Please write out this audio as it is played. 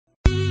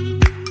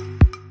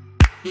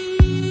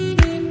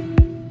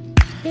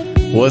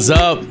What's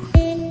up?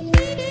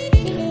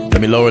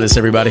 Let me lower this,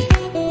 everybody.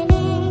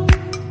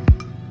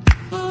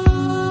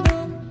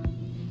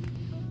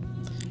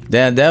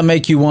 That'll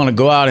make you want to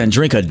go out and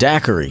drink a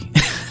daiquiri.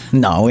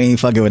 No, we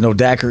ain't fucking with no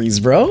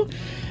daiquiris, bro.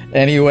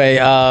 Anyway,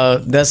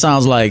 that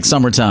sounds like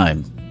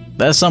summertime.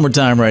 That's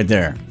summertime right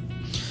there.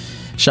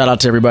 Shout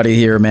out to everybody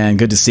here, man.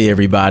 Good to see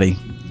everybody.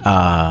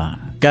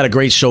 Got a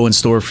great show in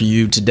store for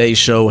you. Today's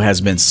show has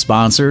been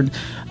sponsored.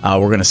 We're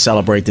going to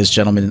celebrate this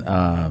gentleman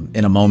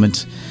in a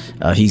moment.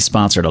 He's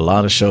sponsored a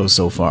lot of shows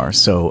so far.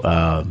 So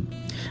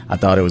I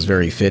thought it was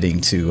very fitting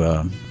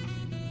to...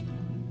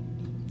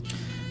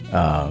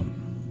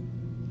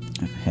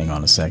 hang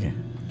on a second.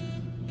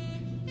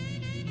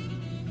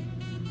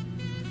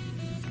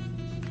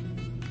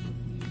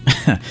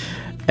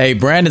 Hey,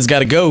 Brandon's got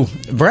to go.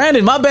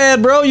 Brandon, my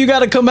bad, bro. You got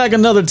to come back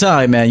another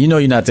time, man. You know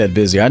you're not that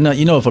busy. I know.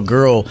 You know, if a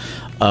girl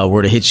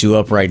were to hit you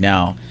up right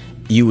now,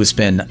 you would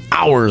spend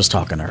hours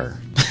talking to her.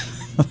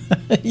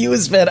 You would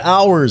spend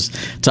hours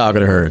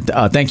talking to her.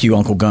 Thank you,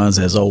 Uncle Guns,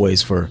 as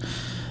always, for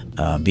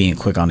being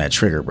quick on that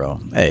trigger, bro.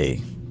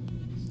 Hey,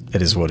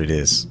 it is what it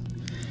is.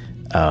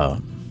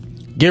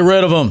 Get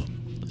rid of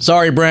him.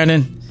 Sorry,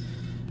 Brandon.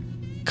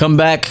 Come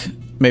back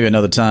maybe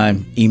another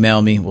time.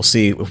 Email me. We'll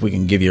see if we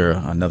can give you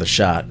another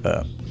shot.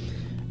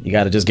 You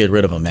got to just get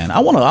rid of him, man. I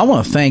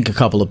want to thank a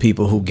couple of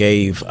people who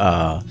gave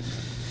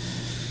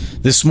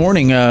this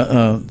morning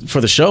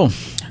for the show.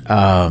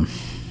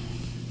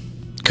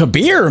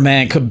 Kabir,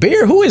 man.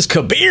 Kabir. Who is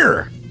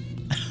Kabir?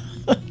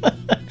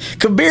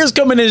 Kabir's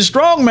coming in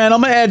strong, man.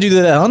 I'm going to add you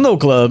to that Hundo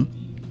Club.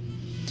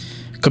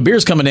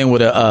 Kabir's coming in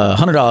with a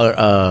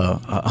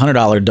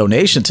 $100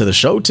 donation to the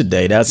show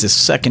today. That's his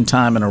second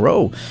time in a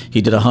row.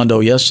 He did a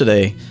hundo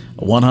yesterday,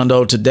 one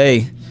hundo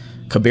today.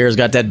 Kabir's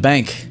got that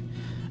bank.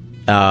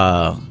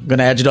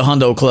 Gonna add you to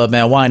Hundo Club,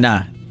 man. Why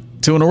not?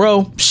 2 in a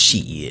row?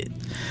 Shit.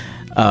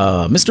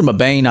 Mr.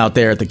 Mabane out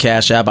there at the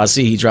Cash App. I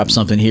see he dropped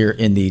something here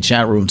in the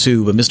chat room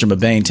too. But Mr.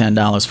 Mabane,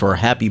 $10 for a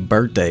happy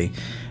birthday.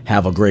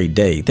 Have a great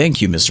day.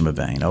 Thank you, Mr.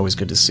 Mabane. Always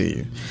good to see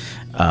you.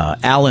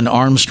 Alan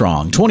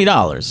Armstrong,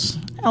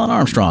 $20. Alan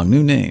Armstrong,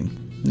 new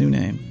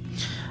name.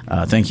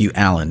 Thank you,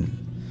 Alan.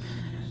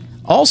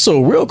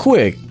 Also, real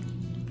quick,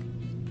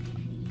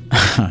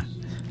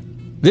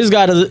 this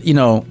guy does, you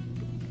know,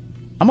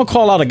 I'm gonna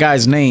call out a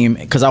guy's name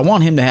because I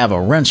want him to have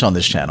a wrench on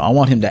this channel. I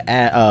want him to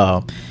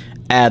add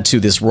to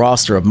this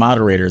roster of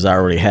moderators I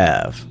already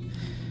have.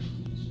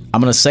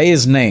 I'm gonna say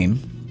his name,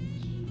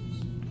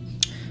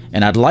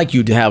 and I'd like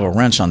you to have a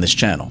wrench on this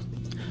channel.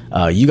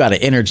 You got an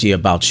energy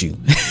about you.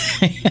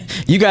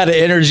 You got an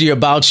energy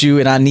about you,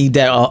 and I need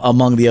that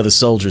among the other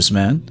soldiers,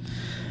 man.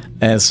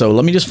 And so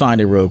let me just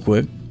find it real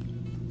quick.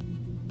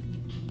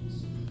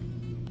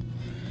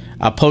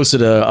 I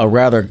posted a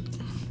rather,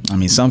 I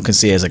mean, some can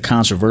see it as a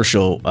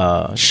controversial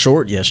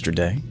short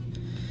yesterday.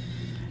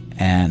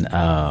 And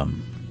I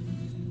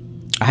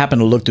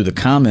happened to look through the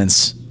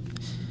comments,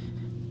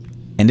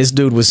 and this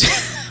dude was,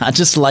 I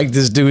just like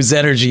this dude's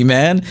energy,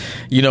 man.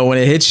 You know, when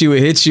it hits you,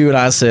 and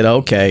I said,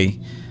 okay.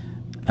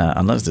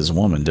 Unless this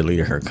woman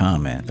deleted her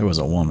comment. There was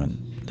a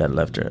woman that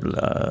left her.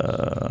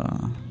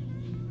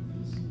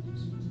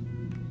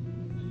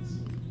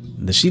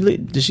 Did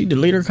she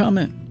delete her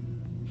comment?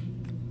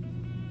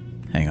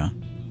 Hang on.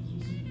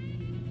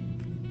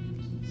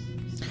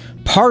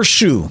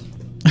 Parshu.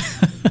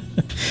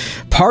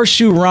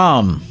 Parshu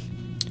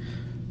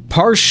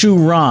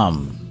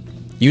Ram.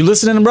 You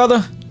listening,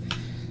 brother?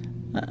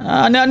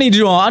 I need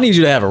you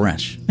to have a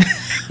wrench.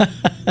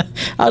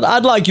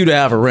 I'd like you to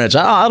have a wrench.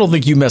 I don't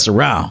think you mess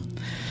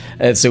around.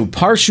 And so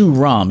Parshu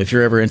Ram, if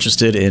you're ever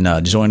interested in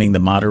joining the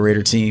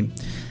moderator team,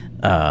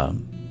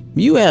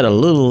 you had a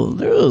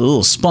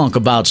little spunk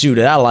about you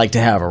that I like to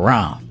have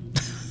around.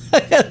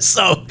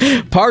 So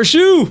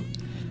Parshu,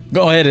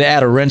 go ahead and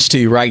add a wrench to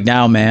you right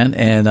now, man,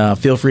 and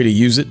feel free to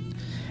use it.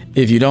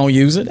 If you don't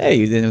use it,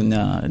 hey,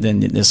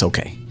 then it's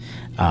okay.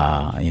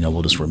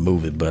 We'll just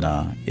remove it. But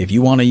if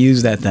you want to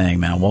use that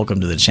thing, man,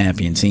 welcome to the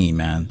champion team,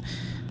 man.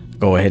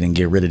 Go ahead and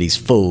get rid of these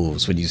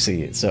fools when you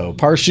see it. So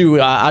Parshu,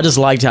 I just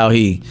liked how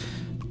he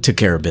took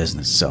care of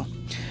business. So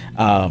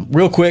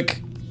real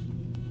quick,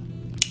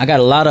 I got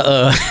a lot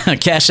of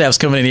cash apps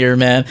coming in here,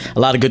 man. A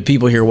lot of good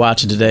people here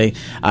watching today.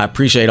 I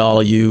appreciate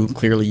all of you.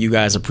 Clearly, you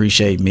guys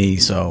appreciate me.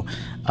 So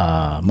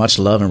much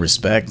love and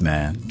respect,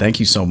 man. Thank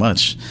you so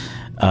much.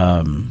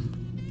 I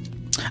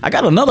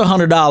got another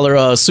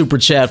 $100 super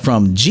chat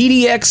from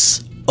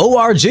GDX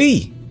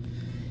ORG.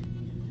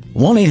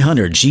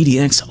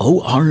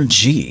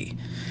 1-800-GDX-ORG.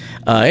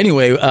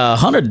 Anyway,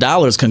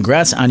 $100.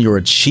 Congrats on your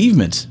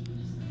achievement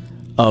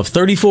of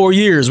 34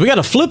 years. We got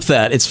to flip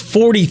that. It's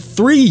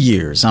 43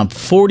 years. I'm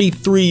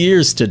 43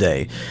 years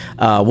today.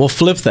 We'll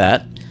flip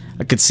that.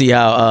 I could see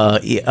how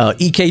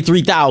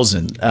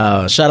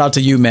EK3000. Shout out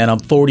to you, man. I'm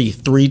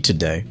 43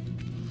 today.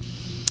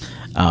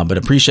 But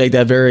appreciate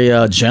that very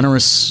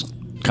generous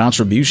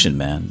contribution,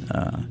 man.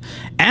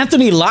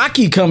 Anthony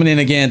Lockey coming in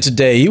again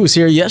today. He was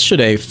here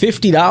yesterday.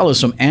 $50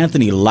 from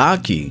Anthony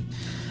Lockey.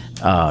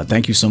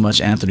 Thank you so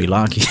much, Anthony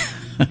Lockey.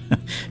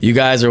 You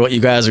guys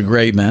are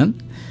great, man.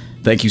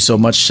 Thank you so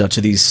much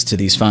to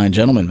these fine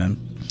gentlemen, man.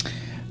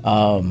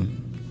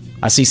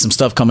 I see some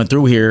stuff coming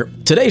through here.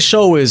 Today's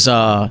show is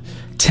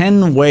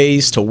 10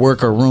 ways to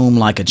work a room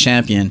like a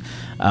champion.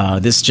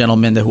 This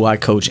gentleman who I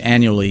coach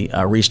annually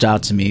reached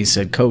out to me. He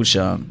said, Coach,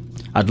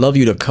 I'd love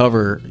you to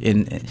cover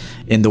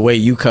in the way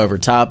you cover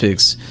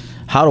topics,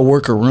 how to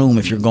work a room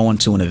if you're going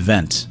to an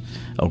event.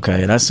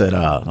 Okay. And I said,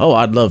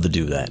 I'd love to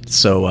do that.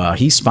 So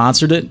he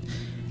sponsored it.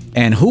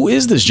 And who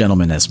is this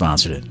gentleman that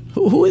sponsored it?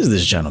 Who is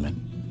this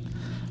gentleman?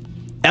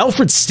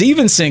 Alfred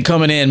Stevenson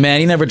coming in, man.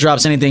 He never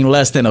drops anything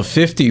less than a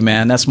 50,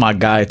 man. That's my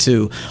guy,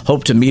 too.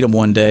 Hope to meet him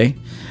one day,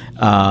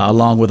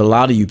 along with a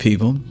lot of you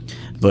people.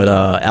 But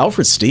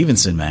Alfred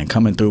Stevenson, man,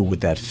 coming through with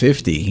that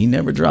 50. He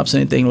never drops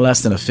anything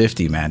less than a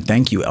 50, man.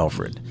 Thank you,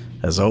 Alfred,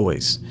 as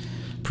always.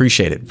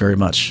 Appreciate it very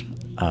much.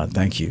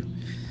 Thank you.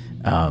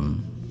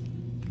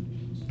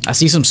 I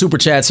see some super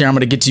chats here. I'm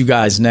going to get to you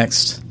guys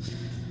next.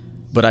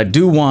 But I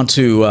do want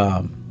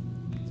to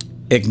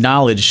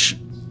acknowledge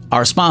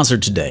our sponsor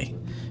today.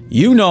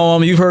 You know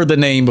him. You've heard the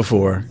name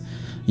before.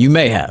 You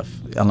may have,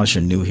 unless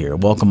you're new here.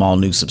 Welcome all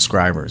new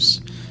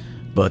subscribers.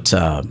 But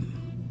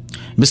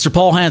Mr.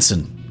 Paul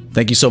Hansen,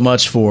 thank you so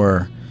much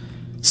for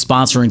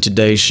sponsoring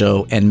today's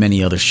show and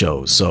many other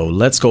shows. So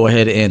let's go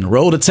ahead and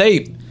roll the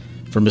tape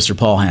for Mr.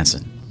 Paul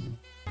Hansen.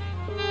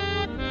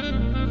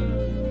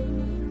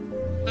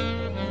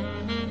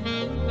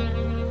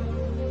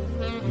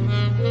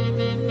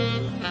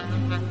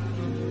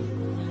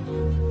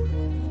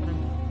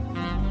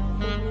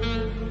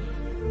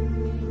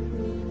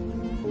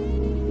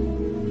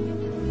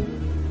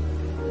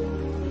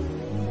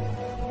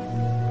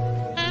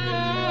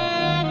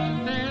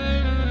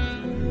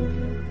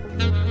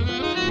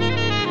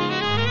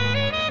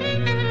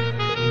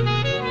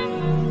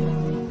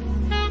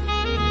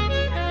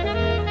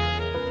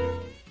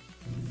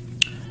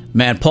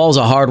 Man, Paul's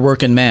a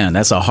hardworking man.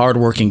 That's a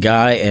hardworking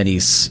guy, and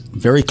he's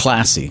very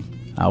classy.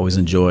 I always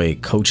enjoy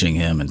coaching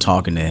him and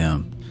talking to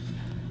him,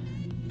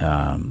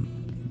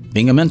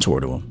 being a mentor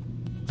to him.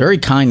 Very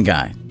kind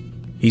guy.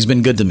 He's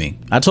been good to me.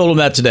 I told him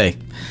that today.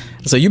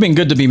 I said, you've been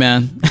good to me,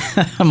 man.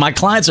 My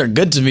clients are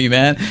good to me,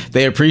 man.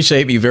 They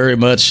appreciate me very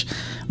much,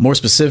 more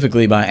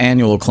specifically my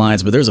annual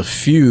clients, but there's a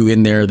few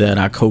in there that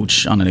I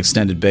coach on an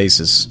extended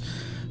basis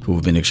who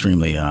have been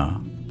extremely,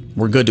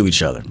 we're good to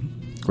each other.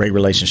 Great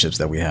relationships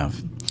that we have.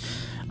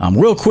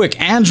 Real quick,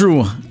 Andrew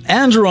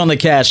on the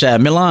Cash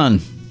App,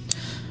 Milan.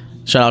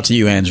 Shout out to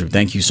you, Andrew.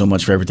 Thank you so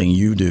much for everything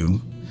you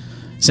do.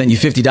 Sent you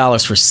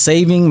 $50 for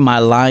saving my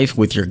life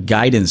with your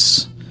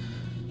guidance.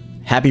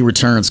 Happy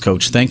returns,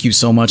 Coach. Thank you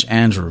so much,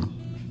 Andrew.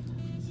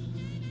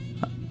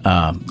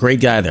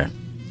 Great guy there.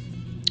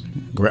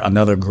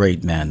 Another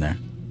great man there.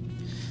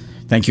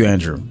 Thank you,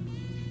 Andrew.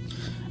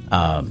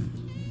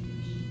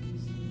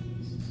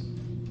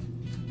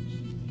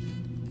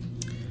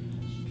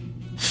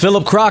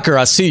 Philip Crocker,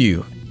 I see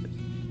you.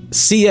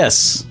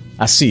 CS,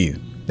 I see you.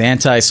 The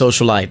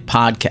Anti-Socialite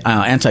podcast,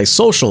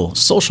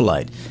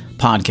 Socialite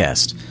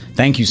podcast.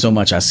 Thank you so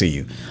much. I see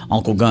you.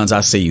 Uncle Guns,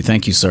 I see you.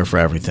 Thank you, sir, for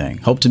everything.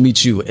 Hope to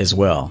meet you as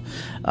well.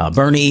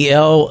 Bernie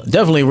EL,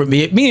 definitely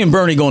me and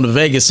Bernie going to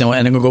Vegas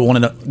and then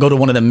go to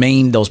one of the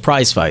main those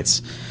prize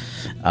fights.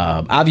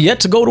 I've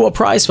yet to go to a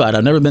prize fight.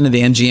 I've never been to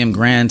the MGM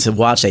Grand to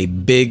watch a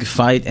big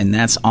fight, and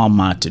that's on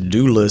my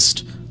to-do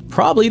list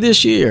probably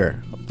this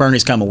year.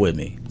 Bernie's coming with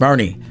me.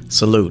 Bernie,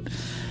 salute.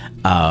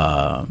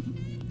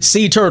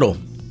 Sea Turtle,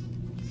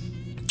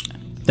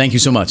 thank you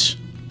so much.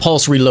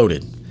 Pulse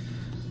Reloaded,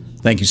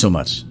 thank you so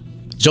much.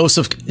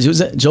 Joseph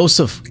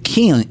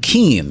Kim.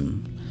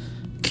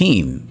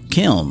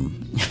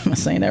 Am I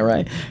saying that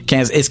right?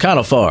 It's kind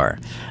of far.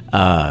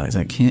 Is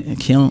that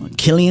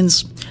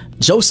Killians?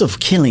 Joseph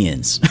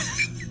Killians.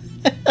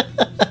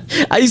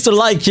 I used to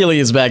like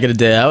Killians back in the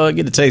day. I would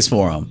get a taste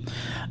for him.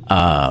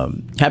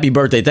 Happy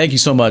birthday. Thank you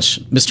so much,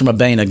 Mr.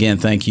 Mabane. Again,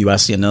 thank you. I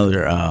see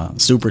another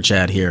super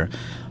chat here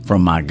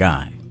from my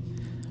guy.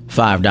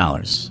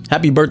 $5.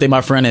 Happy birthday,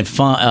 my friend, and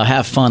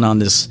have fun on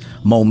this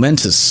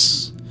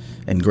momentous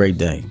and great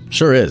day.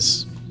 Sure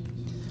is.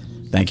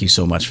 Thank you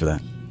so much for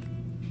that.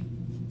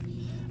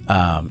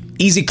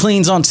 Easy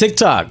Cleans on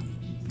TikTok.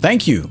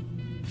 Thank you.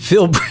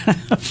 Phil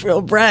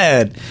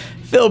Brad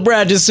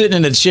just sitting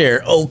in the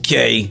chair.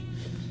 Okay,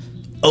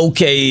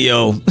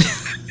 yo.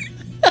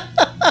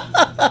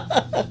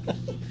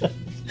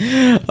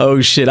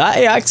 Oh shit,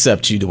 I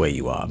accept you the way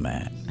you are,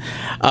 man.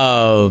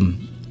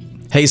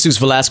 Jesus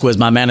Velasquez,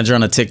 my manager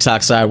on the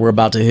TikTok side, we're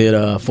about to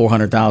hit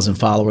 400,000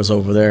 followers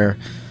over there.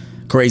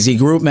 Crazy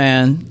group,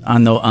 man,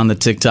 on the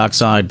TikTok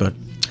side, but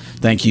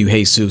thank you,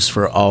 Jesus,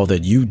 for all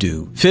that you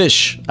do.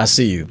 Fish, I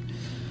see you.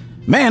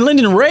 Man,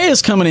 Lyndon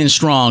Reyes coming in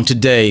strong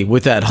today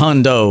with that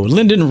hundo.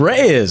 Lyndon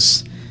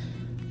Reyes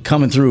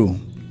coming through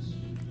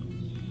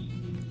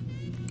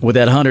with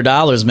that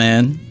 $100,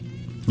 man.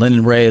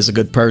 Lyndon Reyes is a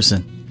good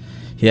person.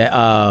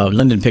 Yeah,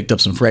 Lyndon picked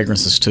up some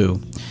fragrances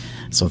too.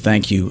 So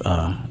thank you,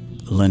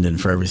 Lyndon,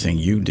 for everything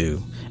you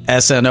do.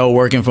 SNO,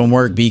 working from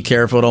work. Be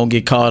careful. Don't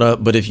get caught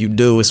up. But if you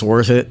do, it's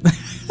worth it.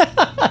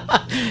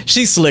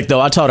 She's slick, though.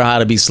 I taught her how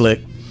to be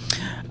slick.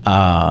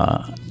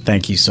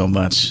 Thank you so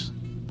much.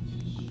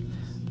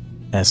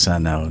 Yes, I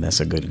know. That's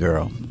a good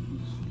girl.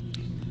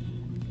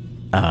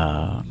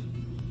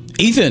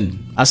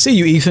 Ethan, I see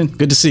you, Ethan.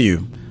 Good to see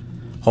you.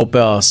 Hope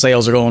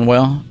sales are going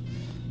well.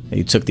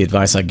 You took the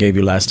advice I gave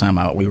you last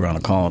time we were on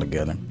a call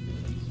together.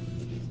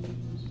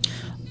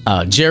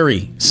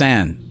 Jerry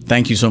Sand,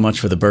 thank you so much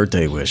for the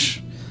birthday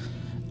wish.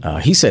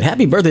 He said,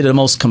 happy birthday to the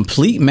most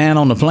complete man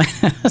on the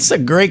planet. That's a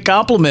great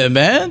compliment,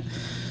 man.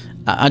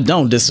 I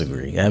don't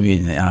disagree. I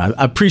mean, I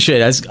appreciate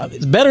it.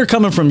 It's better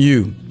coming from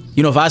you.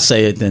 You know, if I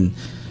say it, then,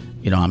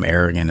 you know, I'm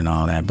arrogant and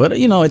all that. But,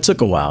 you know, it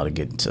took a while to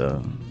get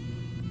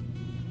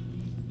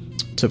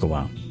took a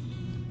while.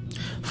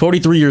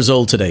 43 years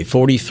old today.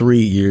 43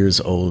 years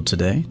old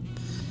today.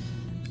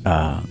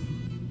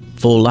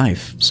 Full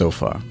life so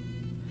far.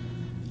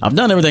 I've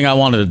done everything I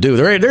wanted to do.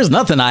 There's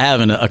nothing I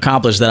haven't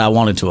accomplished that I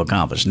wanted to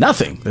accomplish.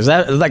 Nothing. There's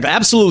like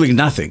absolutely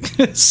nothing.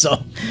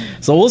 So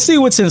we'll see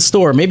what's in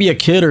store. Maybe a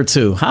kid or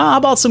two. How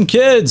about some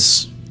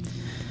kids?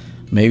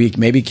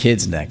 Maybe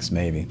kids next.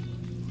 Maybe.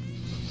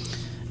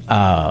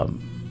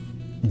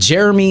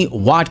 Jeremy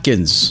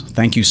Watkins.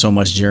 Thank you so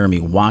much, Jeremy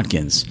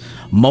Watkins.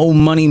 Mo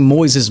Money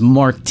Moises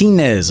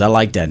Martinez. I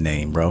like that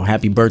name, bro.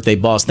 Happy birthday,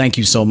 boss. Thank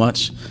you so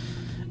much.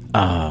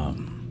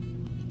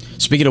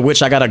 Speaking of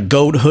which, I got a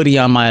GOAT hoodie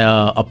on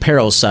my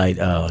apparel site,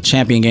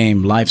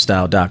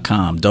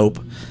 championgamelifestyle.com. Dope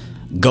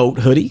GOAT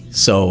hoodie.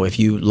 So if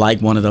you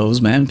like one of those,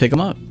 man, pick them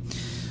up.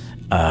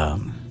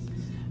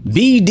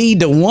 BD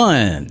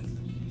DeOne.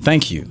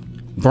 Thank you.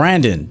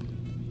 Brandon,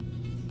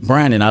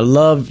 I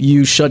love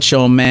you. Shut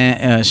your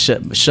man.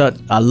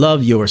 I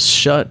love your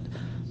shut.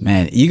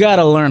 Man, you got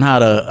to learn how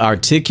to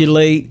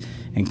articulate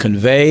and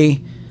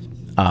convey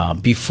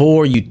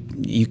before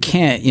you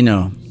can't, you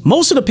know.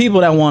 Most of the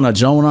people that want to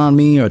joan on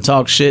me or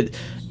talk shit,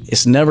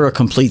 it's never a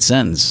complete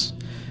sentence.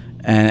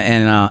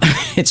 And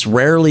it's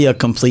rarely a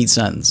complete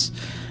sentence.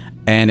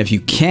 And if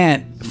you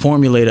can't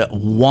formulate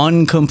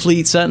one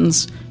complete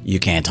sentence, you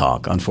can't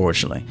talk,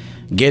 unfortunately.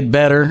 Get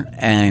better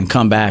and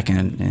come back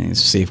and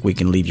see if we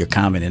can leave your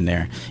comment in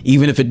there,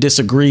 even if it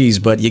disagrees.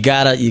 But you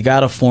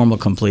gotta form a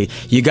complete.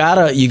 You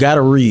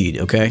gotta read.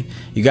 Okay,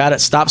 you gotta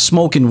stop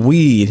smoking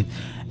weed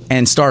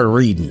and start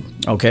reading.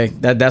 Okay,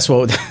 that's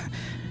what.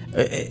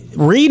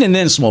 Read and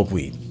then smoke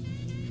weed.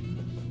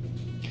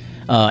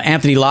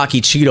 Anthony Lockey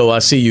Cheeto, I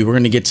see you. We're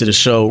going to get to the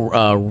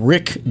show.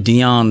 Rick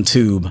Dion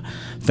Tube,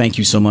 thank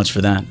you so much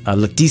for that.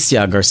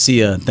 Leticia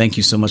Garcia, thank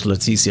you so much,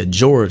 Leticia.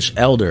 George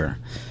Elder,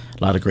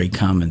 a lot of great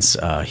comments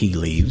he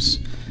leaves.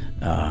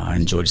 I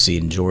enjoyed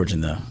seeing George in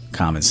the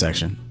comment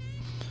section.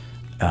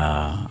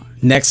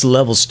 Next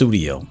Level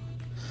Studio,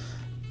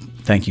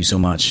 thank you so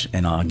much.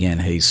 And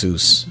again,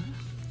 Jesus.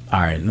 All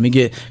right, let me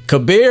get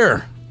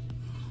Kabir.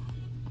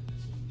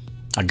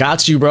 I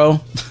got you, bro.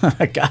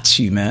 I got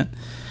you, man.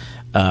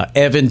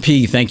 Evan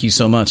P, thank you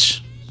so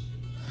much.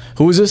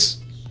 Who is this?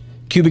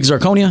 Cubic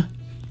Zirconia?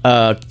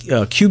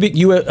 Cubic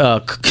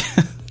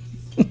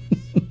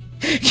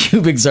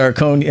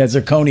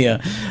Zirconia.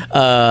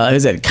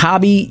 Is that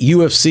Kabi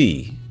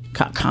UFC?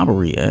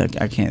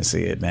 Kabari. I can't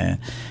see it, man.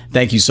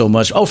 Thank you so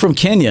much. Oh, from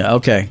Kenya.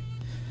 Okay.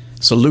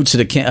 Salute to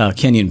the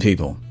Kenyan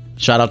people.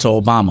 Shout out to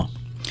Obama.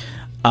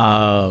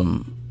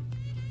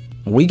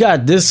 We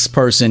got this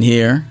person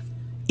here.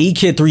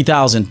 eKid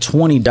 3000,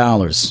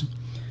 $20.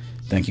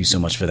 Thank you so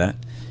much for that.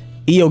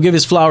 EO, give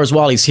his flowers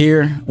while he's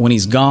here. When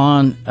he's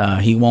gone,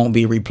 he won't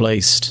be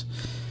replaced.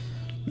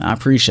 I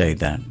appreciate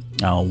that.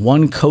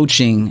 One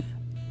coaching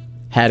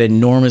had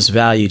enormous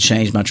value,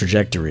 changed my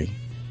trajectory.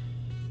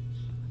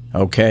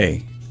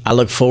 Okay. I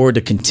look forward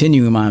to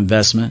continuing my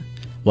investment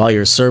while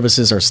your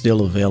services are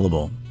still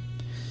available.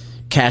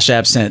 Cash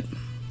App sent.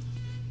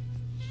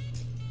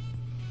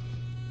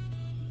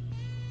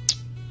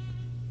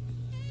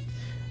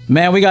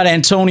 Man, we got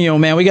Antonio,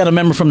 man. We got a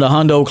member from the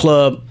Hundo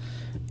Club.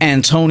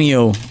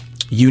 Antonio,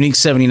 Unique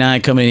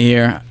 79 coming in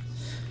here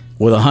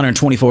with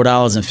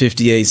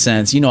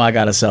 $124.58. You know I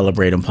got to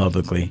celebrate him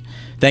publicly.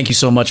 Thank you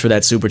so much for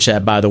that super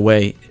chat, by the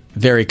way.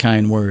 Very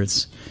kind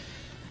words.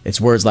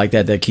 It's words like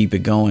that keep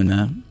it going,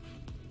 man.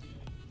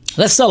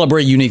 Let's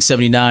celebrate Unique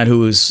 79,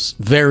 who is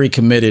very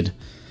committed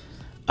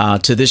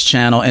to this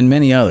channel and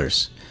many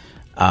others.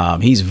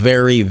 He's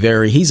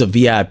he's a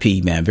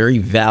VIP, man. Very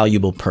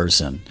valuable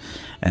person.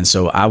 And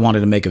so I wanted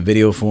to make a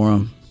video for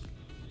him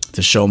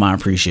to show my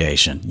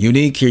appreciation.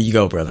 Unique, here you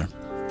go, brother.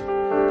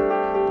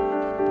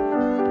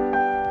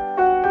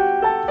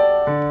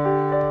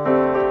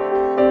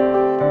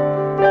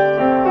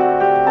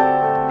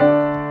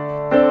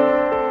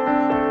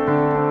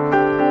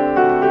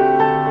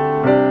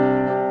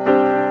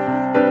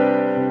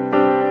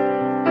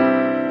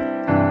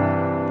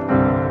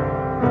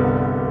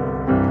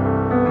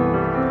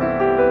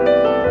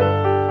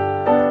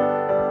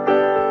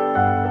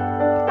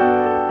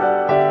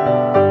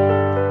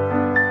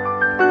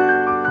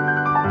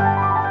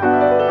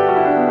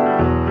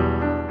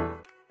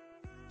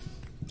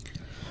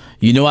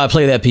 You know I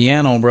play that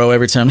piano, bro,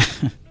 every time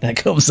that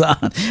comes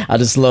on. I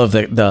just love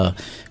the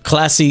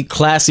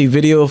classy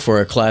video for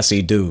a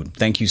classy dude.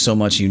 Thank you so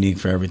much, Unique,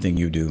 for everything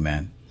you do,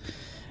 man.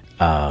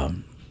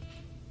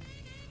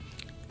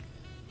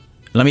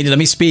 Let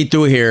me speed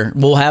through here.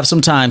 We'll have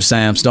some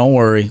timestamps. Don't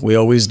worry. We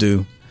always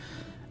do.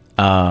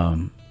 Let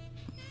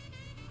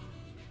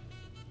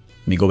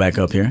me go back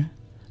up here.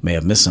 May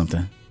have missed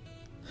something.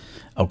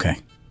 Okay.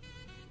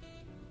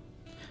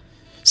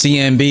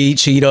 CMB,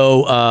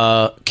 Cheeto,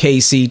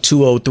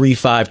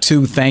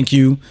 KC20352. Thank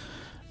you.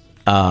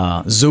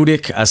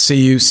 Zudik, I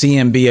see you.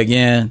 CMB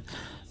again.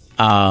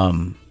 A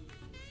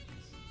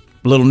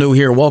little new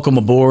here. Welcome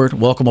aboard.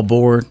 Welcome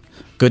aboard.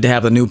 Good to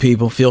have the new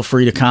people. Feel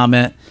free to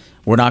comment.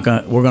 We're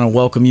gonna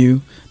welcome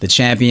you the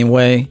champion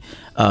way.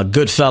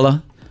 Good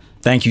fella.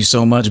 Thank you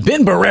so much.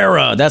 Ben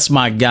Barrera, that's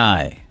my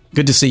guy.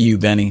 Good to see you,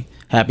 Benny.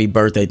 Happy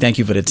birthday. Thank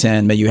you for the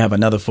 10. May you have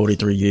another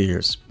 43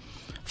 years.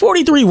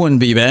 43 wouldn't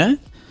be bad.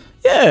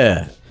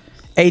 Yeah.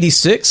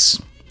 86.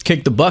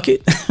 Kick the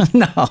bucket.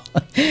 No.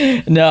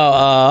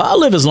 I'll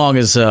live as long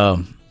as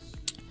I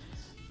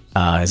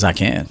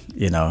can,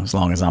 as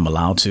long as I'm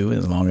allowed to,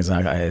 as long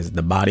as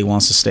the body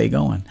wants to stay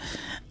going.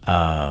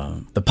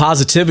 The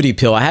positivity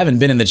pill. I haven't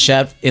been in the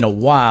chat in a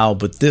while,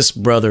 but this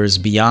brother is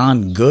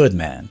beyond good,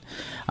 man.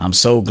 I'm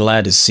so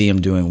glad to see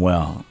him doing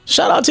well.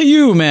 Shout out to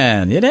you,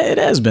 man. It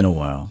has been a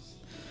while.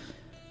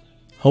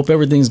 Hope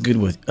everything's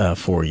good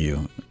for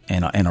you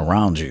and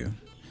around you.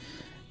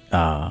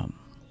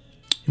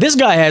 This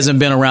guy hasn't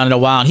been around in a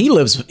while, and he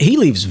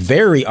leaves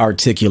very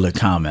articulate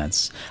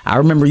comments. I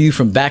remember you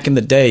from back in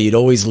the day. You'd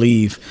always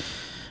leave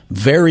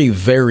very,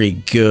 very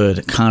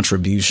good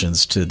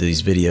contributions to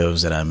these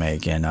videos that I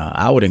make. And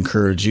I would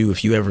encourage you,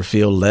 if you ever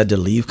feel led to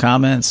leave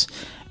comments,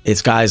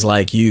 it's guys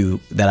like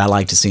you that I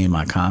like to see in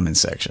my comment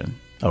section.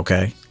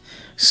 Okay.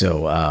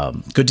 So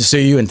good to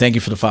see you. And thank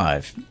you for the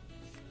 5.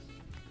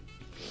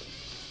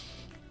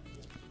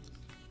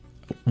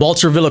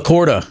 Walter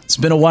Villacorta. It's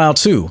been a while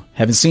too.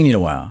 Haven't seen you in a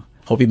while.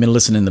 Hope you've been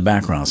listening in the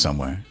background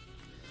somewhere.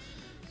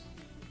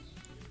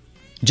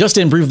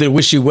 Justin briefly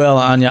wish you well,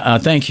 Anya.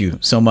 Thank you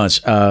so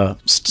much.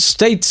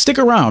 Stick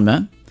around,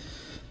 man.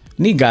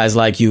 Need guys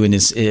like you in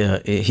this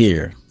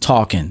here,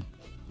 talking,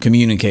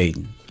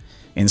 communicating,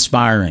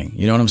 inspiring.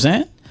 You know what I'm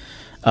saying?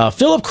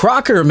 Philip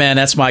Crocker, man,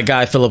 that's my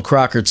guy, Philip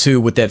Crocker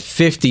too, with that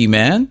 50,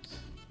 man.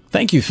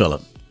 Thank you,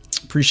 Philip.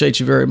 Appreciate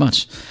you very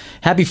much.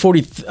 Happy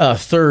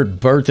 43rd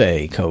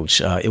birthday,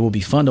 Coach. It will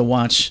be fun to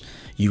watch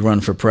you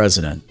run for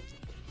president.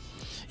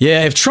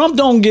 Yeah, if Trump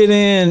don't get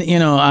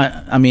in,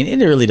 I mean,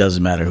 it really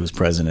doesn't matter who's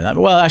president.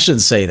 Well, I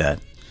shouldn't say that.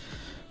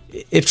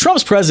 If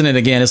Trump's president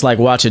again, it's like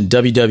watching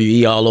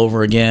WWE all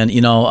over again.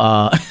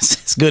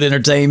 It's good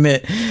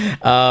entertainment.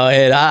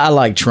 And I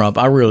like Trump.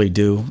 I really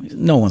do.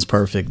 No one's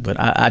perfect, but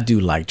I do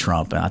like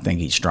Trump, and I think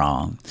he's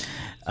strong.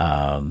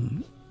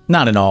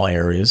 Not in all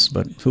areas,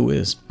 but who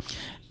is?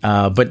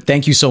 But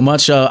thank you so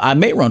much. I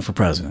may run for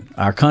president.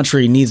 Our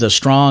country needs a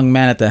strong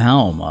man at the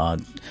helm.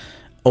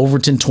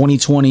 Overton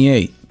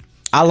 2028.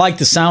 I like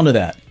the sound of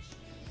that.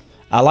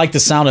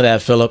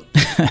 Philip.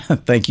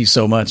 Thank you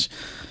so much.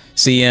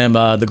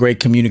 CM, the great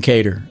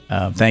communicator.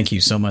 Thank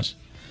you so much.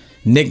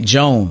 Nick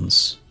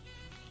Jones.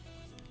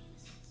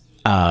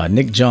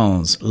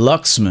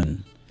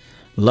 Luxman.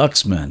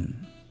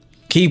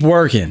 Keep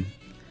working.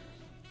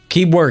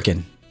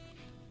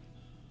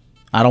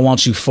 I don't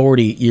want you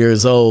 40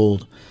 years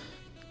old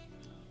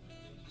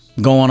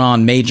going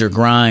on major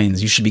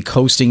grinds. You should be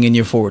coasting in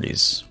your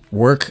 40s.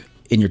 Work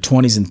in your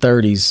 20s and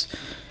 30s.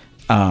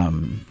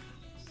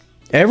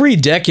 Every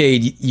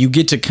decade you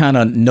get to kind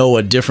of know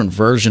a different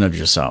version of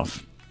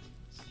yourself.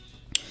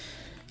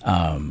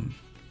 The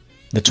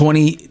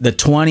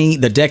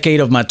decade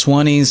of my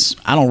 20s,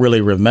 I don't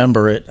really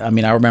remember it. I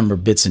mean, I remember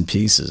bits and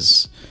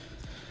pieces.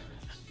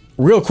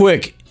 Real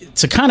quick,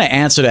 to kind of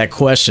answer that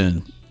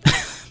question,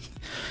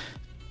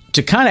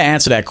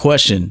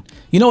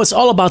 it's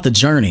all about the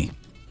journey.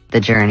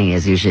 The journey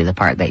is usually the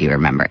part that you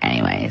remember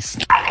anyways.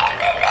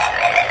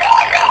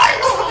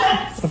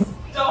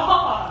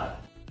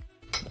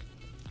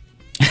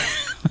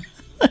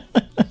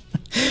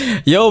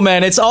 Yo,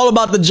 man, it's all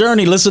about the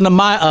journey. Listen to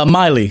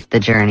Miley. The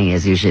journey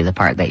is usually the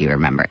part that you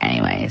remember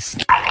anyways.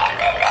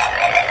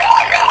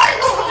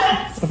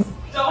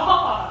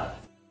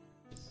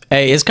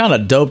 Hey, it's kind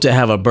of dope to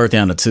have a birthday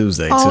on a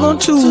Tuesday, too. On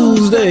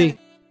Tuesday.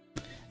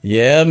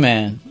 Yeah,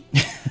 man.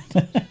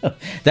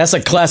 That's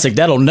a classic.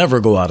 That'll never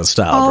go out of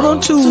style, bro.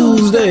 On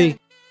Tuesday.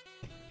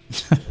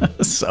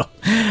 So,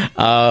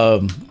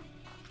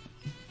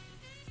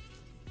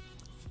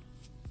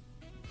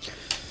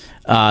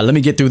 let me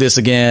get through this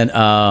again.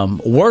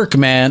 Work,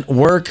 man.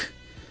 Work.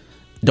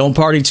 Don't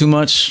party too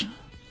much.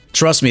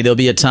 Trust me, there'll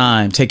be a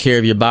time. Take care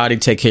of your body.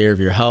 Take care of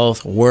your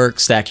health. Work.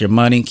 Stack your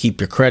money. Keep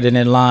your credit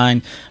in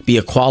line. Be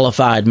a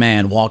qualified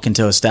man. Walk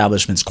into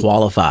establishments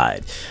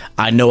qualified.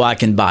 I know I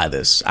can buy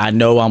this. I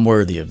know I'm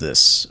worthy of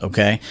this.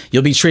 Okay?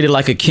 You'll be treated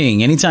like a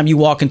king. Anytime you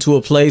walk into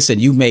a place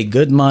and you make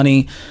good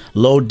money,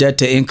 low debt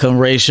to income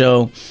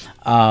ratio,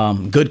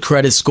 good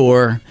credit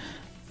score,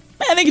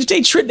 man,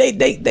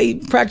 they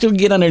practically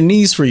get on their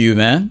knees for you,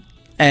 man.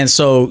 And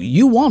so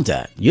you want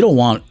that. You don't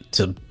want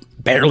to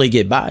barely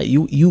get by.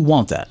 You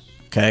want that.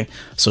 Okay.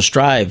 So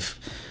strive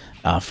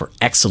for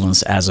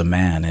excellence as a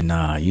man, and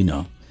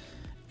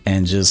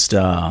and just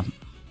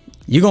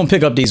You're going to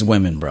pick up these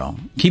women, bro.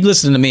 Keep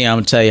listening to me. I'm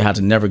going to tell you how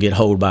to never get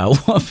hoed by a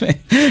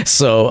woman.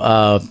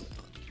 So,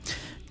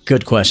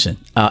 good question.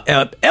 El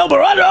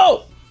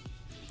Baracho!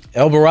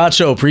 El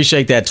Baracho,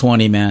 appreciate that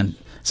 20, man.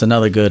 It's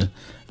another good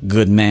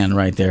man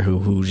right there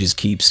who just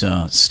keeps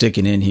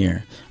sticking in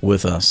here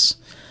with us.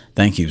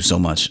 Thank you so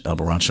much, El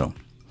Baracho.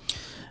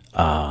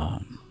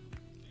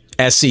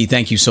 SC,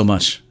 thank you so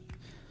much.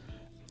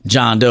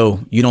 John Doe,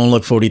 you don't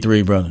look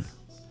 43, brother.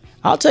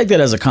 I'll take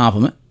that as a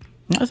compliment.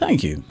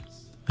 Thank you.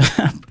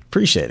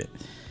 Appreciate it.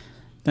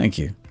 Thank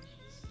you.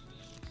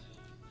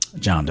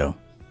 John Doe.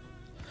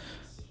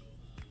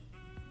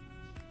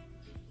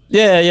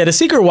 Yeah, the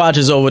secret watch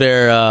is over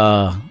there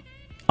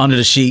under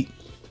the sheet.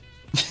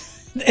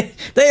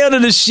 They under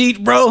the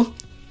sheet, bro.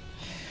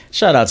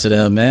 Shout out to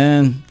them,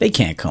 man. They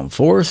can't come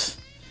forth.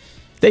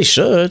 They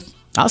should.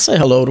 I'll say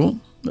hello to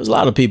them. There's a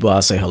lot of people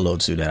I'll say hello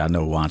to that I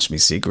know watch me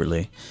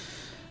secretly.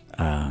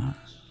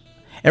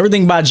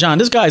 Everything by John.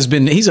 This guy's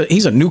been, he's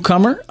a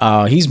newcomer.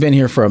 He's been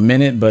here for a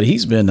minute, but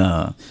he's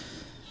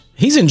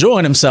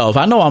enjoying himself.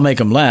 I know I'll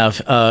make him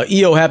laugh.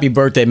 EO, happy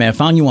birthday, man.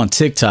 Found you on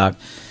TikTok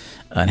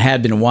and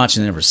had been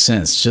watching ever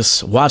since.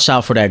 Just watch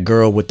out for that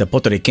girl with the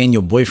Puerto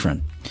Riqueño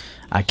boyfriend.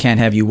 I can't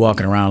have you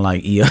walking around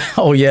like EO.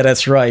 Oh yeah,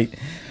 that's right.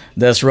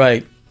 That's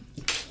right.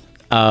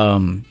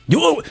 You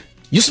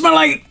smell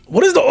like,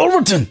 what is the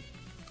Overton?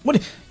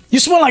 What you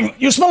smell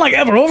like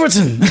Ever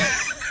Overton.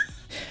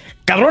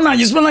 Cabrona,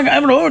 you smell like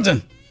Ever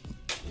Overton.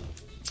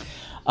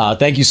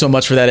 Thank you so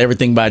much for that.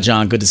 Everything by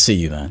John. Good to see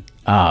you, man.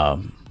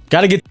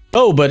 Gotta get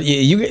but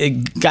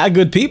you got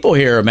good people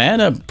here,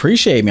 man.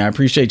 Appreciate me. I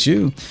appreciate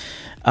you.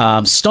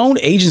 Stone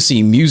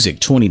Agency Music,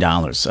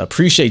 $20.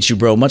 Appreciate you,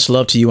 bro. Much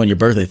love to you on your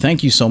birthday.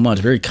 Thank you so much.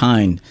 Very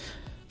kind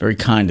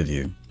of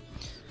you.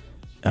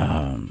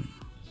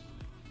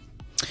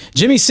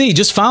 Jimmy C,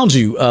 just found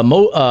you.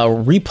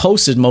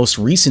 Reposted most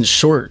recent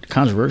short,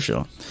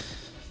 controversial.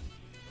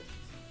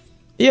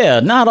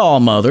 Yeah, not all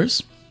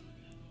mothers,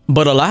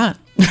 but a lot.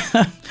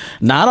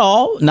 Not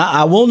all.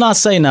 I will not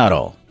say not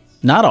all.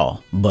 Not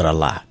all, but a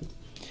lot.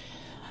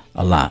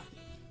 A lot.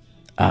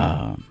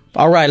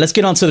 All right, let's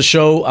get on to the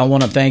show. I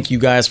want to thank you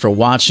guys for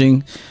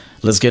watching.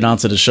 Let's get on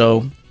to the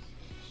show.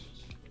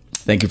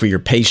 Thank you for your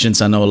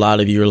patience. I know a lot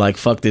of you are like,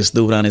 fuck this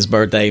dude on his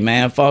birthday,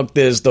 man. Fuck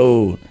this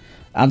dude.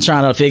 I'm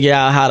trying to figure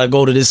out how to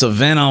go to this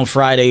event on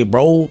Friday,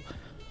 bro.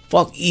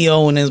 Fuck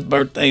EO and his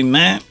birthday,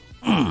 man.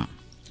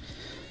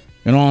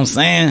 You know what I'm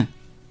saying?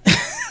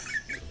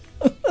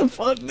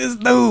 Fuck this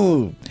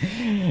dude.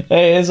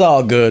 Hey, it's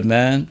all good,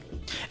 man.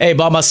 Hey,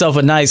 bought myself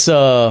a nice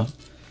I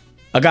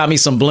got me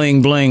some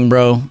bling bling,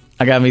 bro.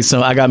 I got me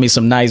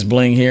some nice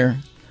bling here. A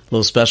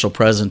little special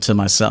present to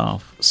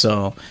myself.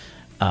 So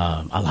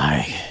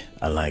I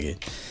like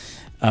it.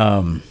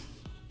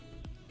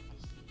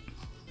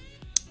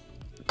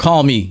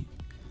 Call me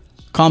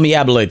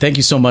Abelade. Thank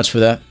you so much for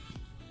that.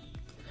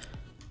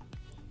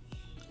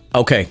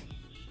 Okay.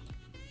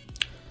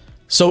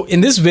 So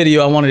in this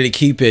video, I wanted to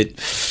keep it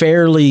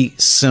fairly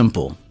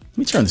simple. Let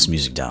me turn this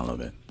music down a little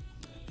bit.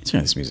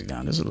 Turn this music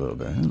down just a little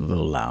bit. It's a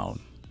little loud.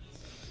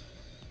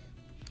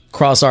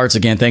 Cross Arts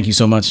again. Thank you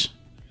so much.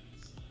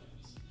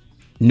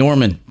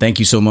 Norman, thank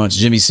you so much.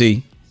 Jimmy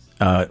C.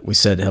 We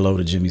said hello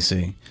to Jimmy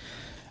C.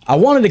 I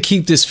wanted to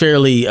keep this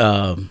fairly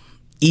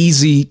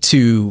easy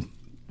to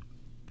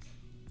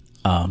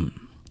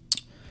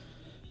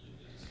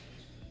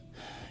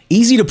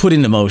put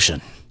into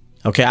motion.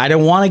 Okay, I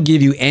don't want to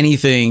give you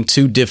anything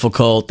too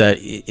difficult that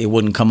it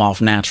wouldn't come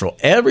off natural.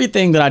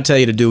 Everything that I tell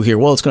you to do here,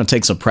 well, it's going to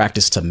take some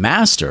practice to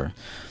master.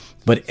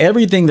 But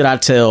everything that I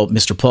tell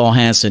Mr. Paul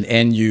Hansen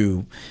and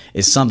you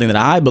is something that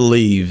I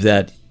believe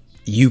that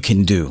you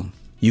can do.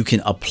 You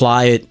can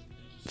apply it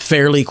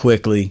fairly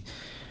quickly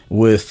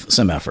with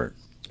some effort.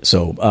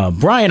 So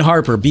Brian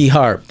Harper, B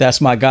Harp,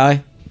 that's my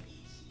guy.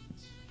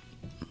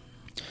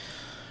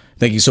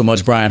 Thank you so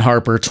much, Brian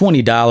Harper.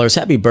 $20.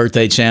 Happy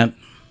birthday, champ.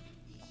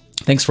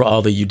 Thanks for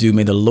all that you do.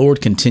 May the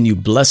Lord continue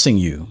blessing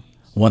you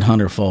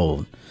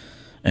 100-fold.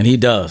 And he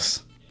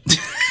does.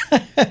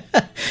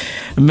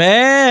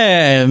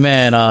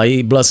 Man,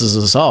 he blesses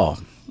us all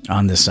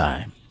on this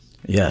side.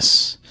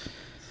 Yes.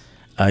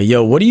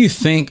 Yo, what do you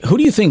think? Who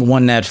do you think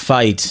won that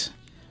fight?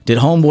 Did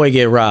Homeboy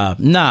get robbed?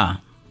 Nah.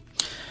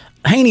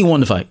 Haney won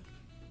the fight.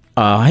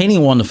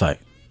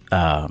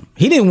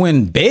 He didn't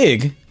win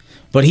big,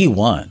 but he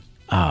won.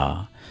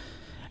 Loma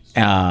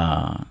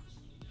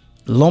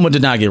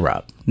did not get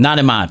robbed. Not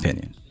in my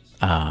opinion.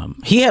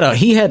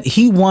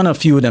 He won a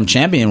few of them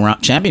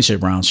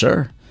championship rounds.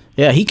 Sure.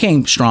 Yeah. He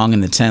came strong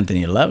in the 10th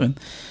and the 11th.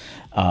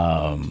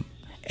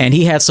 And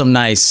he had some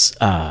nice,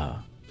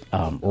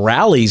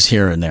 rallies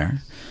here and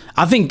there.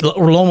 I think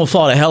Loma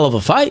fought a hell of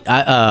a fight.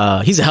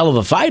 He's a hell of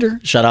a fighter.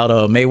 Shout out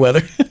to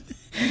Mayweather.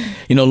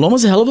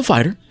 Loma's a hell of a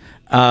fighter.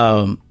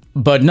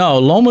 But no,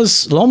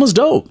 Loma's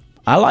dope.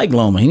 I like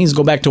Loma. He needs to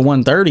go back to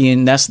 130,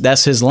 and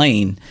that's his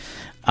lane.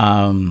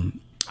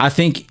 I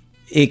think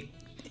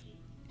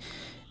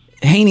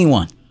Haney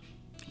won.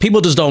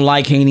 People just don't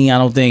like Haney. I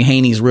don't think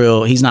Haney's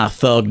real. He's not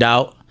thugged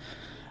out.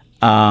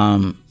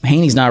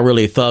 Haney's not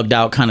really a thugged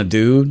out kind of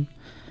dude.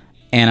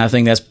 And I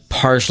think that's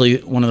partially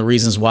one of the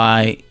reasons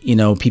why,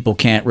 people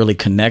can't really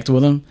connect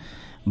with him.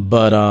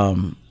 But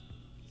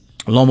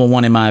Loma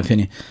won, in my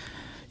opinion.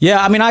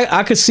 Yeah, I mean,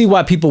 I could see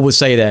why people would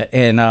say that.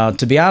 And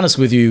to be honest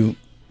with you,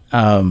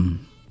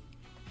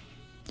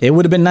 it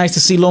would have been nice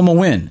to see Loma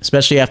win,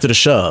 especially after the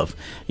shove.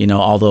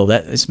 Although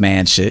that is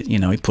man shit.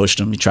 He pushed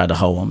him. He tried to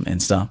hoe him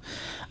and stuff.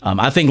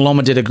 I think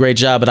Loma did a great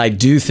job, but I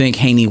do think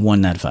Haney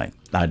won that fight.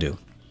 I do.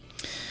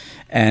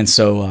 And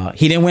so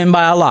he didn't win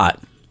by a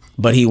lot,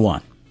 but he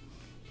won.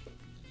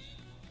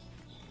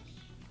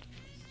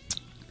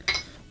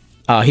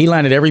 He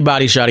landed every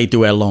body shot he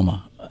threw at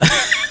Loma.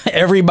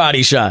 Every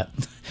body shot.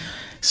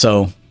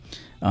 So,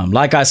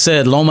 like I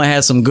said, Loma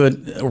had some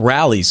good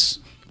rallies,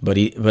 but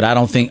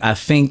I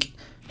think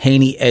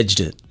Haney edged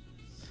it.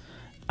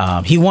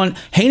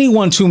 Haney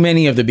won too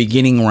many of the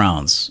beginning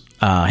rounds.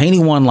 Haney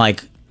won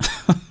like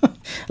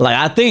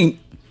I think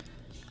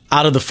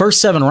out of the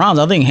first 7 rounds,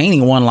 I think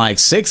Haney won like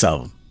 6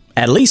 of them.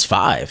 At least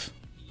 5.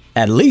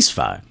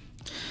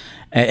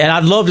 And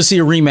I'd love to see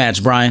a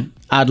rematch, Brian.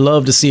 I'd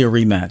love to see a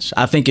rematch.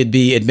 I think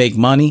it'd make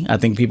money. I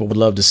think people would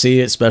love to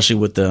see it, especially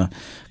with the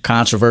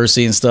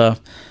controversy and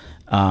stuff.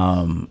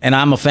 And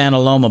I'm a fan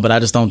of Loma, but I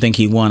just don't think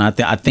he won. I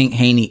think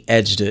Haney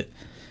edged it.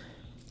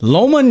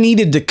 Loma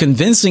needed to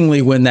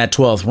convincingly win that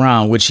 12th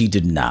round, which he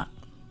did not.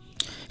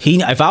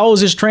 If I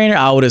was his trainer,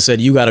 I would have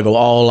said, you got to go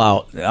all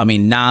out. I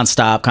mean,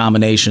 nonstop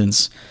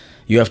combinations.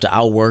 You have to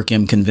outwork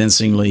him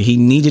convincingly. He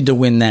needed to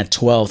win that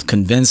 12th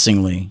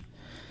convincingly.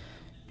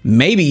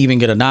 Maybe even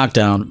get a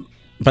knockdown.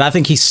 But I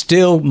think he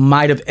still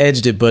might have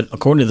edged it. But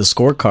according to the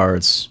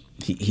scorecards,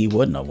 he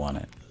wouldn't have won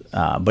it.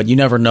 But you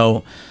never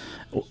know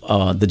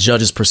the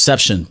judge's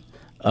perception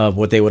of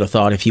what they would have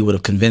thought if he would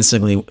have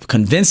convincingly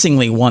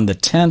won the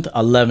 10th,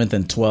 11th,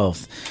 and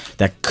 12th.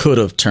 That could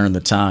have turned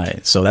the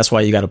tide. So that's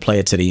why you got to play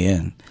it to the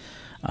end.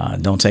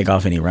 Don't take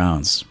off any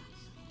rounds.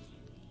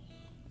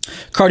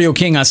 Cardio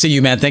King, I see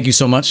you, man. Thank you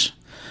so much.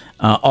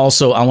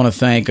 Also, I want to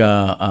thank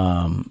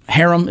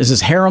Harem. Is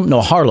this Harem? No,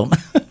 Harlem.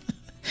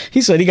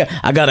 He said,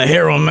 I got a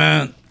harem,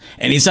 man.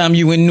 Anytime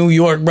you in New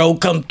York, bro,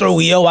 come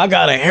through. Yo, I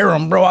got a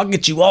harem, bro. I'll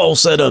get you all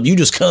set up. You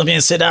just come in,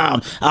 sit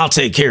down. I'll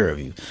take care of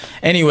you.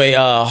 Anyway,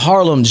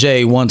 Harlem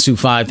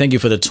J125, thank you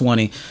for the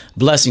 20.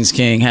 Blessings,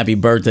 King. Happy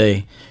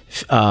birthday.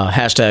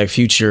 Hashtag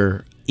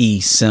future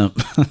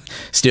simp.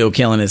 Still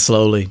killing it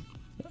slowly.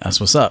 That's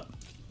what's up.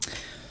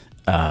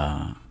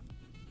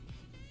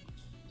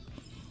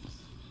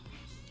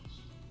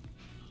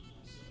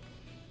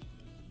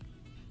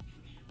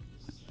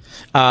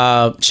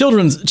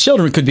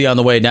 Children could be on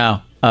the way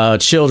now.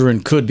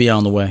 Children could be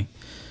on the way.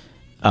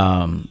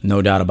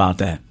 No doubt about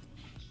that.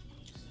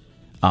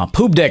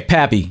 Poop Deck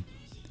Pappy.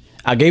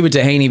 I gave it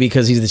to Haney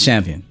because he's the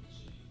champion.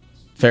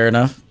 Fair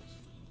enough.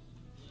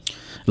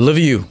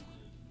 Liviu.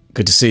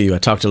 Good to see you. I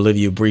talked to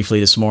Liviu briefly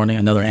this morning.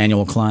 Another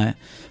annual client.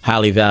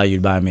 Highly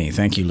valued by me.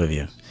 Thank you,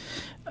 Liviu.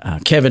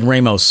 Kevin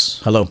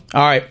Ramos. Hello.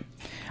 All right.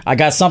 I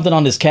got something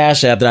on this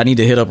Cash App that I need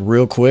to hit up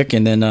real quick,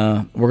 and then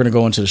we're going to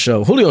go into the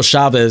show. Julio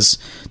Chavez,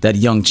 that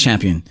young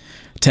champion.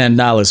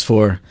 $10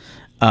 for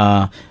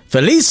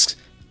Feliz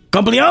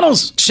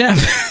Cumpleaños, champ.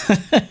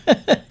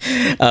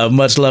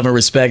 Much love and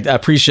respect. I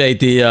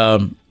appreciate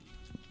the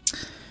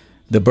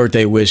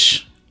birthday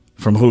wish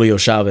from Julio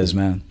Chavez,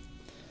 man.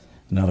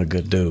 Another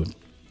good dude.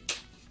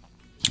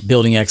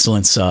 Building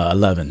Excellence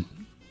 11.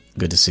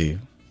 Good to see you.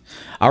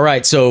 All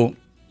right, so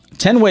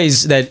 10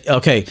 ways that,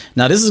 okay,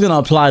 now this is going to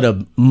apply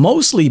to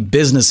mostly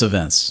business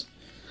events.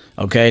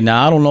 Okay,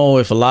 now I don't know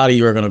if a lot of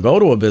you are going to go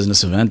to a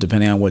business event,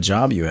 depending on what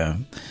job you have.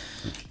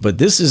 But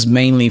this is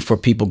mainly for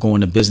people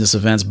going to business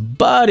events,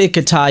 but it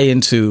could tie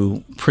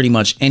into pretty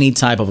much any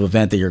type of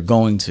event that you're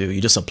going to.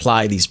 You just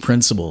apply these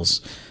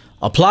principles.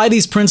 Apply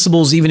these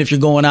principles even if you're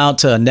going out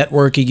to a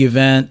networking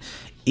event,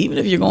 even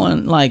if you're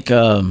going like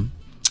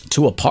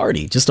to a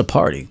party, just a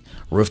party,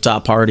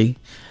 rooftop party.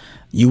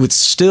 You would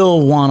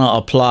still want to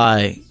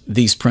apply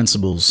these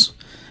principles.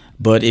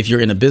 But if you're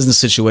in a business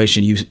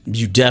situation,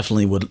 you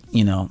definitely would,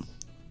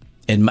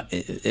 and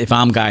if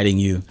I'm guiding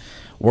you,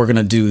 we're going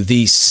to do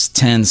these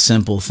 10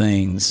 simple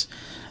things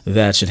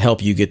that should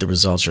help you get the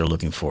results you're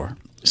looking for.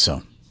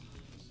 So,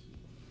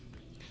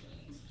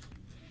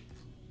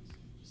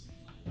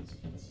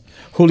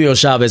 Julio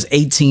Chavez,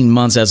 18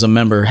 months as a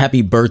member.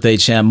 Happy birthday,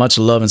 champ. Much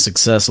love and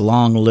success.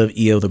 Long live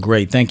EO the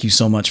Great. Thank you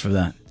so much for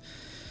that.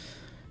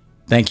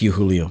 Thank you,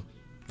 Julio,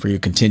 for your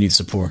continued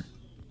support.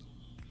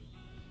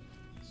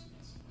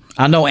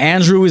 I know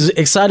Andrew is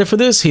excited for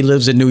this. He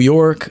lives in New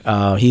York.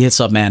 He hits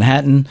up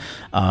Manhattan.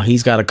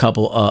 He's got a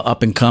couple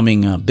up and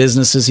coming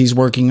businesses he's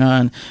working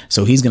on.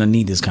 So he's going to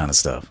need this kind of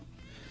stuff.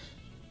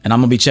 And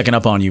I'm going to be checking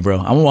up on you, bro.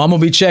 I'm going to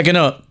be checking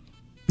up.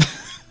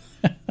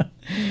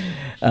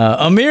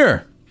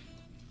 Amir.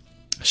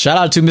 Shout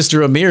out to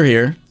Mr. Amir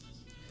here.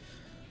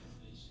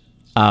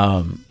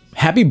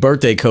 Happy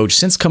birthday, coach.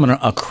 Since coming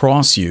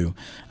across you,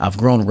 I've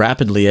grown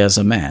rapidly as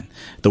a man.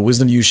 The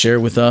wisdom you share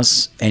with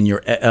us and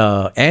your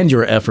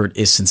effort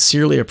is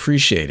sincerely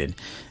appreciated.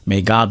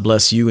 May God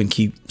bless you and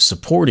keep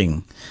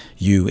supporting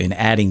you in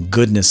adding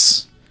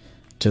goodness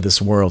to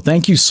this world.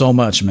 Thank you so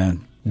much,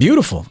 man.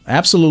 Beautiful.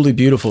 Absolutely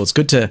beautiful. It's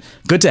good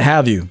to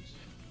have you.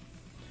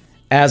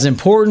 As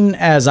important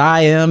as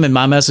I am and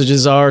my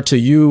messages are to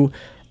you,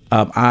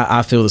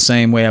 I feel the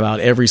same way about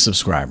every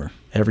subscriber,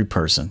 every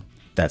person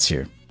that's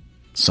here.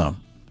 So,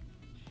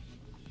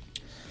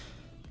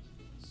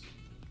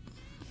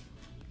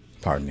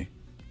 pardon me.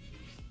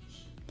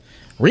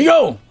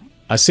 Rigo,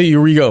 I see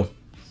you, Rigo.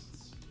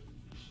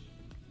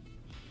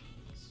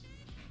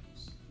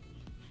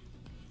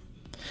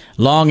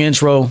 Long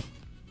intro.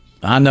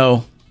 I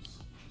know.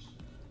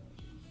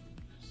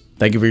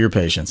 Thank you for your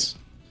patience.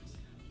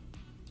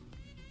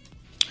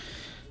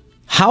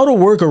 How to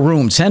work a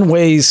room. 10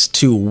 ways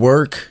to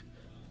work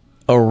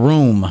a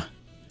room.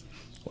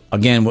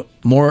 Again,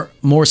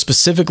 more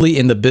specifically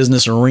in the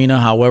business arena.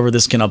 However,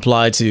 this can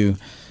apply to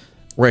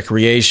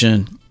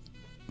recreation,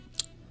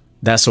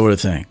 that sort of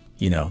thing.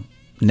 You know,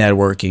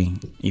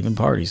 networking, even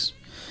parties.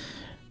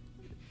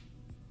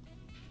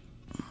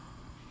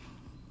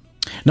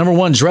 Number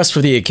one, dress for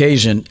the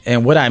occasion.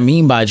 And what I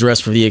mean by dress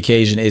for the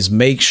occasion is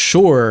make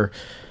sure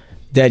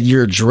that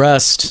you're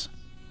dressed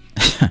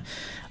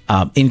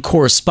in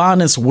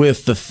correspondence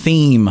with the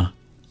theme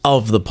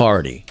of the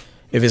party.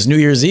 If it's New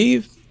Year's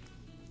Eve,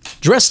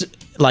 dress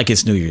like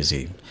it's New Year's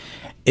Eve.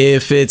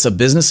 If it's a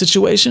business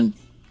situation,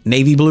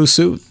 navy blue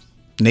suit.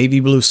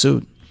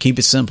 Keep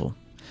it simple.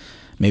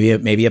 Maybe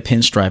a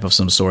pinstripe of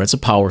some sort. It's a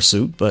power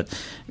suit, but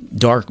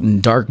dark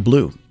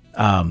blue.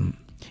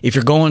 If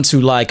you're going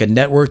to like a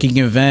networking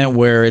event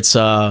where it's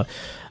a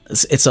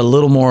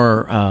little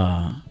more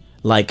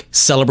like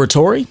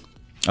celebratory,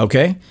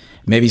 okay?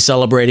 Maybe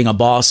celebrating a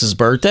boss's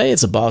birthday.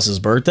 It's a boss's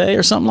birthday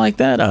or something like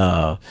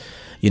that.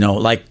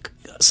 Like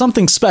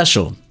something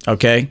special,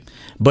 okay?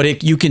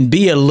 But you can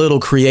be a little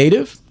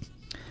creative.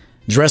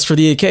 Dress for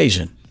the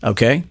occasion,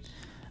 okay?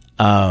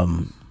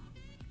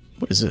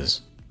 What is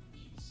this?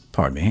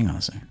 Pardon me, hang on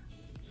a second.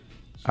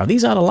 Are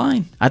these out of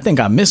line? I think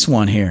I missed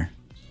one here.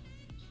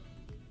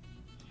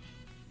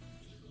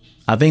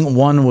 I think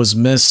one was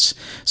missed,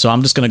 so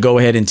I'm just going to go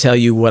ahead and tell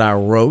you what I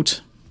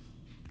wrote.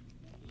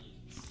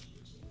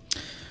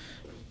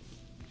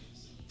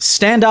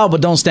 Stand out,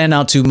 but don't stand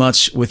out too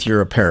much with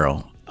your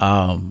apparel.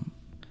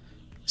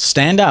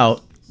 Stand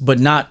out, but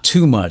not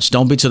too much.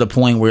 Don't be to the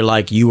point where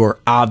like you are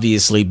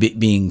obviously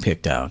being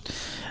picked out.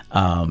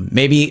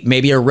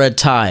 Maybe a red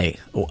tie.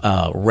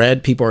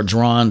 Red, people are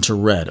drawn to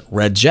red.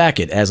 Red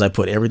jacket, as I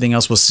put. Everything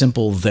else was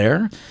simple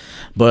there.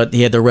 But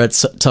he had the red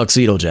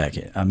tuxedo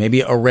jacket.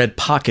 Maybe a red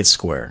pocket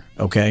square,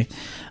 okay?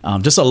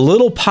 Just a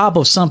little pop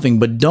of something,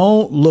 but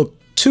don't look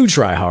too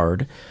try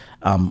hard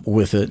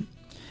with it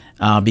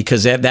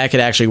because that could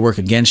actually work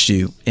against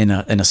you in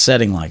a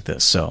setting like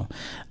this. So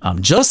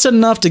just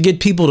enough to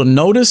get people to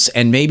notice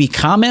and maybe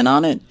comment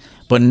on it,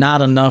 but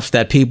not enough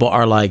that people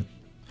are like,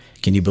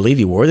 can you believe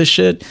you wore this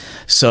shit?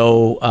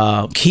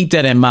 So keep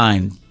that in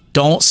mind.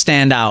 Don't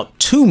stand out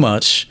too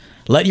much.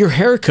 Let your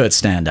haircut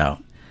stand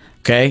out,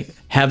 okay?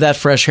 Have that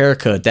fresh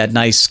haircut, that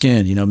nice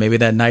skin, maybe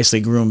that nicely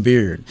groomed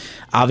beard.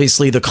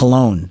 Obviously, the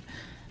cologne.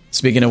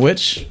 Speaking of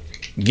which,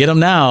 get them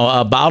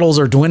now. Bottles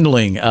are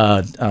dwindling.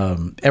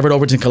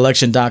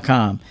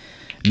 EverettOvertonCollection.com.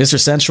 Mr.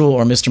 Sensual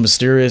or Mr.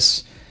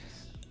 Mysterious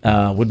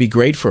would be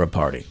great for a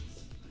party.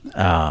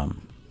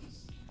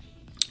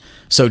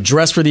 So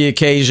dress for the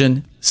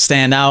occasion.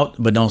 Stand out,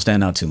 but don't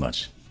stand out too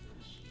much.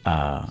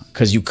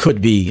 Because you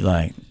could be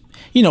like,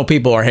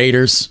 people are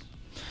haters.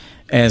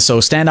 And so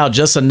stand out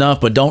just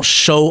enough, but don't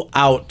show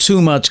out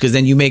too much because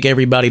then you make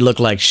everybody look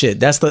like shit.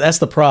 That's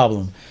the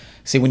problem.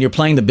 See, when you're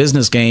playing the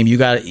business game, you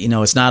got,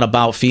 it's not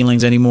about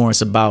feelings anymore.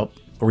 It's about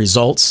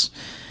results.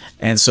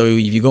 And so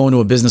if you go into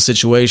a business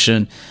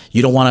situation,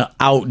 you don't want to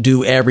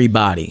outdo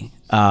everybody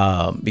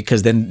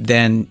because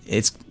then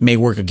it may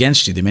work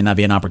against you. There may not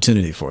be an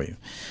opportunity for you.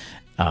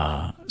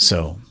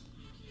 So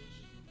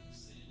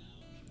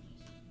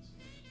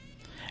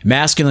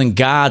masculine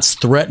gods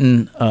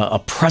threaten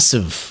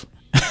oppressive.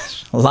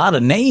 A lot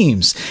of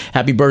names.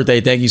 Happy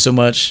birthday. Thank you so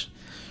much.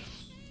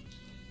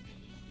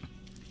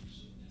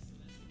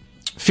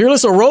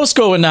 Fearless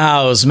Orozco in the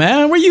house,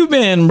 man. Where you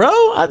been, bro?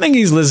 I think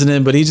he's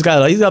listening, but he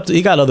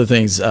got other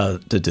things to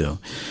do.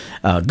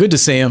 Good to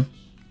see him.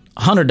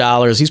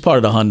 $100. He's part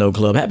of the Hundo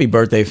Club. Happy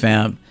birthday,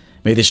 fam.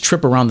 May this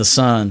trip around the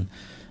sun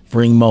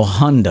bring mo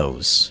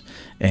hundos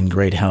and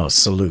great health.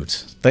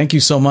 Salute. Thank you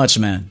so much,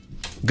 man.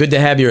 Good to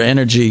have your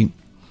energy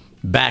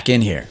back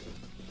in here.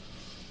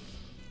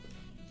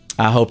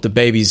 I hope the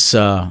baby's,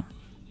 I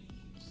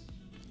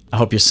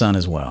hope your son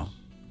as well.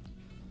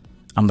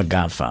 I'm the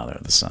godfather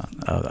of the son,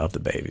 of the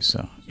baby.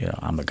 So,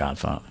 I'm the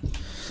godfather.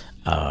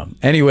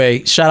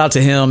 Anyway, shout out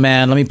to him,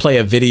 man. Let me play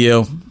a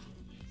video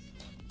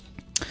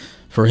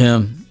for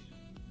him.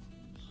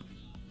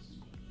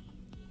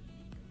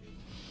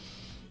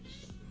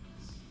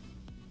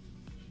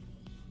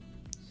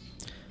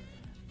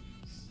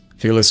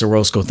 Fearless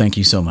Orozco, thank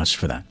you so much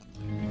for that.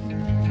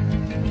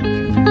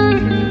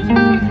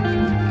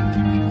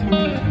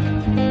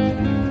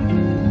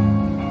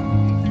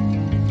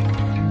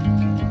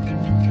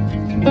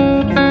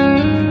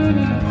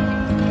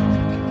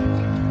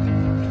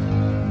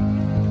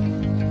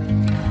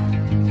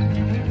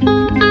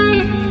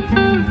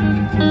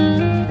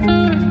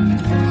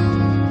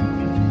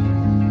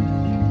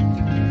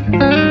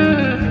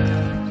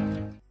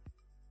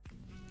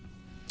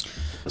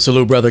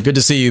 Salute, brother. Good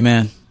to see you,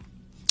 man.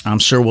 I'm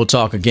sure we'll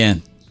talk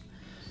again.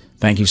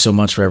 Thank you so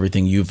much for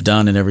everything you've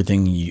done and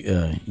everything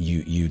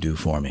you do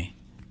for me.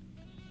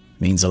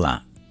 Means a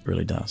lot.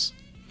 Really does.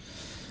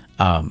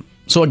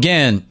 So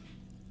again,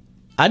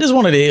 I just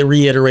wanted to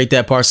reiterate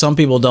that part. Some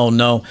people don't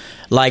know.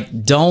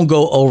 Like, don't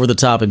go over the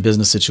top in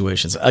business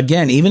situations.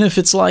 Again, even if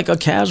it's like a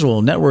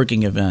casual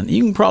networking event,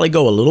 you can probably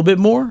go a little bit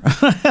more,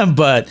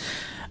 but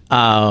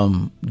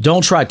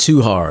don't try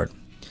too hard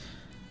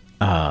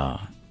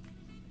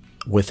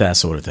with that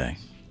sort of thing.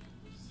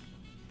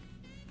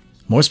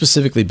 More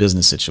specifically,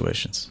 business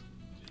situations.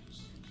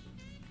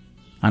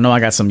 I know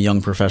I got some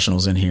young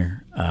professionals in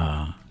here,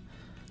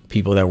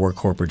 people that work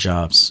corporate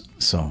jobs.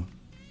 So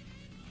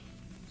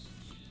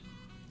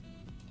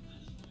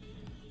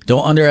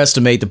don't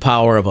underestimate the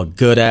power of a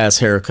good ass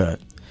haircut.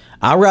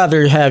 I'd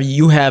rather have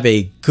you have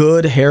a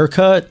good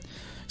haircut.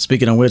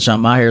 Speaking of which,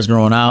 my hair's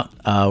growing out.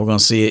 We're going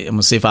to see it. I'm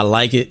going to see if I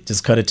like it.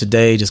 Just cut it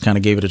today. Just kind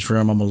of gave it a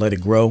trim. I'm going to let it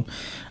grow.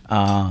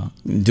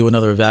 Do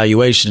another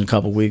evaluation in a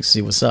couple weeks,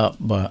 see what's up.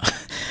 But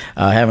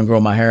I haven't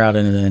grown my hair out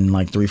in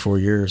like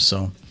 3-4 years.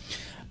 So,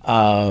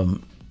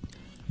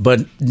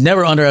 but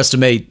never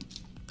underestimate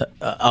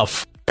a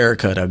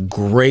haircut, a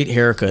great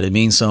haircut. It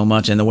means so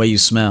much. And the way you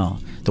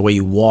smell, the way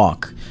you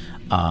walk.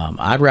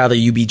 I'd rather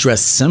you be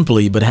dressed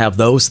simply, but have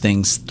those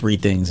things, 3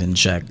 things in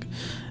check.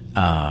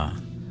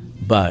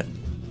 But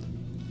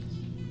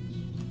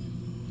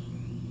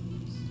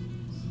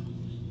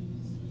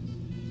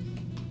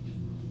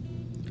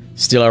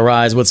Still I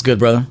Rise, what's good,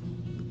 brother?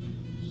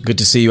 Good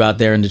to see you out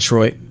there in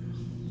Detroit.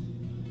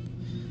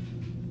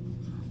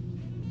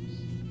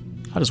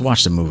 I just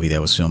watched a movie that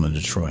was filmed in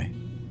Detroit.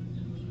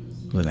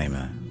 What's the name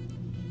of that?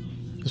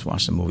 Just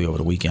watched a movie over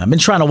the weekend. I've been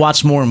trying to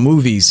watch more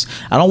movies.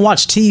 I don't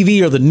watch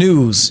TV or the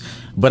news,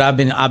 but I've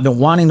been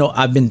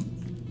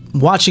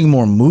watching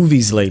more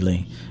movies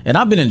lately, and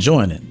I've been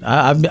enjoying it.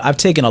 I've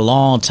taken a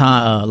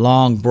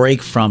long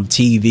break from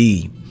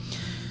TV,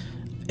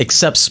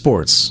 except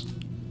sports.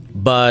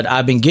 But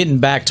I've been getting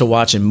back to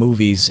watching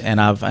movies, and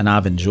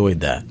I've enjoyed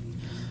that.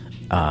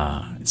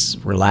 It's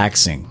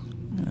relaxing,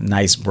 a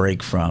nice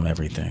break from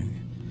everything.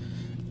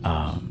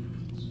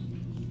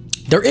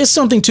 There is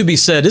something to be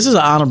said. This is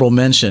an honorable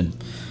mention.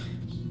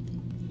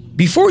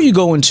 Before you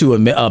go into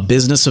a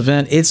business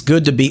event, it's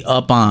good to be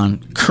up on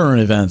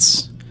current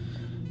events.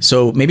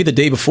 So maybe the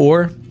day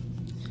before,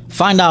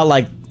 find out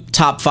like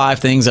top 5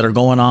 things that are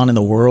going on in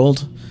the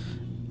world.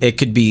 It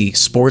could be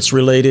sports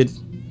related.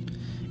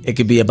 It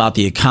could be about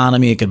the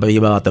economy. It could be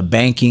about the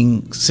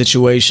banking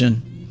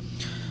situation.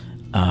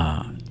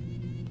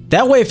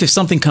 That way, if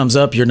something comes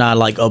up, you're not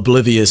like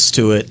oblivious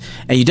to it.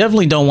 And you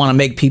definitely don't want to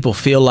make people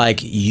feel like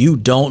you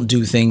don't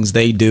do things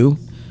they do.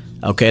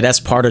 Okay, that's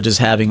part of just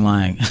having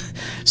like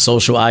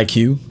social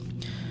IQ.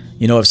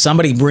 You know, if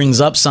somebody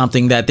brings up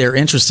something that they're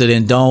interested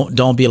in,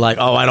 don't be like,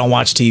 oh, I don't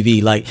watch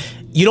TV. Like,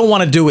 you don't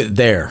want to do it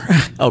there.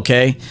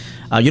 Okay,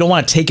 you don't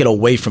want to take it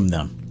away from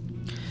them.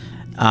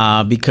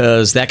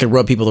 Because that could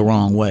rub people the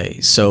wrong way.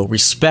 So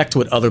respect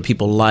what other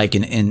people like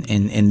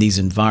in these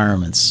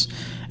environments.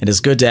 And it's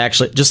good to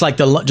actually, just like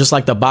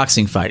the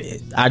boxing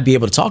fight, I'd be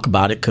able to talk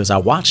about it because I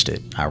watched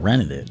it, I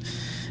rented it,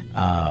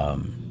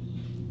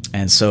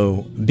 and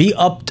so be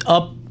up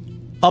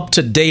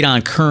to date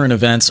on current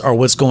events or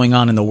what's going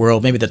on in the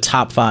world. Maybe the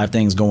top 5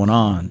 things going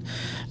on,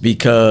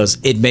 because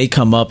it may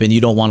come up and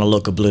you don't want to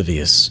look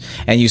oblivious,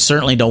 and you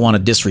certainly don't want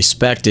to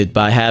disrespect it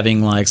by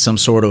having like some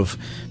sort of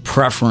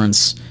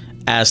preference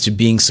as to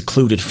being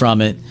secluded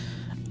from it,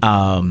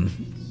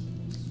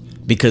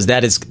 because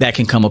that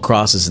can come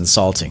across as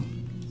insulting.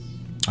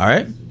 All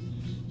right.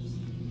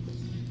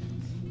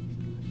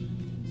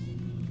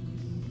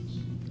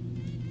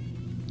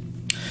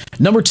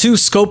 Number 2,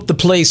 scope the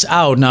place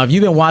out. Now, if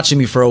you've been watching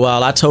me for a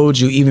while, I told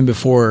you even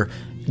before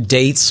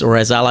dates, or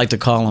as I like to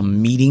call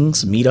them,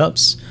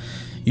 meetups,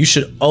 you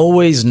should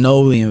always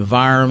know the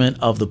environment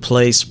of the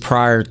place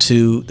prior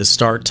to the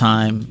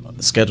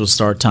scheduled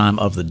start time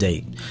of the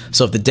date.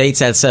 So if the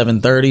date's at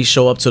 7:30,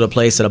 show up to the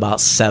place at about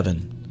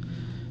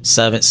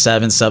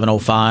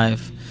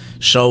 7:05.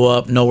 Show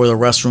up, know where the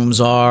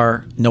restrooms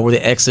are, know where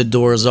the exit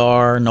doors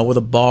are, know where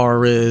the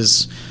bar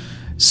is,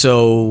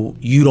 so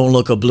you don't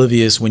look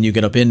oblivious when you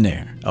get up in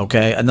there.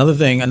 Okay.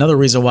 Another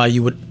reason why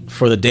you would,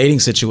 for the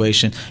dating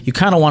situation, you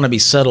kind of want to be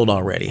settled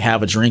already.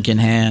 Have a drink in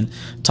hand,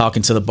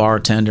 talking to the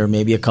bartender,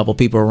 maybe a couple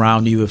people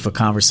around you if a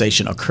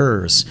conversation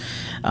occurs.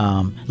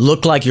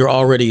 Look like you're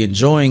already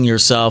enjoying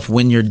yourself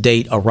when your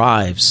date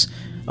arrives.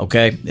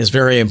 Okay. It's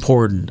very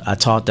important. I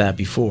taught that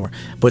before.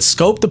 But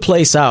scope the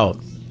place out.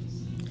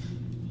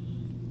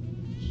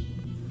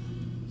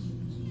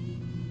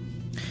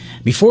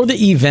 Before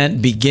the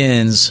event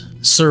begins,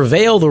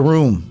 surveil the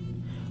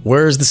room.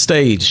 Where's the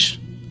stage,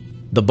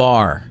 the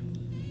bar,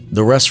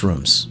 the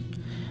restrooms?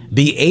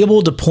 Be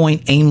able to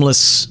point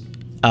aimless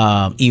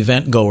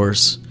event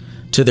goers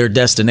to their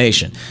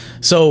destination.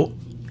 So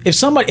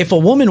if a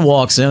woman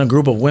walks in, a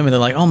group of women, they're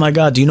like, oh my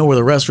God, do you know where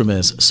the restroom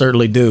is?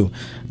 Certainly do.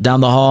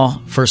 Down the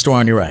hall, first door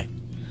on your right.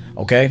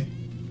 Okay.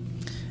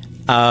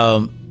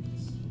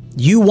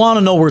 You want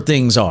to know where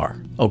things are.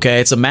 Okay.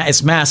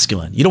 It's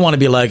masculine. You don't want to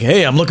be like,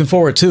 hey, I'm looking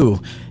forward to,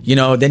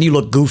 then you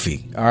look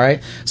goofy. All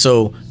right.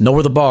 So know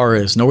where the bar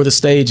is, know where the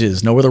stage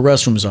is, know where the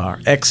restrooms are,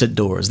 exit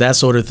doors, that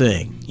sort of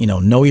thing.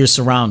 Know your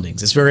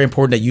surroundings. It's very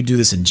important that you do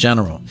this in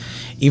general.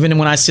 Even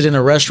when I sit in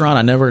a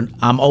restaurant,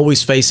 I'm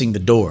always facing the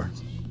door.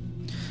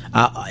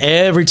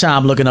 Every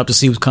time looking up to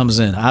see who comes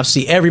in. I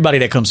see everybody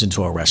that comes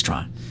into a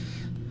restaurant.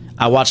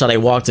 I watch how they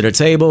walk to their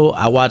table.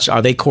 I watch,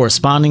 are they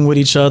corresponding with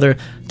each other?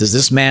 Does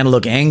this man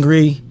look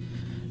angry?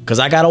 Because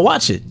I got to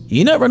watch it.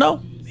 You never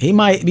know. He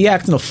might be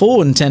acting a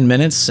fool in 10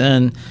 minutes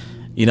and,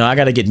 I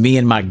got to get me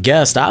and my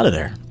guest out of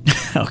there.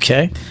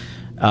 Okay?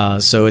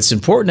 So it's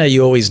important that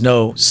you always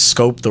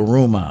scope the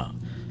room out.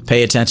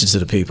 Pay attention to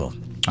the people.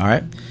 All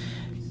right?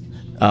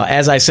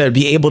 As I said,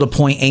 be able to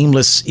point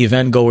aimless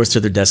event goers to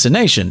their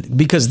destination,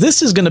 because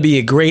this is going to be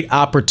a great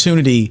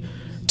opportunity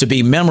to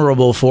be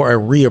memorable for a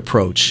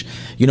reapproach.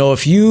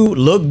 If you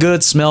look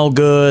good, smell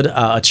good,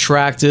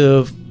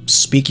 attractive,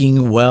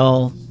 speaking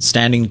well,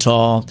 standing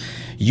tall,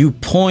 you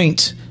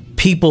point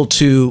people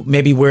to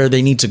maybe where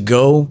they need to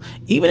go,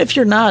 even if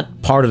you're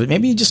not part of it.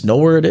 Maybe you just know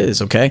where it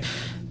is, okay?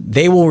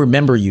 They will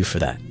remember you for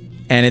that.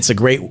 And it's a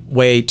great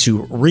way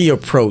to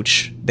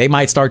reapproach. They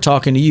might start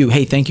talking to you.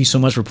 Hey, thank you so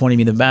much for pointing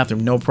me to the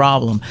bathroom. No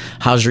problem.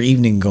 How's your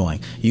evening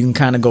going? You can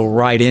kind of go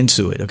right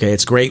into it, okay?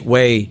 It's a great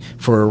way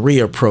for a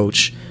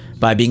reapproach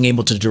by being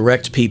able to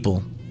direct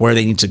people where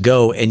they need to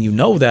go. And you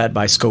know that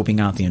by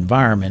scoping out the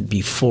environment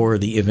before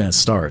the event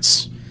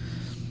starts.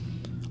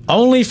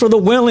 Only for the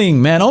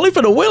willing, man. Only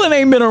for the willing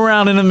ain't been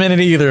around in a minute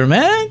either,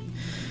 man.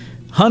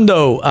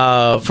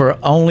 Hundo for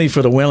Only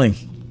for the Willing.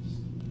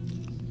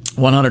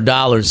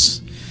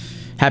 $100.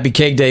 Happy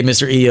Cake Day,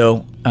 Mr.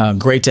 EO.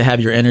 Great to have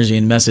your energy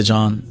and message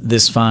on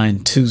this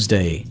fine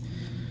Tuesday.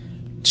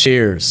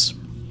 Cheers.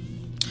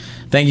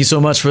 Thank you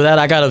so much for that.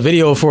 I got a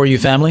video for you,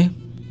 family.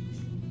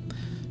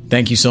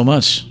 Thank you so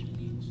much.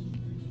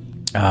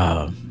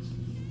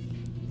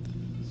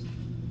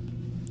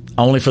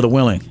 Only for the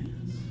Willing.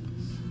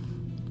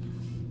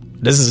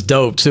 This is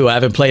dope, too. I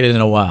haven't played it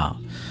in a while.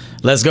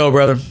 Let's go,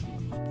 brother.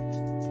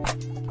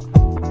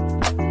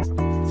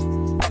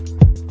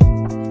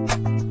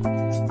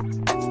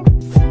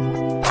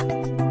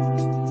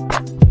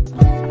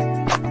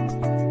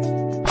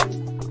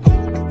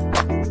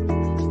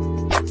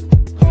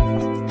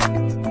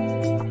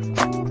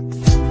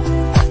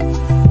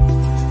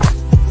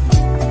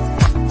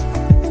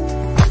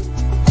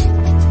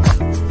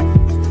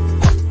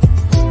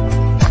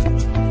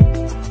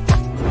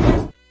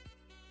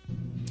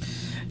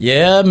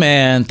 Yeah,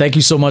 man. Thank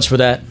you so much for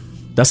that.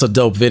 That's a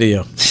dope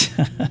video.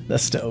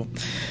 That's dope.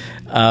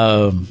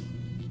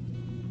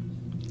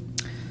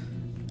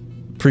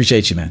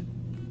 Appreciate you, man.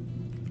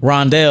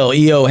 Rondell,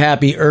 EO,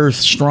 happy Earth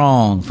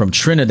strong from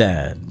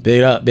Trinidad.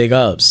 Big up, big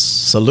ups.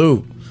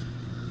 Salute.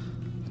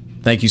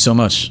 Thank you so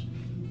much.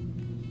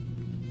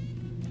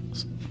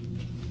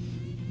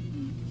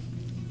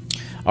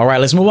 All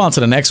right, let's move on to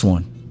the next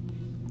one.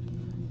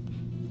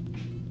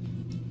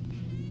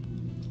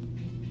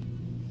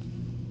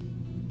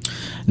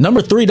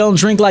 Number 3, don't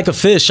drink like a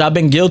fish. I've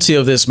been guilty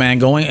of this,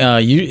 man.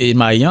 In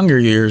my younger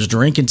years,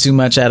 drinking too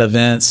much at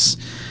events,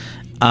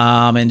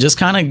 and just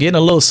kind of getting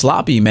a little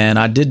sloppy, man.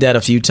 I did that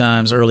a few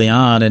times early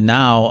on, and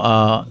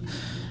now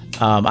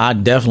I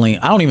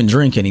don't even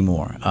drink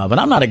anymore. But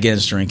I'm not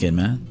against drinking,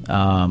 man.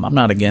 I'm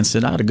not against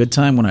it. I had a good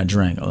time when I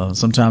drank.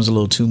 Sometimes a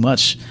little too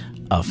much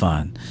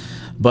fun.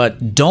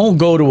 But don't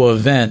go to an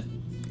event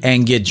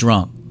and get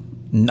drunk.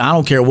 I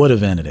don't care what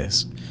event it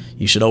is.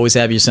 You should always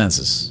have your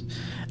senses.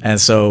 And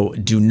so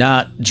do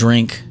not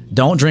drink.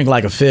 Don't drink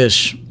like a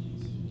fish.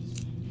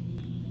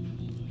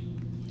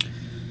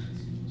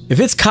 If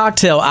it's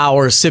cocktail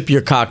hour, sip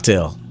your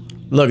cocktail.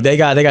 Look, they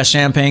got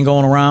champagne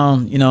going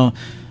around,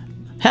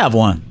 have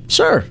one.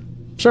 Sure.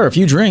 If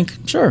you drink,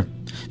 sure.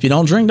 If you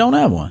don't drink, don't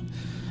have one.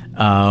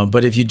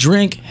 But if you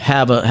drink,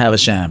 have a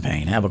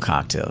champagne, have a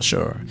cocktail,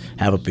 sure.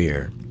 Have a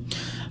beer.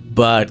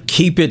 But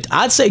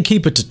I'd say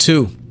keep it to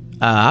 2.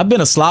 I've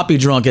been a sloppy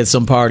drunk at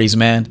some parties,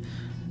 man.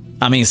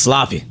 I mean,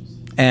 sloppy.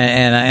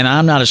 And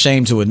I'm not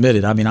ashamed to admit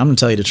it. I mean, I'm gonna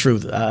tell you the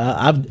truth.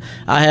 I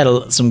had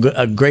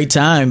a great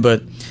time,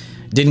 but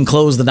didn't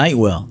close the night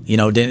well.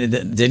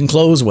 Didn't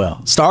close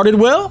well. Started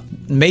well,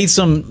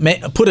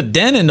 put a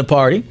dent in the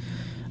party,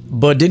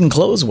 but didn't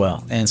close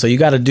well. And so you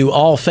got to do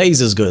all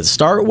phases good.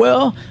 Start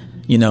well,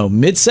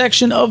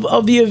 midsection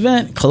of the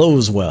event,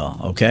 close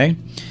well. Okay.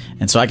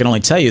 And so I can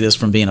only tell you this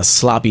from being a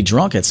sloppy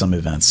drunk at some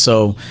events.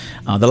 So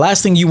the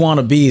last thing you want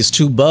to be is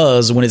too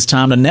buzzed when it's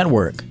time to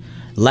network.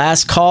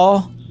 Last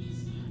call.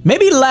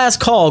 Maybe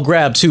last call,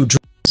 grab 2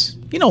 drinks.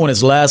 When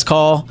it's last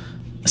call,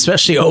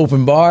 especially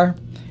open bar.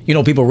 You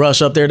know, people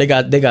rush up there. They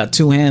got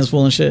two hands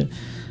full and shit.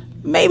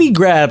 Maybe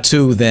grab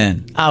two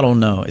then. I don't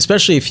know.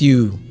 Especially if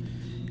you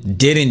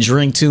didn't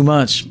drink too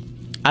much.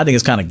 I think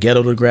it's kind of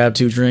ghetto to grab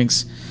two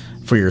drinks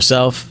for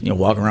yourself. You know,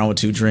 walking around with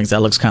two drinks,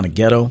 that looks kind of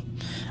ghetto.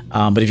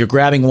 But if you're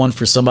grabbing one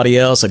for somebody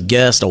else, a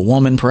guest, a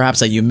woman perhaps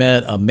that you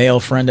met, a male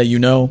friend that you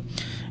know,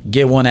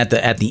 get one at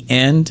the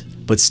end,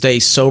 but stay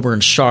sober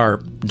and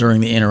sharp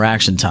during the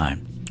interaction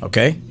time.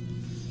 Okay?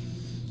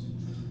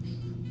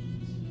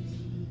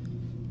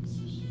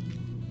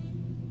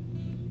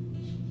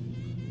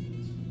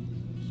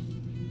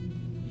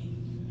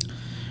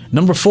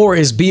 Number 4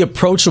 is be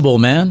approachable,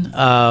 man.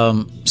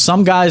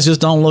 Some guys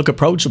just don't look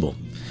approachable.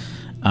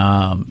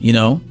 You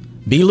know,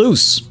 be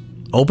loose.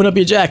 Open up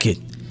your jacket.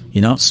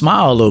 You know,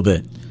 smile a little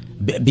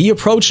bit. Be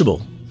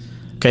approachable.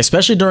 Okay,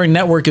 especially during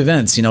network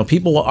events. You know,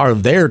 people are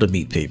there to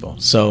meet people.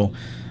 So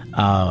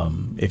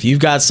if you've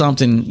got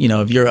something, you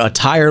know, if your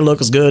attire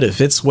looks good, it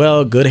fits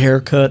well, good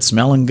haircut,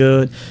 smelling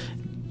good,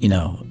 you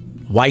know,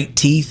 white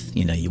teeth,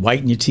 you know, you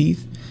whiten your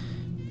teeth.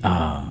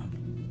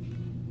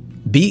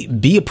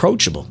 Be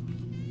approachable.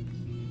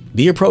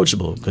 Be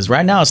approachable, because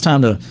right now it's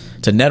time to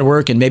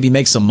network and maybe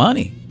make some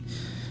money.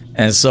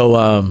 And so,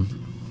 are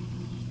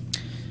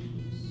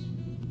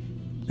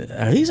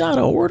these out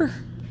of order?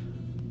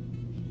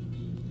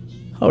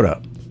 Hold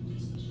up.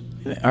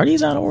 Are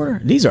these out of order?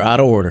 These are out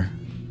of order.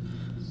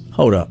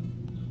 Hold up.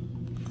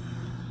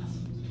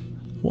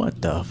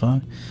 What the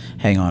fuck?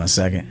 Hang on a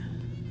second.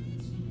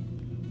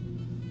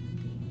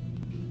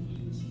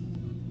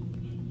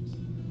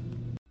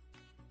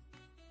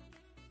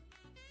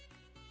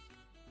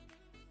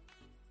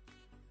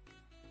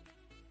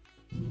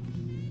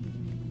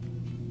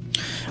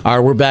 All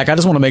right, we're back. I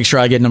just want to make sure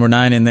I get number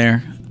 9 in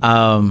there.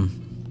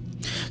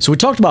 So we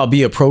talked about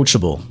be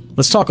approachable.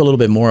 Let's talk a little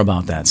bit more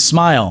about that.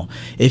 Smile.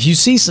 If you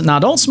see, now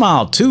don't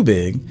smile too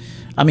big.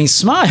 I mean,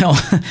 smile,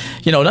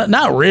 you know,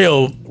 not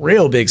real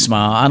big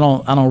smile. I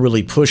don't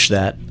really push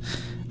that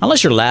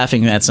unless you're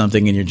laughing at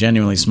something and you're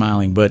genuinely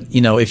smiling. But,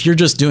 you know, if you're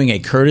just doing a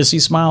courtesy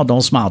smile,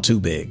 don't smile too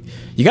big.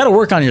 You got to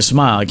work on your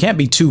smile. It can't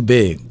be too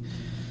big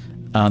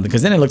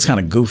because then it looks kind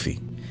of goofy.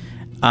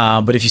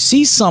 But if you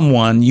see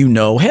someone, you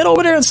know, head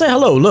over there and say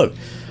hello. Look,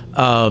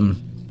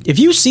 if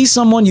you see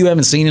someone you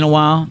haven't seen in a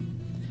while,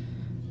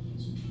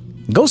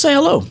 go say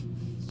hello.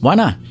 Why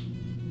not?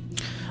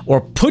 Or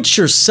put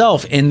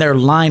yourself in their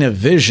line of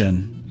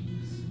vision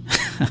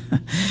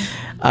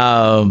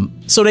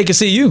so they can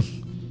see you.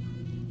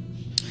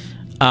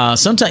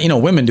 Sometimes, you know,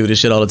 women do this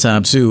shit all the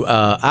time too.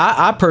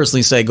 I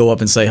personally say go up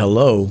and say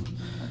hello.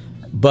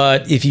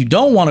 But if you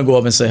don't want to go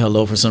up and say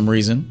hello for some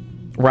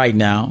reason right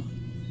now,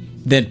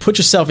 then put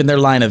yourself in their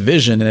line of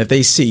vision. And if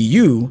they see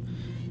you,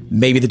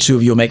 maybe the two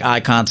of you will make eye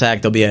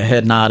contact. There'll be a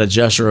head nod, a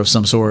gesture of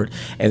some sort.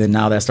 And then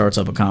now that starts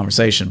up a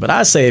conversation. But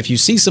I say if you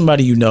see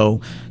somebody you know,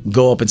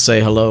 go up and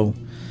say hello.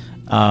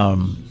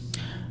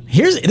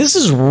 This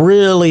is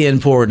really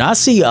important. I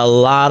see a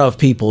lot of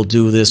people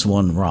do this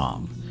one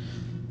wrong.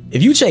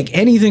 If you take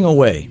anything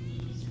away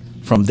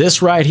from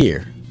this right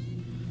here,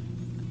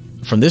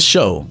 from this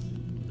show,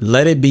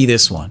 let it be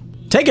this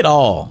one. Take it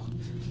all.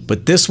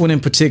 But this one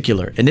in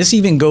particular, and this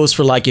even goes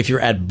for like if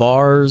you're at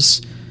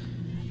bars,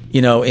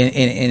 you know,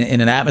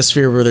 in an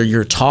atmosphere where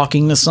you're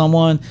talking to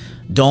someone,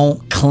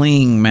 don't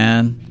cling,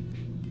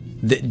 man.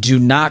 Do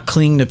not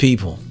cling to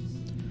people.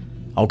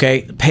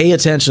 Okay? Pay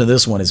attention to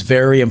this one. It's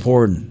very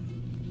important.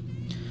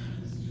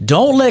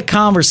 Don't let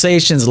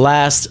conversations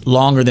last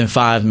longer than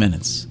 5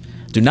 minutes.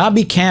 Do not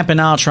be camping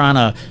out trying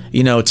to,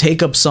 you know,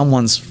 take up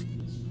someone's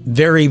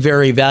very,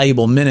 very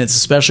valuable minutes,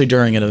 especially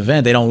during an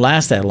event. They don't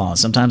last that long.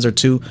 Sometimes they're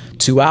 2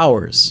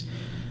 hours.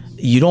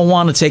 You don't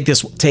want to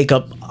take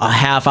up a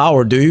half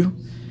hour, do you?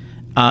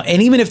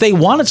 And even if they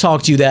want to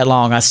talk to you that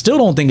long, I still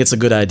don't think it's a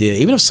good idea.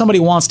 Even if somebody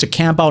wants to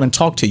camp out and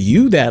talk to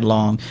you that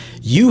long,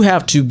 you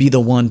have to be the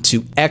one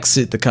to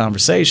exit the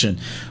conversation,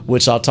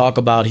 which I'll talk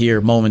about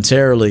here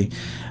momentarily.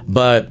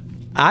 But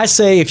I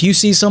say if you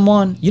see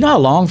someone, you know how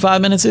long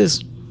 5 minutes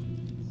is?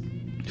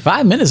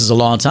 5 minutes is a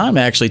long time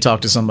to actually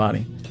talk to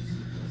somebody.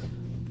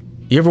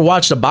 You ever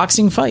watched a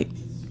boxing fight?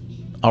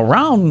 A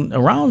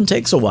round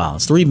takes a while.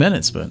 It's 3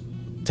 minutes, but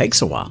it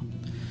takes a while.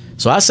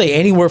 So I say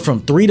anywhere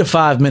from 3 to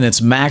 5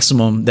 minutes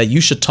maximum that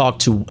you should talk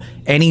to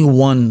any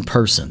one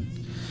person.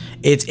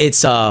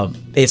 It's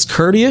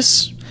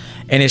courteous,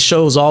 and it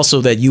shows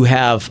also that you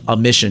have a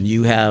mission,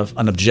 you have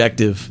an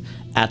objective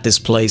at this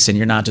place, and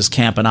you're not just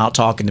camping out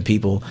talking to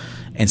people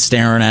and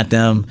staring at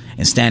them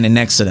and standing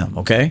next to them.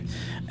 Okay,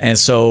 and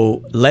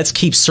so let's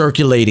keep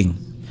circulating.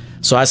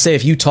 So I say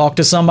if you talk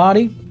to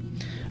somebody,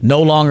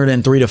 no longer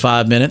than 3 to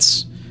 5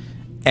 minutes,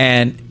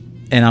 and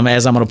I'm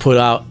going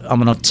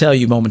to tell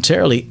you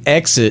momentarily,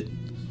 exit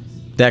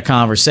that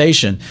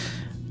conversation.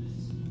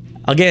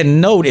 Again,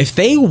 note, if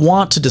they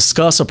want to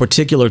discuss a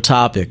particular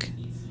topic,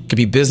 it could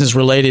be business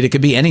related, it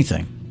could be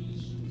anything.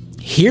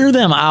 Hear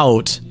them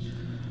out,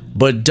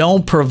 but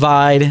don't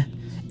provide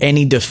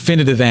any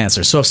definitive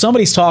answer. So if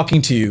somebody's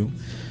talking to you,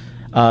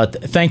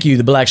 thank you,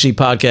 the Black Sheep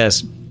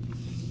Podcast.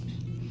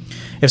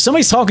 If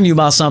somebody's talking to you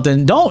about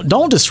something,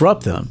 don't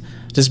disrupt them.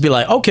 Just be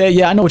like, okay,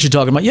 yeah, I know what you're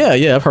talking about.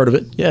 Yeah, I've heard of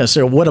it. Yeah,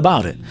 sir, what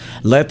about it?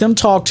 Let them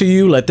talk to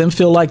you. Let them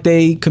feel like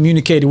they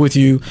communicated with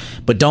you,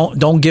 but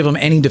don't give them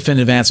any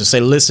definitive answer.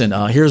 Say, listen,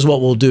 here's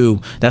what we'll do.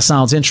 That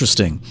sounds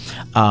interesting.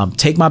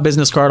 Take my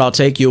business card. I'll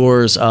take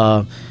yours.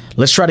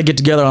 Let's try to get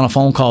together on a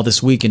phone call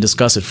this week and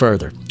discuss it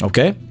further.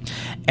 Okay.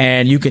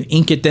 And you can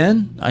ink it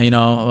then.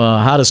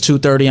 How does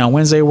 2:30 on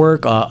Wednesday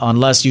work?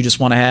 Unless you just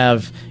want to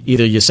have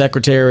either your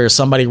secretary or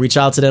somebody reach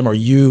out to them, or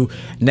you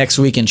next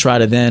week and try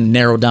to then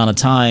narrow down a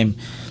time.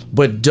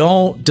 But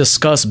don't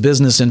discuss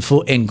business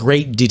in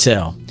great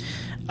detail.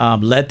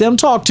 Let them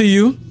talk to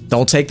you.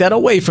 Don't take that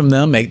away from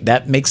them.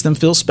 That makes them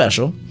feel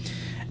special.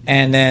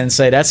 And then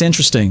say, that's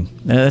interesting.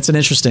 That's an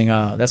interesting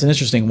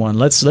one.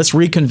 Let's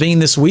reconvene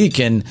this week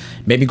and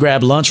maybe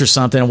grab lunch or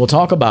something, and we'll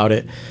talk about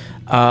it.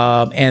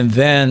 And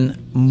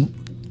then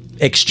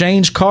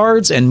exchange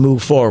cards and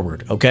move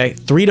forward. Okay,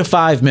 3 to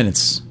 5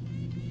 minutes.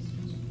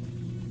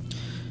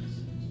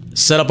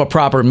 Set up a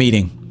proper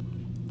meeting.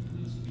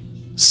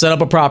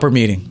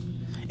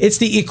 It's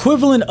the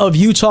equivalent of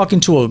you talking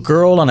to a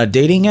girl on a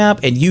dating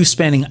app and you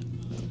spending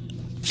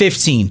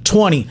 15,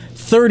 20,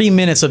 30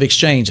 minutes of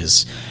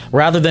exchanges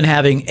rather than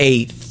having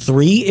a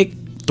three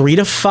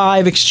to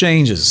five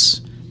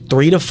exchanges,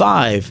 3 to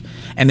 5,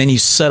 and then you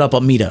set up a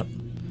meetup.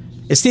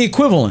 It's the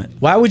equivalent.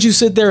 Why would you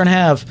sit there and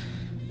have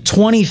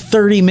 20,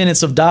 30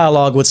 minutes of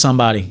dialogue with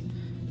somebody?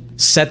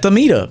 Set the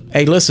meetup.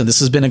 Hey, listen, this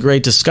has been a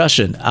great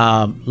discussion.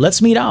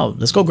 Let's meet out.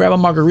 Let's go grab a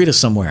margarita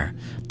somewhere.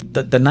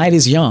 The night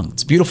is young.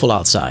 It's beautiful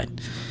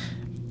outside.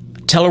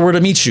 Tell her where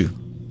to meet you.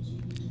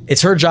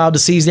 It's her job to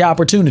seize the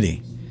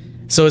opportunity.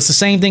 So it's the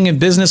same thing in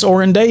business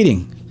or in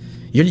dating.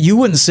 You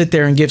wouldn't sit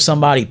there and give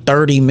somebody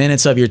 30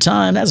 minutes of your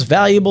time. That's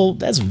valuable.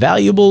 That's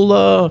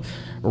valuable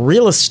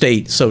real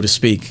estate, so to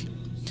speak.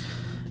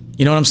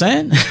 You know what I'm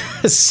saying?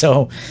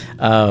 So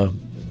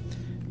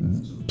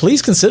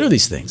please consider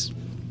these things.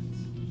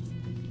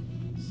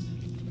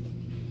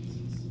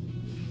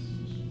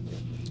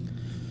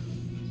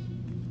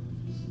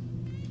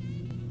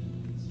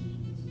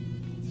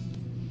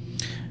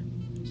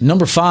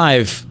 Number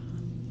 5.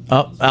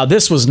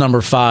 This was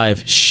number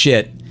 5.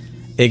 Shit.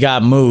 It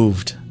got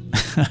moved.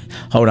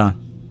 Hold on.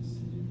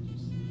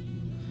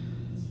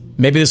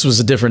 Maybe this was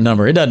a different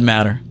number. It doesn't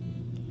matter.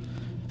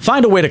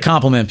 Find a way to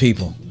compliment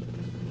people.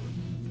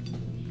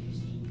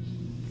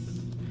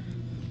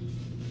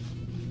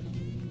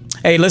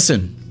 Hey,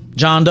 listen,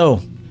 John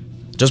Doe.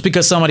 Just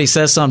because somebody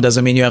says something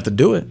doesn't mean you have to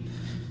do it.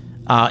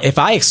 If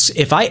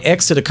I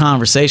exit a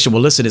conversation,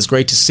 well, listen, it's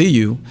great to see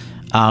you.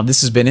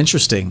 This has been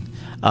interesting.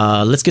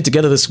 Let's get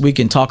together this week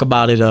and talk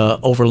about it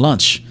over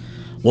lunch.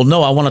 Well,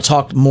 no, I want to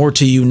talk more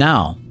to you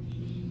now.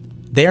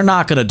 They're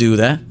not going to do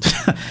that.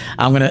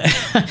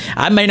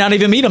 I may not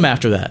even meet them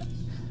after that.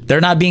 They're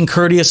not being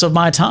courteous of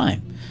my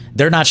time.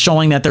 They're not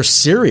showing that they're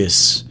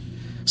serious.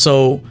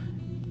 So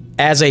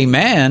as a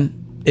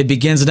man, it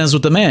begins and ends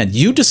with the man.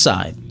 You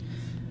decide.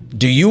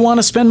 Do you want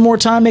to spend more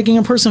time making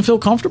a person feel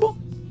comfortable?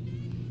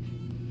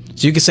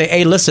 So you can say,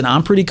 hey, listen,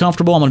 I'm pretty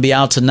comfortable. I'm going to be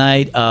out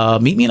tonight.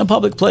 Meet me in a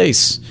public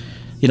place.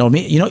 Do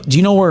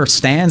you know where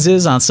Stan's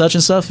is on such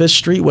and such, Fish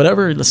Street,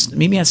 whatever?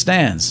 Meet me at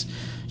Stan's.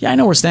 Yeah, I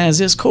know where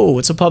Stan's is. Cool.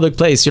 It's a public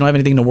place. You don't have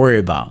anything to worry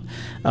about.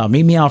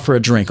 Meet me out for a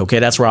drink. Okay,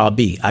 that's where I'll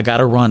be. I got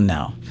to run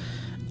now.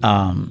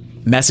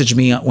 Message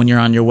me when you're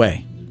on your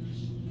way.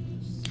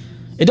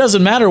 It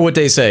doesn't matter what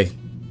they say.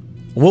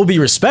 We'll be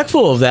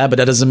respectful of that, but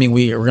that doesn't mean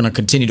we're going to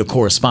continue to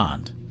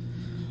correspond.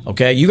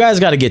 Okay, you guys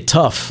got to get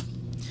tough.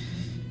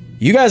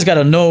 You guys got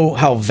to know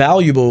how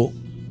valuable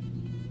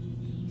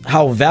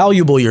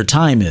your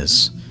time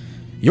is.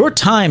 Your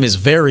time is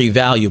very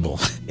valuable,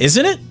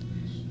 isn't it?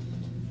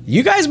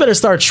 You guys better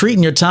start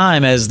treating your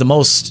time as the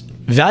most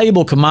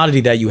valuable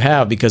commodity that you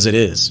have, because it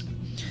is.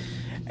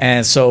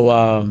 And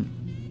so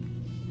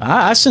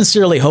I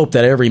sincerely hope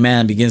that every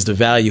man begins to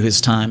value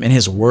his time and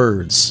his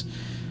words.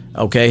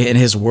 Okay, in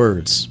his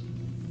words.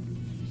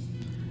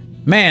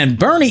 Man,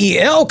 Bernie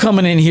EL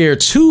coming in here,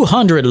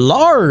 200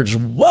 large.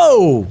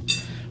 Whoa.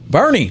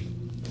 Bernie,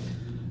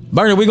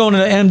 we going to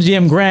the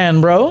MGM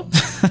Grand, bro.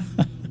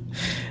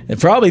 And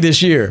probably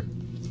this year.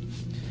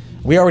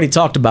 We already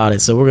talked about it,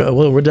 so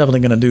we're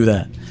definitely going to do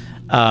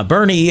that.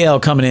 Bernie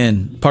EL coming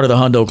in, part of the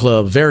Hundo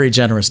Club. Very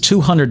generous.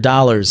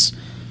 $200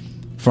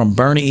 from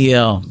Bernie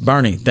EL.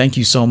 Bernie, thank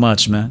you so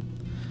much, man.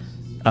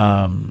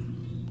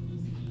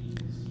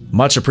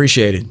 Much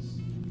appreciated.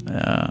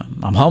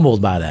 I'm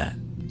humbled by that.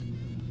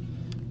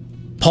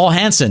 Paul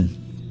Hansen,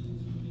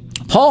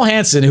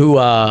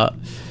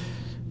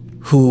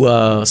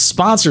 who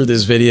sponsored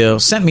this video,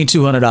 sent me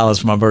 $200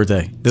 for my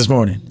birthday this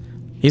morning.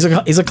 He's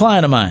a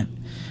client of mine.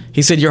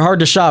 He said, "You're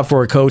hard to shop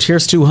for, Coach.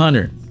 Here's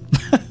 $200."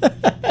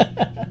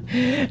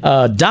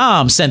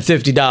 Dom sent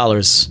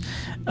 $50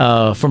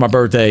 for my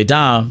birthday.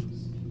 Dom.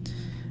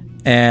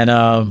 And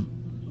I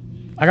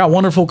got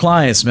wonderful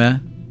clients,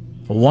 man.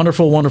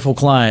 Wonderful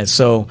clients.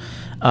 So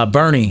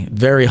Bernie,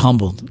 very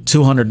humbled.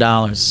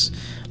 $200.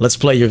 Let's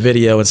play your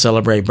video and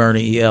celebrate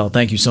Bernie EL.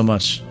 Thank you so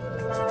much.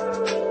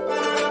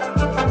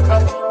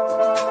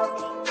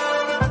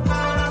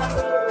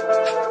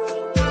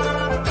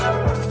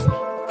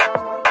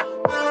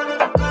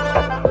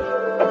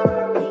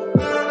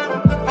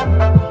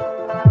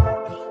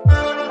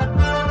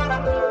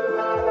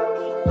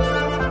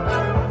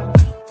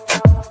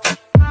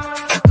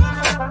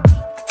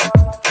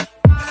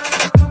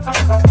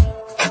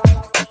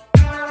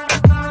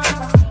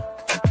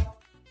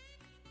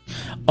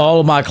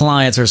 of my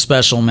clients are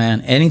special,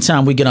 man.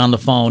 Anytime we get on the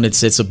phone,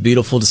 it's a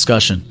beautiful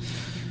discussion.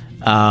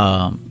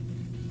 I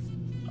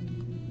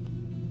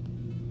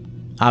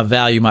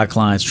value my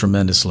clients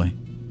tremendously.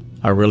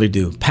 I really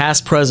do.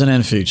 Past, present,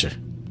 and future.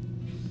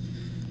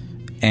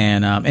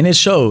 And it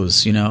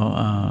shows, you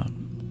know,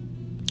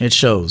 it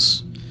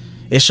shows.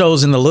 It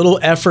shows in the little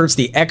efforts,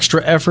 the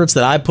extra efforts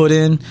that I put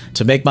in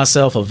to make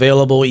myself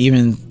available,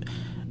 even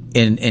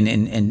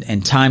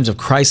in times of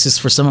crisis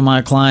for some of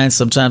my clients.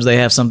 Sometimes they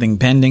have something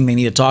pending. They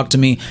need to talk to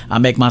me. I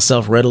make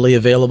myself readily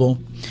available.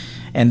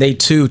 And they,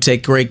 too,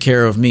 take great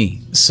care of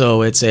me.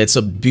 So it's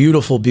a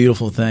beautiful,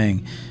 beautiful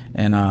thing.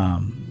 And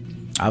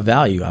I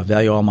value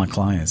all my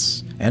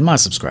clients and my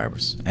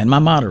subscribers and my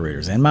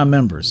moderators and my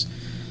members.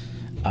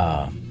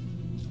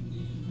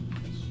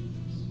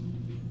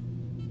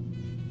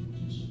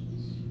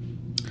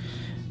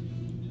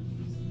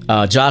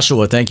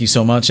 Joshua, thank you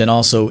so much. And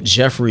also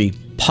Jeffrey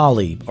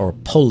Polly.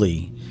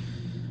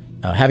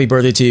 Happy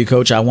birthday to you,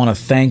 Coach. I want to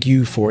thank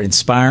you for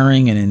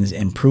inspiring and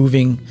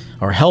improving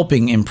or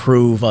helping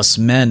improve us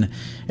men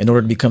in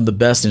order to become the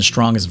best and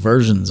strongest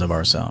version of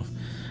ourselves.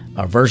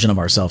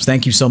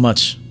 Thank you so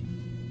much.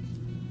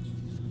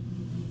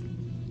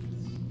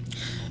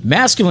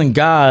 Masculine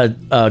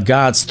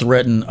gods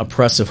threaten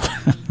oppressive.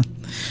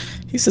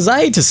 He says,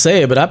 I hate to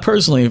say it, but I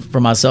personally, for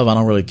myself, I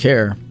don't really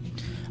care.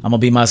 I'm going to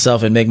be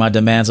myself and make my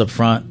demands up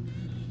front.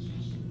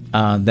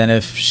 Then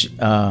if she,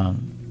 yeah,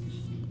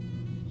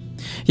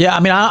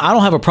 I mean, I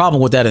don't have a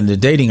problem with that in the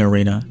dating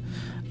arena.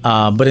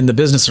 But in the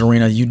business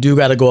arena, you do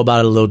got to go about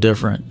it a little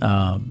different.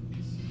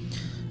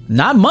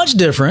 Not much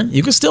different.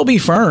 You can still be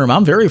firm.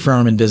 I'm very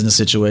firm in business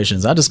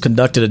situations. I just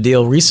conducted a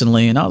deal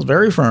recently and I was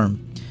very firm.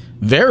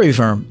 Very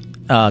firm.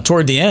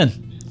 Toward the end.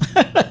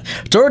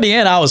 Toward the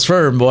end, I was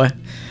firm, boy.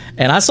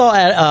 And I saw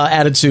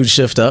attitude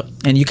shift up,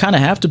 and you kind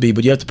of have to be,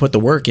 but you have to put the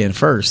work in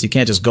first. You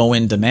can't just go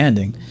in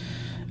demanding.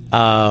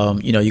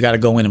 You got to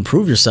go in and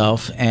prove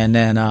yourself. And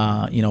then,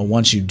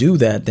 once you do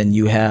that, then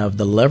you have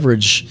the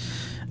leverage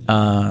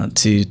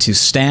to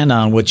stand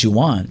on what you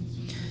want.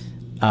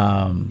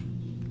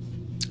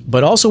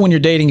 But also when you're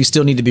dating, you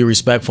still need to be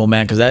respectful,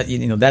 man, because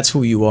that's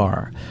who you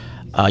are.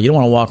 You don't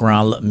want to walk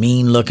around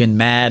mean looking,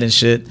 mad and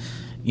shit.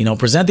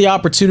 Present the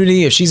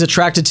opportunity. If she's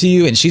attracted to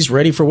you and she's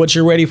ready for what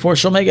you're ready for,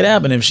 she'll make it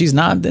happen. If she's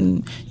not,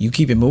 then you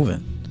keep it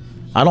moving.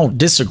 I don't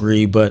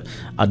disagree, but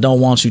I don't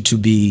want you to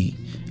be,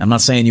 I'm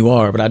not saying you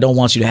are, but I don't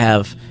want you to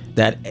have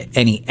that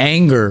any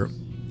anger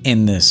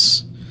in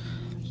this.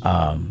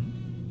 What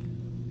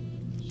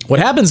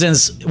happens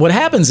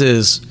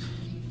is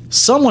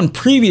someone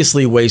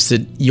previously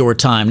wasted your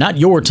time, not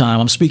your time.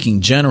 I'm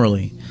speaking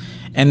generally.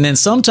 And then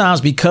sometimes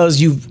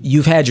because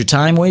you've had your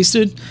time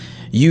wasted,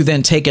 you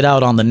then take it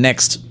out on the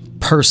next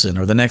person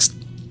or the next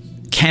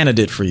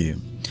candidate for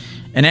you.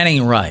 And that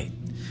ain't right.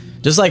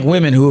 Just like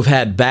women who have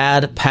had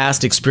bad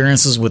past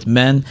experiences with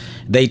men,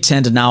 they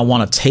tend to now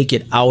want to take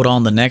it out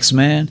on the next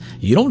man.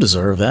 You don't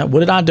deserve that.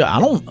 What did I do?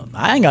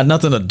 I ain't got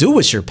nothing to do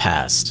with your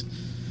past.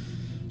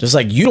 Just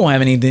like you don't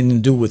have anything to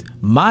do with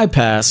my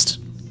past.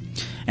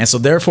 And so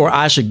therefore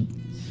I should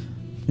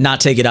not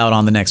take it out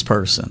on the next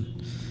person.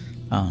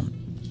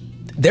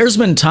 There's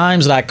been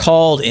times that I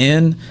called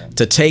in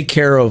to take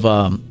care of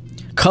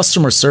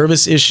customer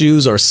service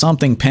issues or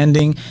something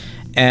pending.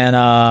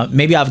 And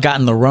maybe I've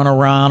gotten the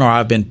runaround or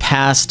I've been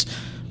passed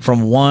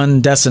from one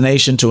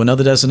destination to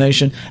another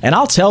destination. And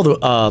I'll tell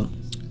the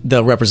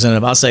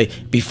representative, I'll say,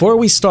 before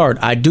we start,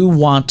 I do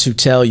want to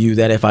tell you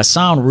that if I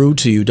sound rude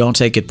to you, don't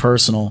take it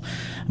personal.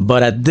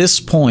 But at this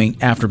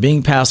point, after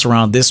being passed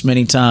around this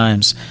many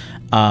times,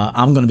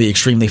 I'm going to be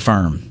extremely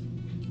firm.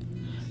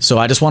 So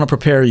I just want to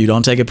prepare you.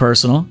 Don't take it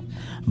personal.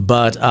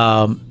 But,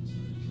 I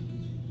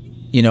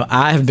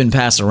have been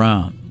passed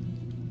around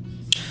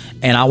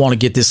and I want to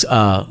get this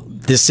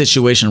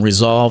situation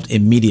resolved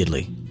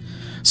immediately.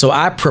 So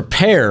I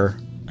prepare.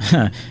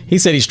 He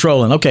said he's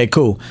trolling. Okay,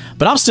 cool.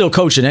 But I'm still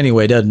coaching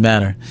anyway. Doesn't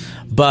matter.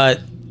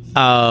 But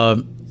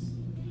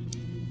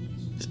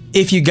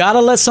if you got to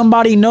let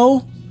somebody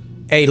know,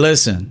 hey,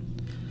 listen,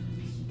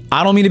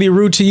 I don't mean to be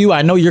rude to you.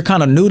 I know you're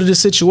kind of new to the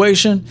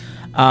situation.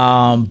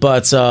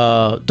 But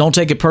don't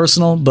take it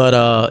personal,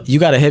 but you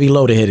got a heavy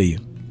load ahead of you.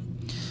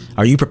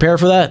 Are you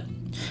prepared for that?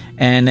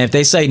 And if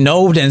they say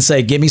no, then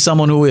say, give me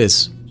someone who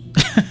is.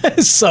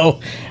 So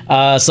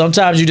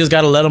sometimes you just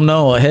got to let them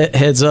know,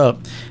 heads up.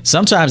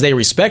 Sometimes they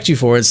respect you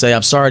for it and say,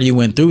 I'm sorry you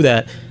went through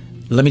that.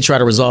 Let me try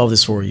to resolve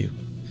this for you.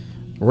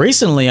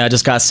 Recently, I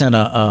just got sent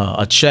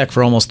a check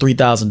for almost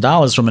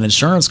 $3,000 from an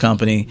insurance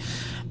company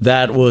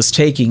that was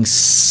taking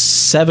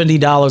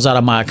 $70 out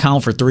of my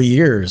account for 3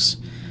 years.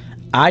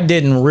 I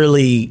didn't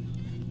really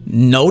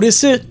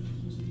notice it,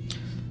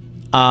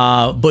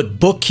 but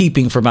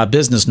bookkeeping for my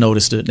business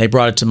noticed it. They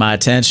brought it to my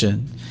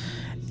attention,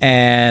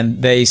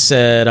 and they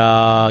said,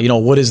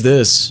 what is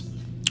this?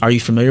 Are you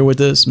familiar with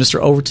this, Mr.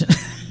 Overton?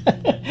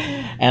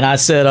 And I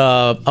said,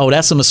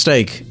 that's a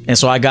mistake. And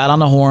so I got on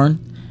the horn,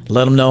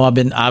 let them know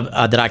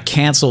that I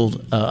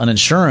canceled an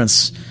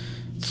insurance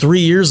 3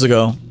 years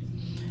ago,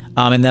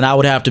 and then I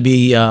would have to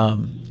be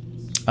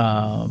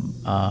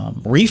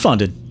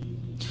refunded.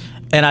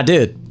 And I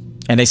did.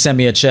 And they sent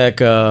me a check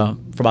for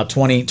about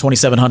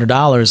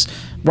 $2,700.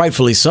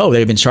 Rightfully so.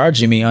 They've been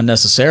charging me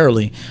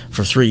unnecessarily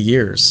for 3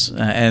 years.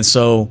 And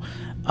so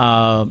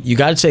you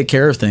got to take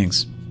care of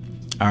things.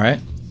 All right.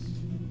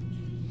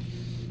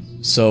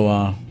 So,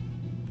 all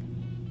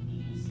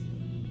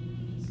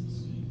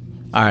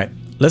right,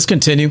 let's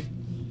continue.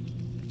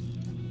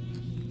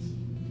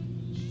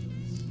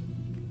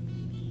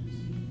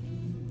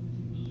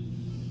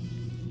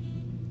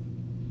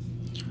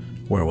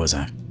 Where was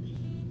I?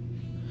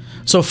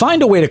 So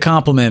find a way to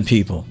compliment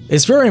people.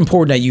 It's very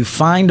important that you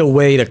find a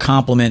way to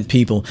compliment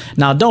people.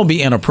 Now, don't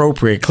be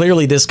inappropriate.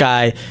 Clearly, this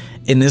guy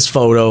in this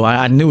photo,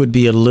 I knew it'd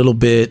be a little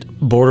bit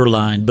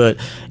borderline. But,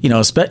 you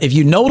know, if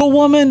you know the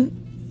woman,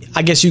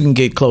 I guess you can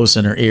get close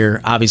in her ear.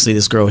 Obviously,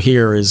 this girl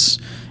here is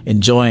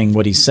enjoying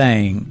what he's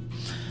saying.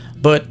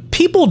 But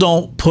people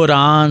don't put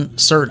on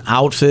certain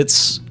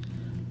outfits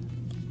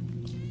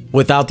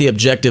without the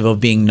objective of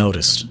being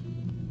noticed.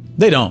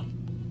 They don't.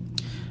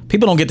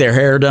 People don't get their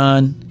hair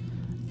done.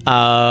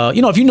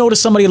 You know, if you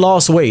notice somebody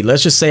lost weight,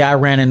 let's just say I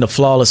ran into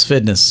Flawless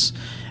Fitness,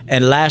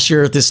 and last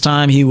year at this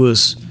time he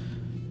was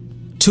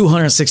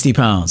 260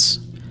 pounds.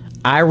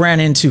 I ran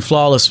into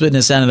Flawless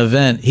Fitness at an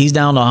event. He's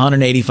down to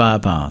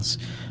 185 pounds.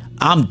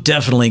 I'm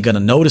definitely going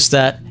to notice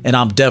that, and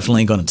I'm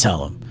definitely going to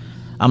tell him.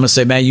 I'm going to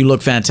say, man, you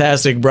look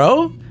fantastic,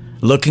 bro.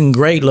 Looking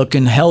great,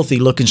 looking healthy,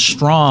 looking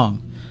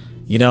strong.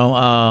 You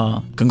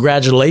know,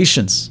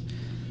 congratulations.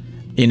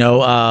 You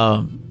know,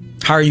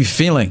 how are you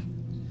feeling?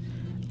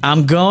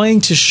 I'm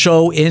going to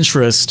show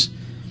interest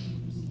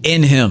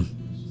in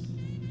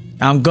him.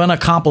 I'm going to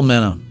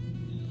compliment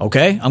him.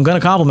 Okay? I'm going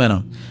to compliment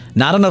him.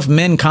 Not enough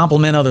men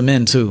compliment other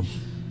men too.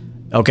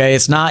 Okay?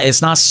 It's not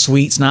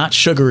sweet, it's not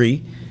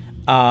sugary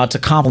to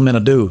compliment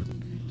a dude.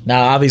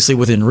 Now, obviously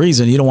within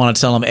reason, you don't want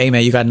to tell him, hey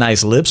man, you got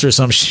nice lips or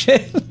some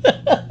shit.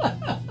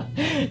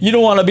 You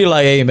don't want to be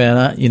like, hey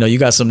man, you know, you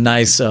got some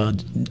nice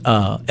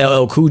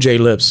LL Cool J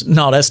lips.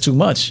 No, that's too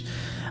much.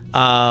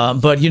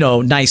 But you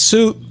know, nice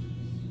suit,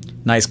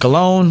 nice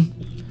cologne.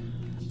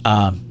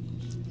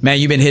 Man,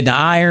 you've been hitting the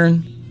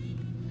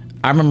iron.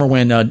 I remember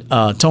when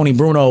Tony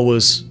Bruno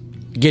was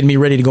getting me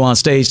ready to go on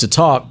stage to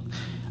talk.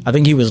 I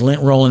think he was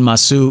lint rolling my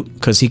suit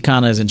because he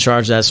kind of is in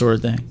charge of that sort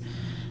of thing.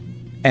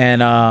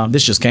 And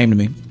this just came to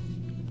me.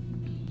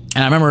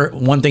 And I remember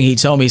one thing he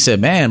told me, he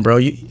said, man, bro,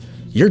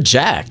 you're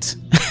jacked.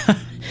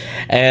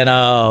 And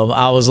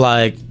I was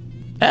like,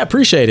 I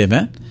appreciate it,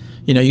 man.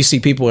 You know, you see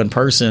people in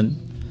person,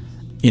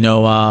 you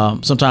know,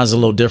 sometimes it's a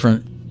little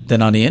different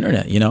than on the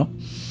internet, you know.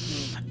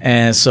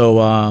 And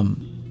so,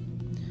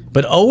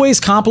 but always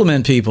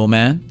compliment people,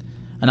 man.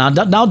 And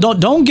now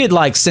don't get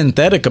like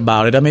synthetic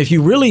about it. I mean, if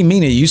you really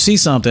mean it, you see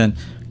something,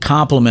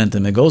 compliment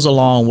them. It goes a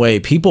long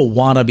way. People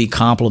want to be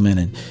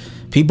complimented.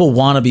 People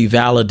want to be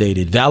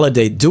validated.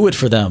 Do it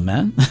for them,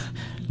 man.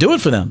 Do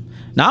it for them.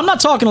 Now, I'm not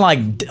talking like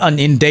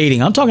in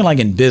dating. I'm talking like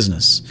in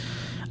business.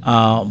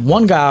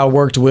 One guy I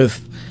worked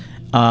with,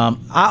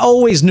 I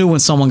always knew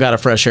when someone got a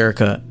fresh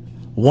haircut.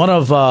 One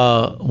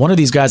of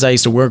these guys I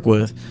used to work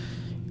with,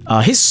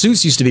 his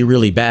suits used to be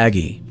really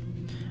baggy.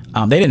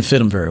 They didn't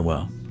fit him very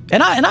well.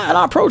 And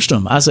I approached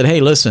him. I said,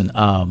 hey, listen,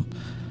 when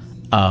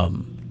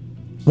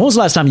was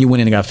the last time you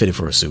went in and got fitted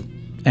for a suit?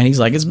 And he's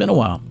like, it's been a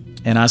while.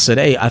 And I said,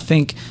 hey, I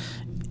think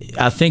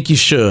you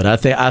should. I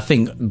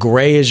think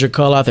gray is your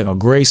color. I think a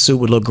gray suit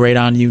would look great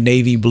on you.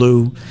 Navy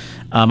blue.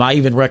 I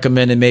even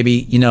recommended maybe,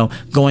 you know,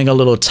 going a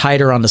little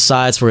tighter on the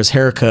sides for his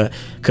haircut,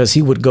 because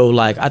he would go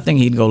like, I think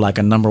he'd go like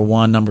a number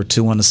 1, number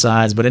 2 on the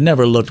sides, but it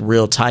never looked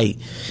real tight.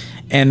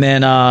 And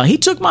then he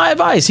took my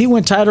advice. He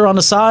went tighter on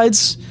the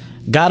sides,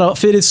 got a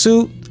fitted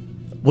suit,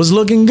 was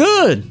looking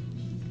good.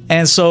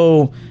 And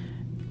so,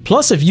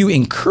 plus if you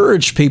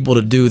encourage people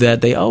to do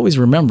that, they always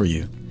remember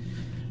you.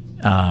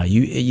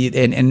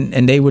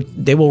 And they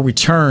will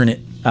return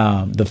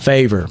the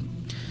favor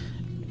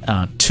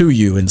to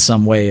you in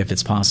some way if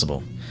it's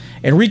possible.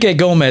 Enrique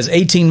Gomez,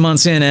 18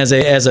 months in as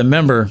a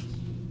member.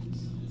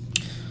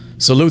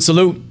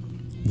 Salute.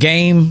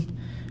 Game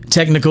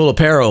Technical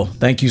Apparel.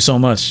 Thank you so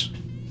much.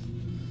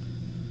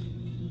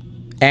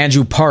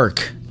 Andrew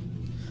Park.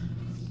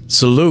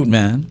 Salute,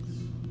 man.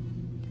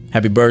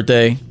 Happy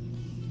birthday.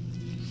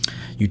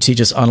 You teach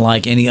us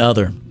unlike any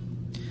other.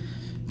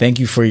 Thank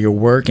you for your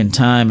work and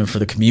time and for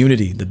the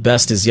community. The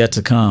best is yet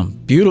to come.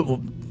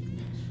 Beautiful.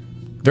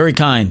 Very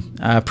kind.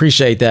 I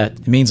appreciate that.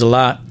 It means a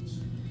lot.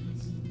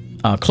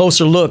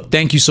 Closer Look.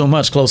 Thank you so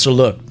much, Closer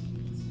Look.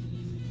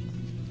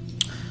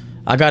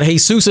 I got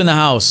Jesus in the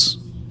house.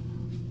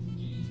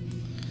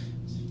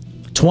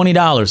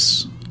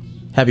 $20.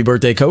 Happy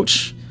birthday,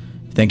 Coach.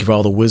 Thank you for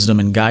all the wisdom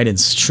and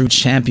guidance. True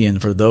champion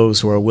for those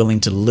who are willing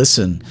to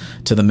listen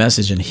to the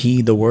message and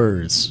heed the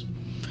words.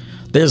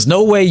 There's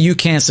no way you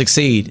can't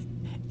succeed.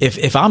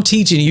 If I'm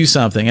teaching you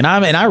something, and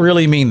I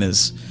really mean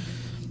this,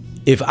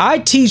 if I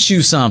teach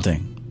you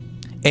something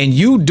and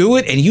you do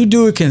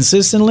it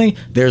consistently,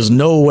 there's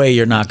no way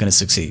you're not going to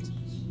succeed.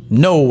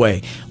 No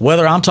way.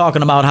 Whether I'm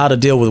talking about how to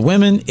deal with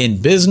women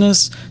in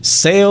business,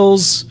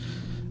 sales,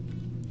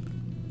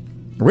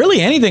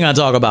 really anything I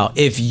talk about.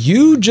 If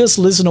you just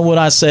listen to what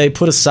I say,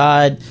 put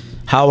aside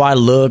how I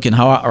look and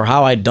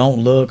how I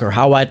don't look, or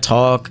how I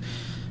talk,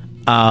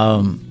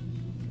 how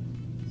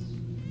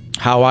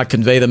I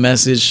convey the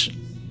message.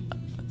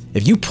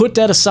 If you put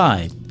that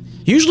aside,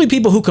 usually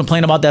people who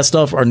complain about that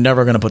stuff are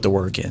never going to put the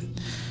work in.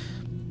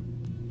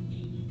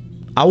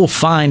 I will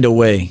find a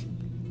way.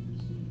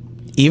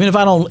 Even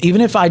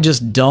if I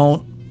just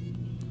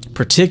don't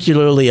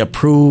particularly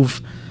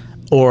approve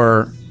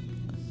or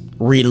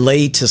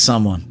relate to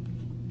someone,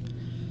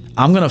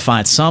 I'm going to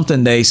find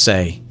something they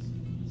say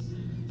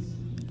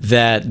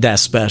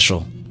that's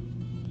special.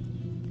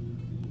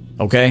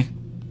 Okay?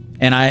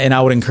 And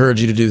I would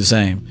encourage you to do the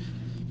same.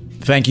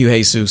 Thank you,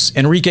 Jesus.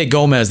 Enrique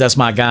Gomez, that's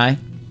my guy.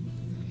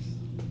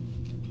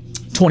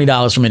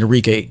 $20 from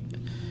Enrique.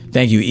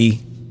 Thank you,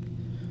 E.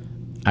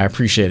 I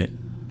appreciate it.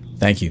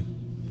 Thank you.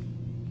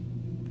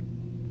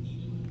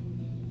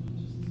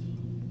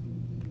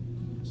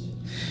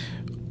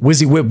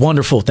 Wizzy Whip,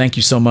 wonderful. Thank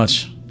you so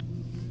much.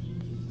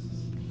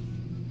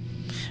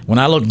 When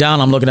I look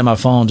down, I'm looking at my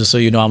phone, just so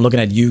you know, I'm looking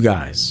at you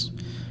guys.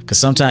 Because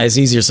sometimes it's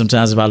easier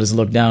sometimes if I just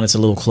look down, it's a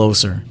little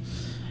closer.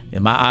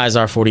 And my eyes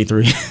are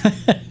 43.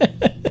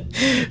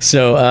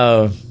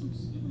 So,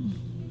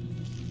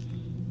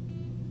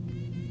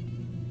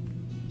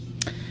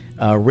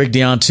 Rick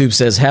Dion Tube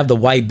says, have the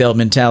white belt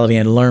mentality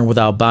and learn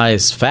without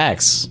bias.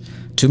 Facts.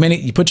 Too many,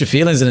 you put your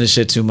feelings into this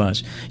shit too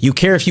much. You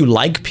care if you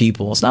like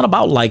people. It's not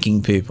about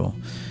liking people.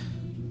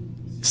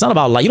 It's not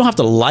about you don't have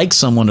to like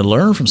someone to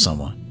learn from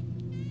someone.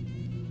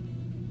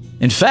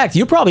 In fact,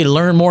 you'll probably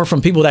learn more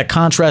from people that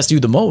contrast you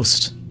the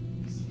most.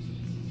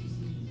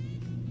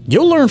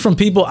 You'll learn from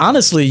people.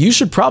 Honestly, you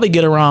should probably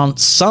get around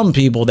some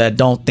people that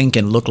don't think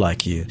and look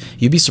like you.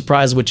 You'd be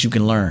surprised what you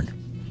can learn.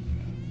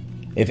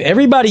 If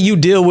everybody you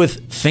deal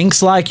with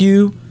thinks like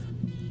you,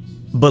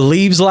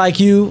 believes like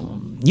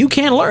you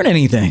can't learn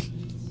anything.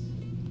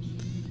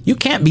 You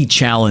can't be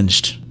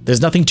challenged.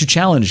 There's nothing to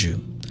challenge you.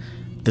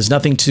 There's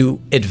nothing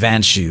to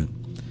advance you,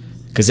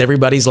 because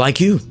everybody's like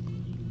you.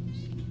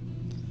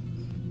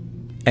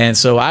 And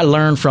so I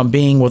learned from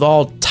being with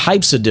all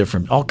kinds of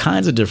different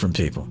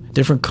people,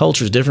 different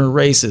cultures, different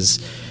races,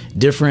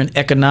 different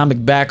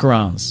economic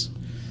backgrounds,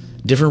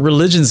 different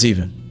religions,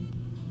 even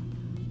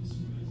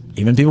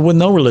people with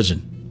no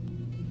religion.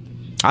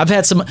 I've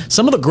had some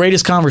of the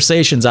greatest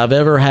conversations I've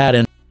ever had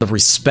in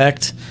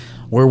respect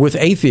were with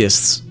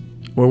atheists,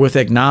 were with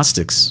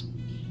agnostics.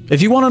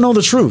 If you want to know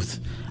the truth,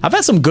 I've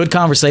had some good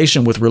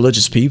conversation with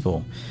religious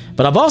people,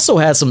 but I've also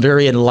had some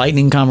very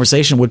enlightening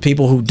conversation with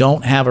people who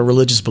don't have a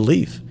religious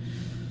belief.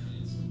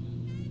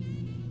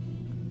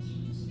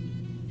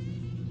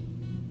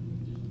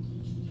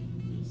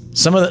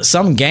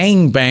 Some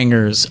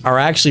gangbangers are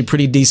actually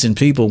pretty decent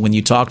people when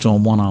you talk to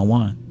them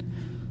one-on-one.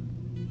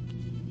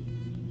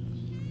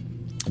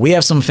 We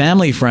have some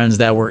family friends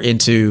that were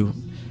into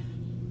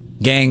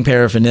gang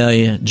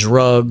paraphernalia,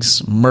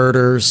 drugs,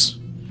 murders.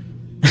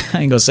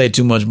 I ain't gonna say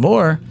too much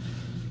more,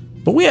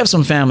 but we have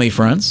some family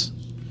friends.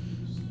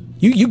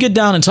 You get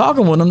down and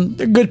talking with them,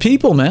 they're good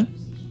people, man.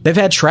 They've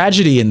had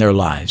tragedy in their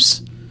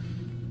lives.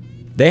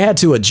 They had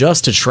to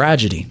adjust to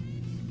tragedy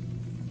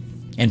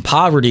and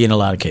poverty in a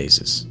lot of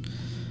cases.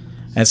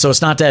 And so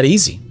it's not that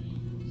easy.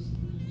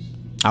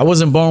 I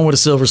wasn't born with a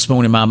silver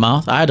spoon in my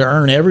mouth. I had to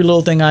earn every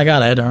little thing I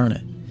got. I had to earn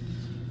it.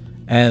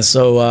 And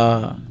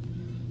so,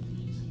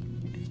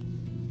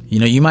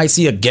 you might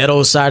see a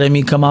ghetto side of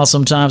me come out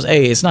sometimes.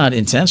 Hey, it's not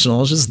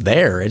intentional. It's just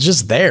there. It's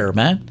just there,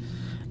 man.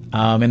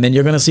 And then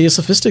you're going to see a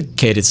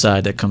sophisticated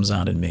side that comes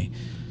out in me.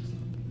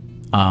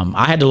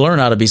 I had to learn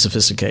how to be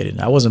sophisticated.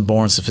 I wasn't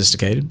born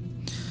sophisticated.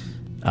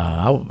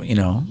 Like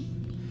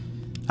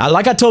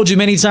I told you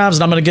many times,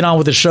 and I'm going to get on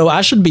with the show,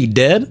 I should be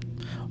dead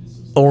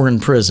or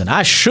in prison.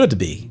 I should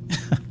be.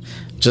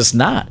 Just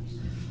not.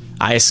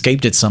 I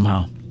escaped it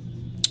somehow.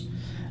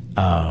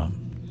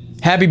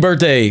 Happy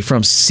birthday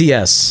from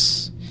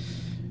CS.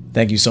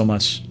 Thank you so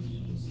much.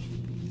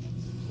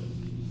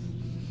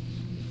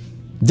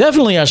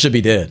 Definitely I should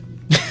be dead.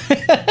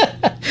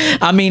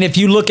 I mean, if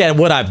you look at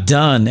what I've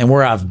done and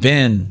where I've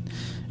been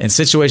and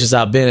situations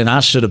I've been in, I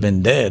should have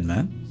been dead,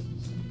 man.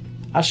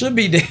 I should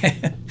be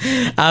dead.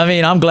 I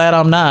mean, I'm glad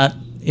I'm not.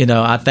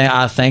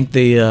 I thank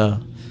the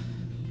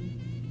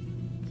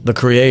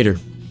Creator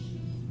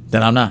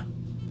that I'm not.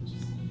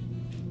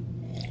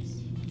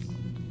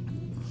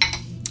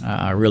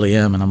 I really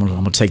am, and I'm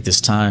gonna take this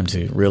time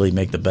to really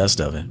make the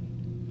best of it.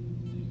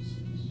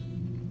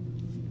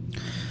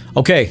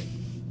 Okay.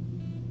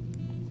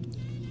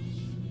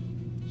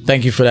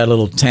 Thank you for that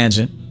little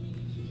tangent.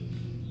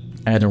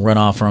 I had to run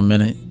off for a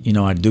minute.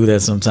 I do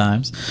that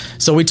sometimes.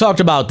 So we talked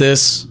about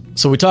this.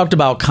 So we talked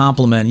about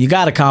compliment. You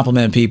got to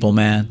compliment people,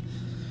 man.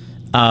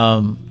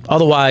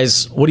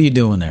 Otherwise, what are you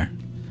doing there?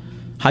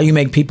 How you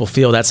make people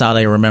feel, that's how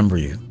they remember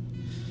you.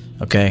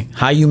 Okay?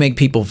 How you make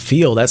people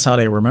feel, that's how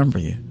they remember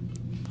you.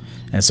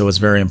 And so it's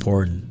very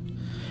important.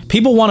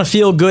 People want to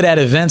feel good at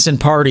events and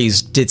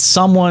parties. Did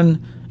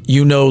someone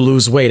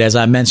lose weight? As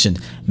I mentioned,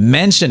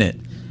 mention it.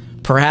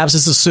 Perhaps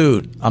it's a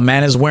suit a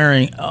man is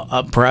wearing.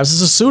 Perhaps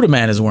it's a suit a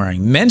man is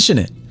wearing. Mention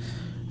it.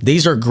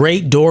 These are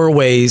great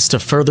doorways to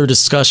further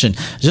discussion.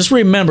 Just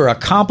remember, a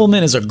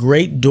compliment is a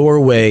great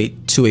doorway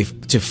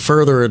to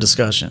further a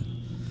discussion.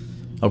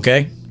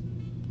 Okay?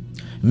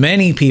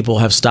 Many people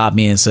have stopped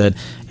me and said,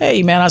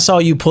 "Hey, man, I saw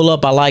you pull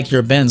up. I like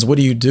your Benz. What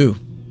do you do?"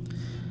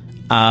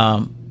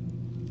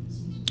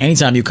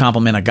 Anytime you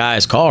compliment a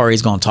guy's car,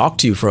 he's going to talk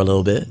to you for a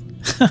little bit.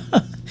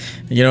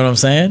 You know what I'm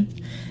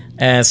saying?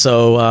 And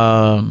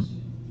so,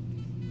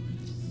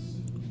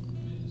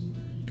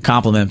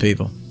 compliment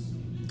people.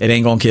 It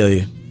ain't going to kill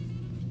you.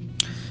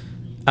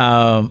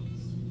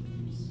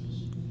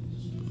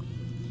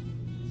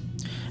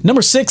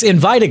 Number 6,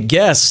 invite a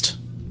guest.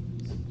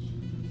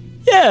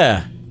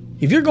 Yeah.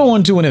 If you're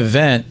going to an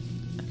event,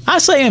 I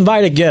say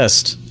invite a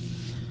guest.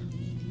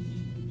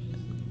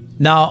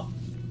 Now,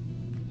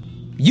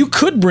 you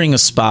could bring a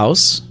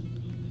spouse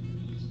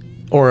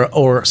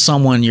or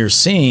someone you're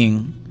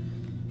seeing,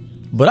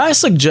 but I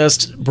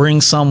suggest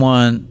bring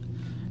someone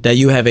that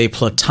you have a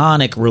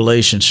platonic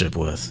relationship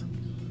with.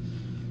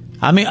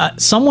 I mean,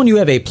 someone you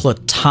have a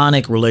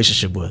platonic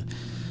relationship with.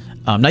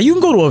 Now, you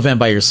can go to an event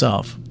by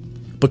yourself,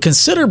 but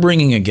consider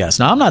bringing a guest.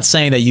 Now, I'm not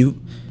saying that you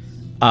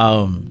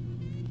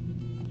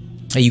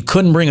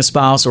couldn't bring a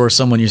spouse or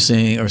someone you're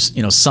seeing, or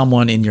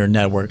someone in your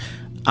network.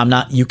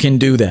 You can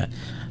do that.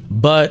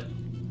 But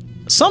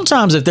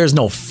sometimes if there's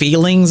no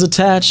feelings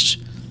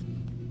attached,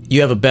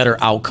 you have a better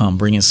outcome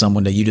bringing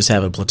someone that you just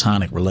have a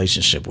platonic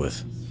relationship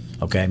with.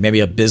 Okay?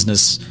 Maybe a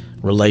business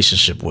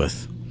relationship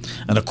with,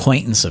 an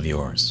acquaintance of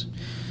yours.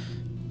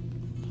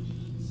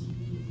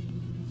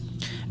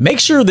 Make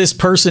sure this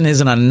person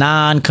is in a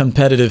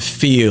non-competitive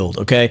field,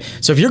 okay?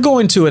 So if you're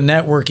going to a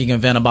networking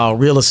event about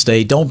real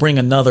estate, don't bring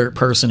another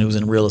person who's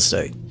in real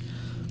estate,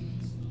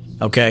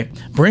 okay?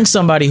 Bring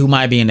somebody who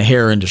might be in the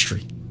hair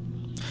industry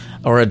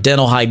or a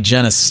dental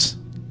hygienist.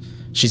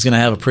 She's going to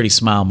have a pretty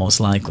smile,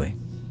 most likely,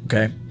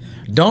 okay?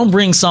 Don't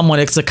bring someone,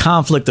 it's a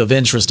conflict of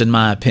interest, in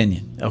my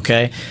opinion,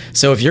 okay?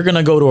 So if you're going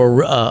to go to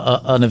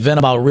an event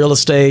about real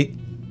estate,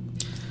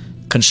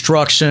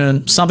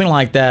 construction, something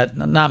like that.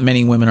 Not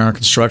many women are in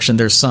construction.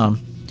 There's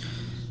some.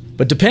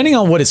 But depending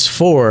on what it's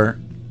for,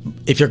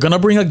 if you're going to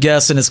bring a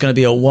guest and it's going to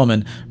be a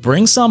woman,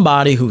 bring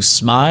somebody who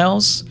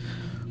smiles,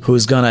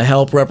 who's going to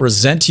help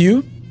represent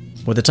you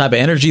with the type of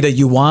energy that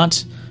you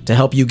want to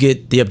help you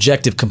get the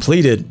objective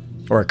completed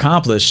or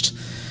accomplished.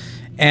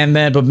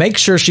 But make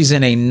sure she's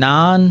in a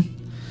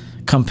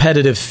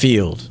non-competitive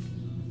field.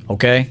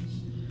 Okay?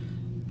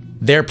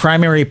 Their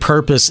primary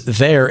purpose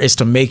there is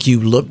to make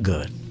you look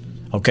good.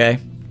 Okay?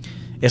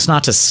 It's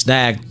not to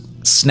snag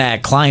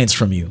clients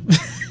from you.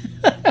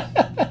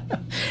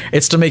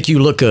 It's to make you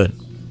look good.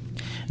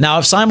 Now,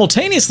 if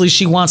simultaneously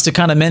she wants to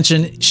kind of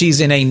mention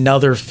she's in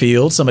another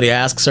field, somebody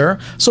asks her,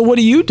 "So what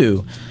do you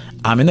do?"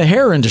 "I'm in the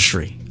hair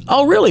industry."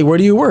 "Oh, really? Where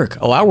do you work?"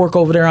 "Oh, I work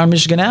over there on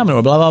Michigan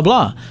Avenue," blah, blah,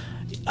 blah.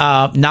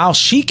 Now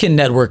she can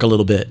network a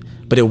little bit,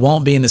 but it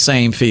won't be in the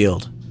same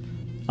field.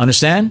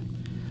 Understand?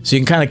 So you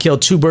can kind of kill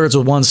two birds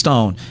with one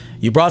stone.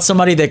 You brought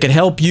somebody that can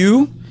help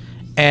you,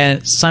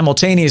 and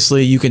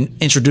simultaneously, you can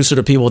introduce her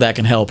to people that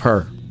can help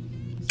her.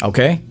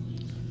 Okay?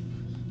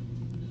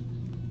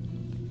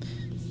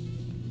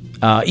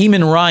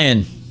 Eamon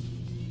Ryan.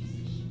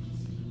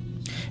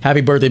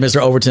 Happy birthday,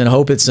 Mr. Overton.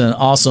 Hope it's an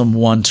awesome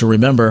one to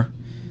remember.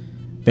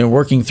 Been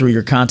working through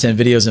your content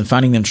videos and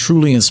finding them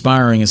truly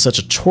inspiring and such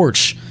a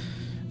torch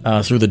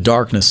through the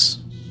darkness.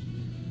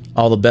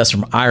 All the best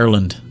from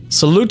Ireland.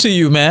 Salute to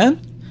you, man.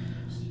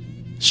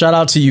 Shout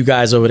out to you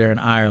guys over there in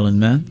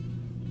Ireland, man.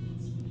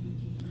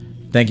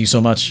 Thank you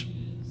so much.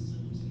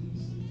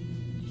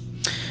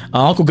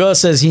 Uncle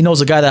Gus says he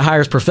knows a guy that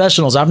hires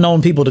professionals. I've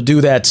known people to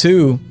do that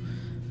too.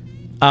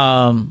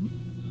 I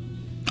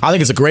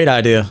think it's a great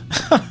idea.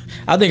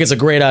 I think it's a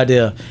great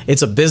idea.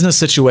 It's a business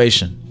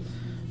situation.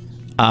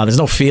 There's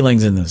no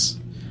feelings in this.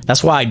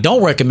 That's why I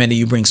don't recommend that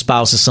you bring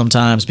spouses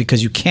sometimes,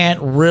 because you can't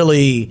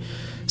really,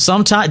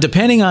 sometimes,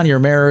 depending on your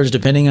marriage,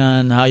 depending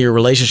on how your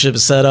relationship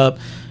is set up,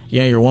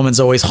 your woman's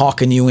always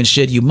hawking you and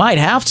shit. You might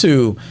have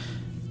to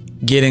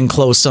get in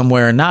close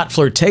somewhere, not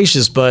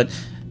flirtatious, but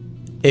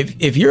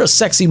if you're a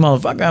sexy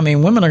motherfucker, I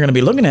mean, women are going to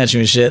be looking at you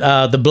and shit.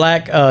 The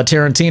Black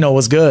Tarantino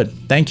was good.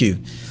 Thank you.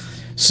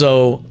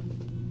 So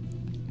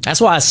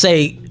that's why I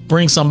say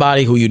bring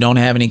somebody who you don't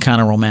have any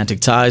kind of romantic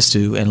ties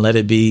to, and let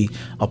it be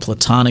a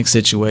platonic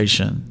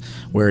situation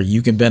where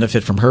you can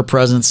benefit from her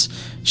presence.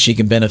 She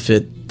can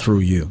benefit through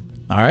you.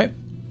 All right?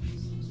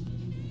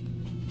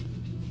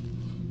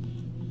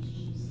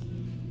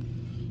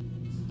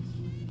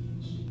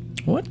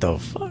 What the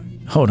fuck?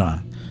 Hold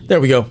on. There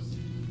we go.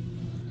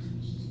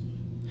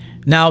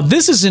 Now,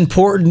 this is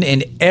important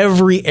in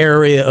every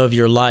area of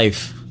your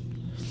life.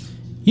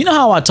 You know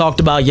how I talked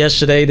about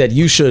yesterday that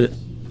you should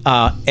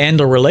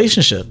end a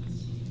relationship?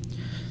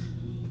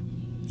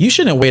 You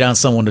shouldn't wait on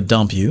someone to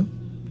dump you.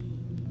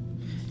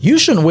 You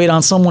shouldn't wait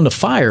on someone to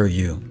fire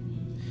you.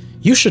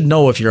 You should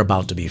know if you're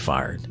about to be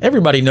fired.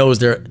 Everybody knows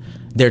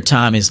their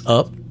time is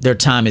up. Their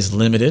time is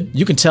limited.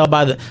 You can tell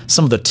by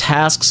some of the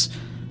tasks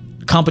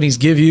companies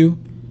give you,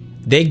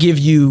 they give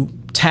you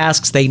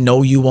tasks they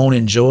know you won't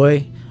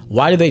enjoy.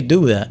 Why do they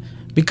do that?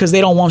 Because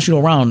they don't want you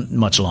around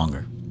much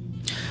longer.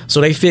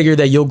 So they figure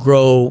that you'll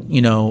grow,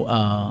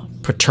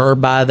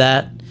 perturbed by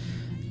that,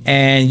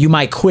 and you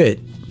might quit.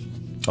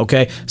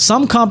 Okay.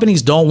 Some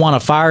companies don't want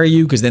to fire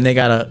you because then they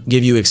got to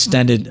give you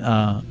extended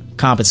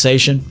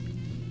compensation.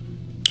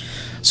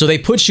 So they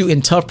put you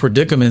in tough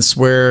predicaments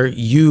where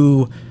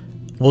you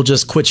will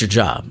just quit your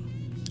job.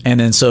 And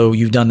then so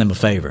you've done them a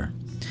favor.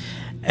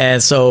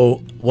 And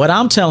so what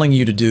I'm telling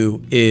you to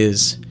do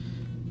is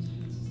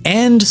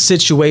end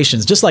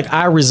situations. Just like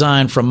I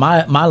resigned from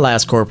my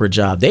last corporate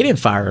job. They didn't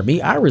fire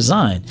me. I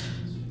resigned.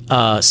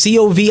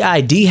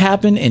 COVID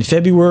happened in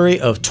February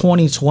of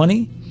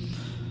 2020.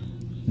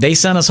 They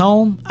sent us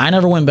home. I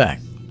never went back.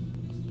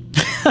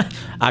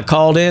 I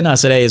called in. I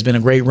said, hey, it's been a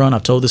great run.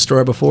 I've told this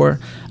story before.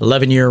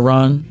 11-year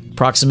run,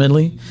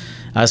 approximately.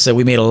 I said,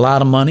 we made a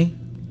lot of money.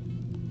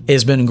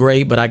 It's been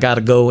great, but I got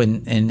to go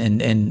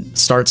and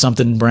start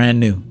something brand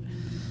new.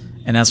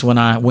 And that's when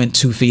I went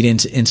 2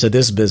 feet into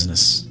this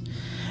business.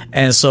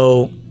 And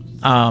so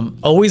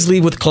always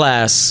leave with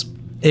class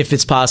if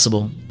it's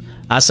possible.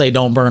 I say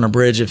don't burn a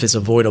bridge if it's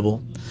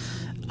avoidable.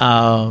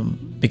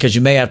 Because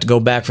you may have to go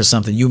back for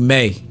something. You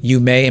may,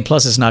 and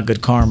plus it's not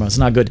good karma. It's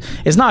not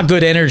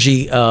good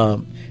energy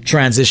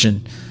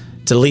transition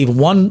to leave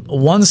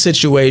one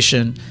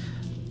situation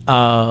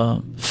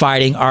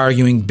fighting,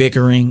 arguing,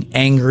 bickering,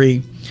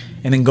 angry,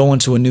 and then go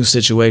into a new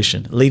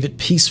situation. Leave it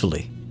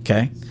peacefully,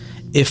 okay?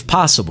 If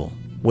possible,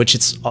 which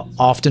it's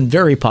often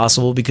very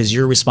possible because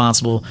you're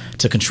responsible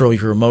to control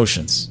your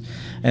emotions.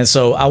 And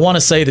so I want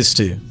to say this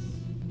to you.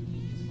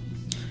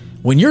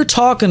 When you're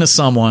talking to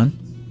someone,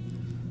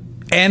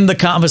 end the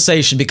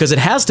conversation, because it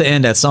has to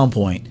end at some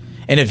point.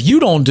 And if you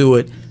don't do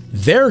it,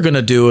 they're going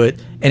to do it.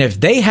 And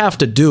if they have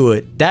to do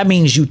it, that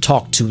means you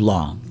talk too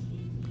long.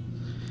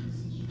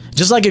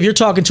 Just like if you're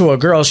talking to a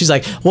girl, she's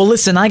like, well,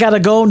 listen, I got to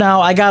go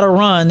now. I got to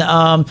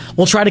run.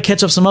 We'll try to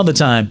catch up some other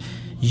time.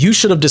 You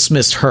should have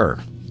dismissed her.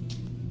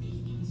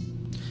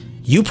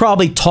 You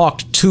probably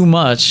talked too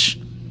much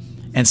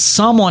and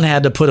someone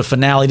had to put a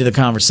finale to the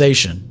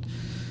conversation.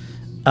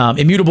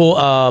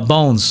 Immutable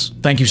Bones,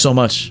 thank you so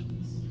much.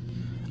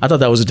 I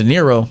thought that was a De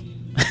Niro.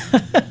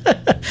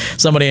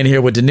 Somebody in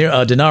here with De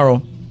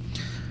Niro.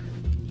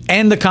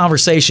 End the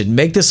conversation.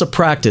 Make this a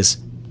practice.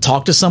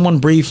 Talk to someone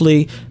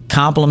briefly,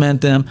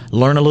 compliment them,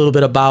 learn a little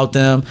bit about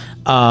them,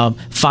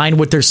 find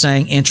what they're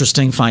saying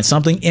interesting, find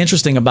something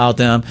interesting about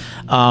them.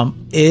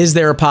 Is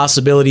there a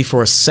possibility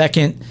for a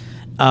second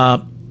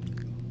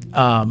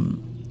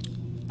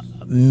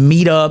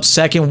meetup,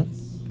 second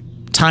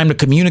time to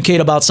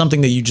communicate about something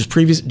that you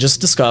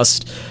just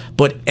discussed,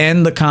 but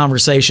end the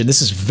conversation.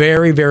 This is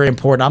very, very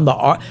important.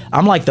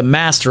 I'm like the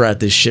master at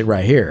this shit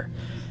right here.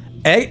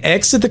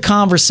 Exit the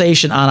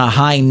conversation on a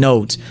high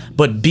note,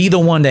 but be the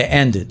one to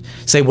end it.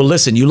 Say, well,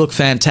 listen, you look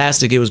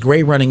fantastic. It was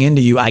great running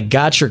into you. I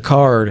got your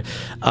card.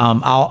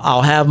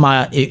 I'll have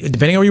my,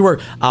 depending on where you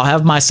work, I'll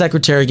have my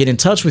secretary get in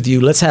touch with you.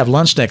 Let's have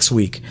lunch next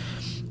week.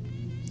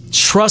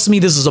 Trust me,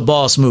 this is a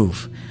boss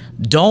move.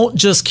 Don't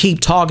just keep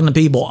talking to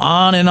people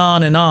on and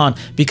on and on,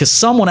 because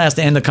someone has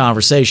to end the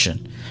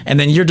conversation. And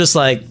then you're just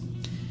like,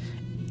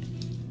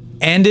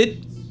 end it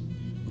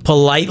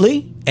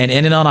politely and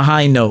end it on a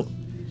high note.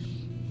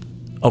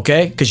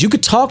 Okay? Because you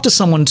could talk to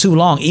someone too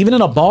long, even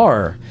in a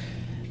bar.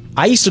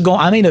 I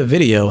made a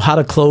video, how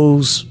to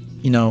close,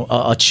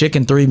 a chick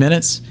in 3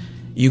 minutes.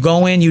 You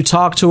go in, you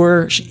talk to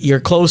her,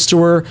 you're close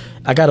to her.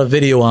 I got a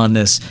video on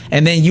this.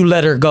 And then you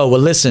let her go. Well,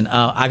 listen,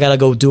 I got to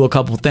go do a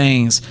couple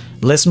things.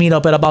 Let's meet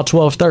up at about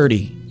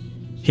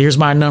 12:30. Here's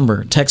my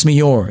number. Text me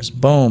yours.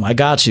 Boom, I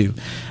got you.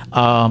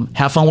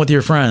 Have fun with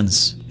your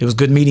friends. It was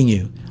good meeting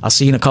you. I'll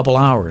see you in a couple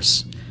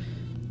hours.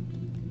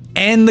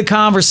 End the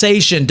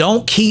conversation.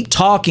 Don't keep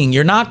talking.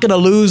 You're not going to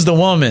lose the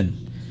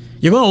woman.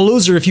 You're going to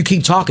lose her if you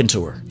keep talking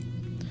to her.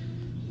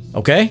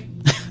 Okay?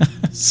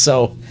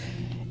 So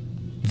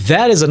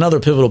that is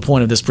another pivotal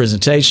point of this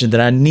presentation that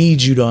I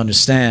need you to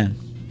understand.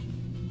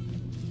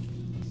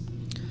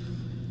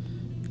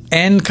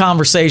 End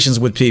conversations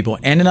with people.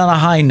 End it on a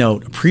high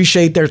note.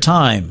 Appreciate their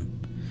time.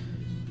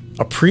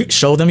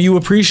 Show them you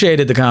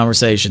appreciated the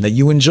conversation, that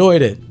you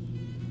enjoyed it.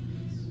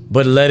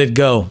 But let it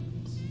go.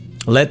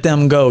 Let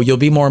them go. You'll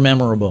be more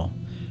memorable.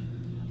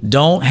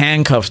 Don't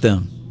handcuff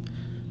them.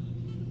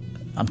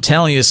 I'm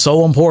telling you, it's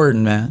so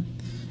important, man.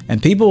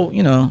 And people,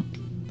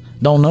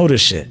 don't know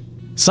this shit.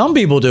 Some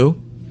people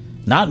do.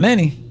 Not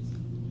many.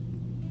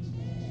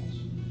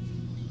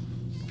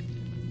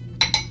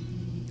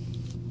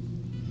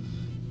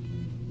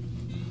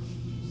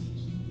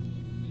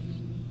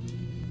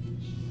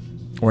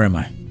 Where am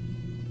I?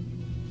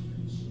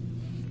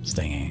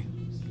 Staying in.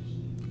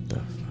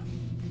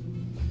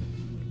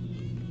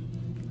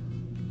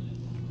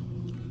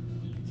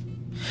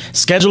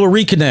 Schedule a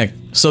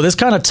reconnect. So this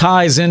kind of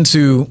ties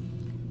into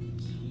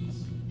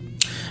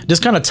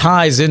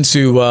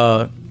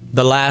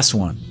the last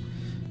one.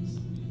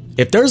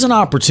 If there's an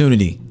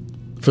opportunity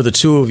for the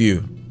two of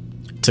you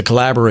to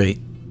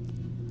collaborate,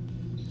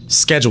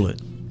 schedule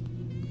it.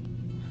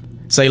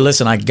 Say,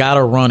 listen, I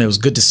gotta run. It was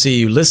good to see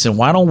you. Listen,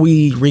 why don't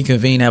we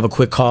reconvene, have a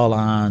quick call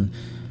on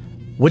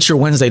what's your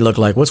Wednesday look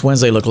like? What's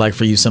Wednesday look like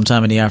for you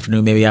sometime in the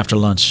afternoon, maybe after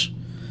lunch?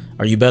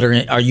 Are you better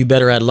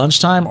at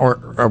lunchtime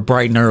or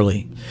bright and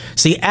early?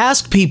 See,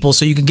 ask people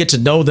so you can get to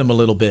know them a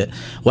little bit.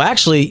 Well,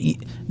 actually,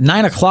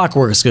 9 o'clock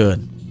works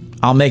good.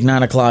 I'll make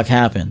 9 o'clock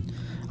happen.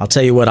 I'll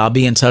tell you what, I'll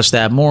be in touch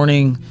that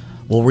morning.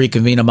 We'll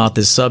reconvene about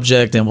this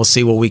subject and we'll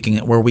see where we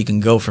can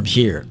go from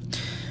here.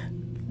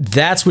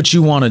 That's what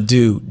you want to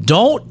do.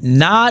 Don't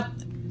not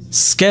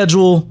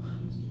schedule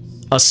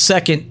a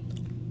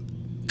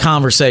second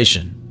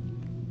conversation.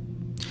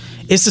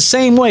 It's the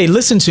same way.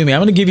 Listen to me. I'm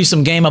going to give you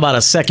some game about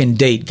a second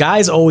date.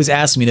 Guys always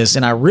ask me this,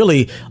 and I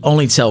really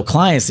only tell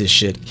clients this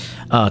shit.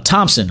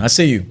 Thompson, I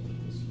see you.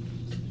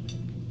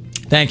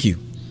 Thank you.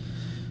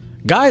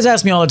 Guys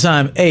ask me all the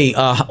time, hey,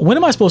 when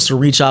am I supposed to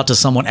reach out to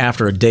someone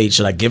after a date?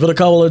 Should I give it a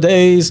couple of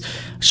days?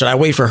 Should I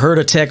wait for her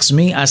to text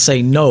me? I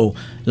say no.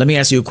 Let me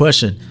ask you a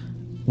question.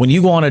 When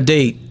you go on a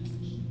date,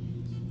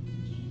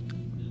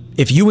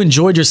 if you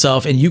enjoyed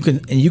yourself and you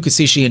can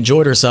see she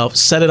enjoyed herself,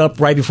 set it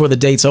up right before the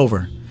date's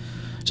over.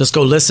 Just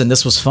go, listen,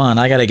 this was fun.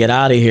 I got to get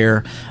out of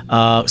here.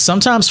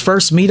 Sometimes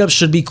first meetups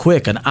should be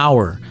quick, an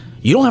hour.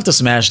 You don't have to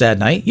smash that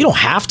night. You don't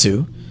have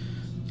to.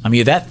 I mean,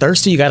 you're that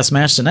thirsty, you got to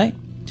smash tonight.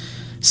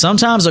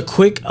 Sometimes a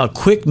quick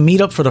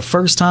meetup for the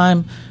first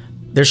time,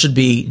 there should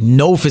be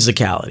no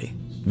physicality.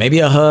 Maybe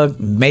a hug,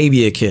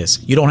 maybe a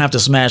kiss. You don't have to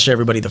smash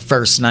everybody the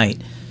first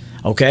night.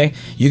 Okay,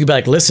 you can be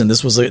like, listen,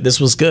 this was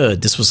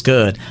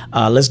good.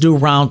 Let's do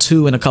round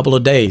 2 in a couple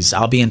of days.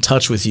 I'll be in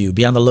touch with you.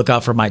 Be on the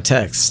lookout for my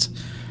text.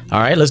 All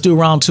right, let's do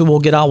round 2.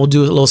 We'll get out. We'll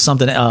do a little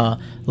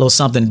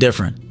something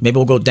different. Maybe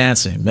we'll go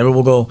dancing. Maybe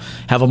we'll go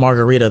have a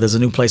margarita. There's a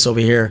new place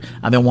over here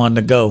I've been wanting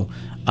to go.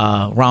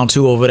 Round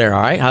 2 over there.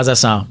 All right, how's that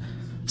sound?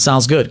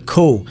 Sounds good.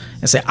 Cool.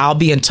 And say, I'll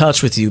be in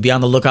touch with you. Be on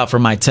the lookout for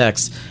my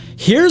text.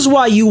 Here's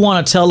why you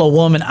want to tell a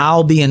woman,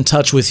 I'll be in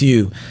touch with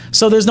you.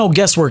 So there's no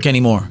guesswork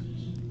anymore.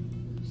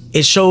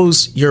 It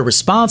shows you're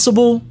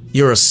responsible,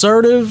 you're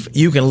assertive,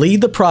 you can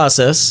lead the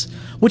process.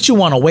 What, you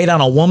want to wait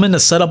on a woman to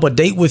set up a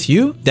date with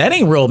you? That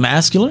ain't real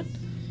masculine.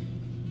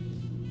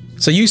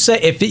 So you say,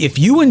 if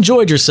you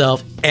enjoyed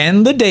yourself,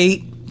 end the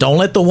date. Don't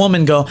let the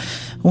woman go,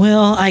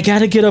 well, I got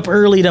to get up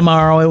early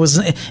tomorrow. It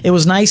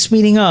was nice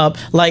meeting up.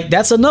 Like,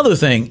 that's another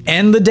thing.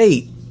 End the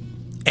date.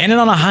 End it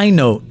on a high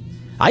note.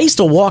 I used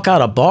to walk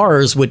out of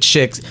bars with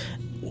chicks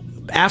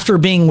after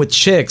being with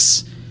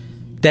chicks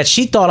that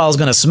she thought I was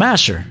going to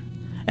smash her.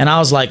 And I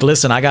was like,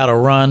 listen, I got to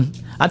run.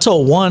 I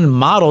told one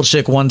model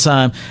chick one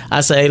time,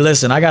 I said, hey,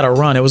 listen, I got to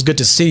run. It was good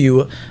to see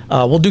you.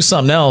 We'll do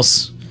something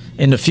else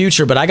in the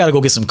future, but I got to go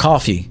get some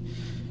coffee.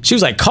 She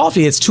was like,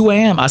 coffee? It's 2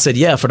 a.m. I said,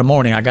 yeah, for the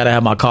morning. I got to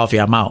have my coffee.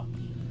 I'm out.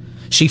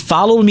 She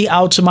followed me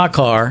out to my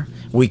car.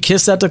 We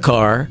kissed at the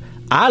car.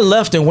 I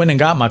left and went and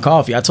got my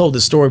coffee. I told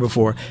this story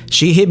before.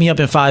 She hit me up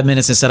in 5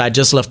 minutes and said, I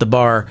just left the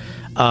bar.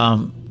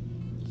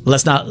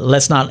 Let's not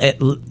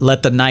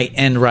let the night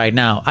end right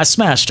now. I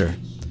smashed her.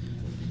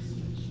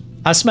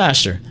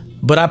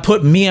 But I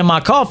put me and my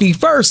coffee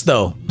first,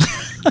 though.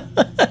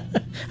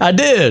 I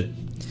did.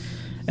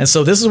 And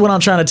so this is what I'm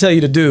trying to tell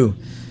you to do.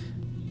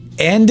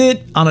 End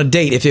it on a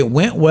date. If it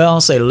went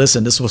well, say,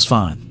 listen, this was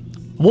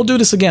fun. We'll do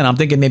this again. I'm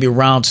thinking maybe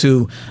round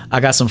 2. I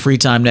got some free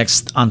time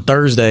next on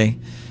Thursday.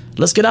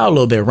 Let's get out a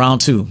little bit,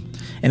 round 2.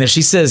 And if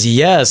she says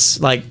yes,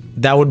 like,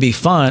 that would be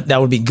fun, that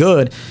would be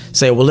good,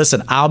 say, well,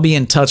 listen, I'll be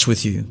in touch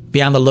with you.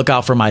 Be on the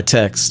lookout for my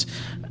text.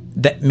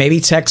 That maybe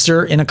text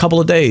her in a couple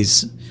of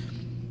days.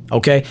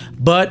 Okay,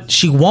 but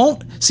she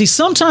won't. See,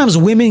 sometimes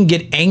women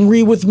get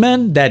angry with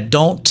men that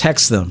don't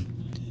text them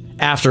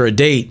after a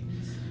date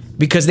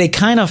because they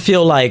kind of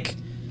feel like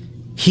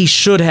he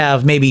should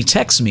have maybe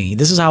text me.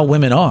 This is how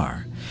women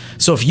are.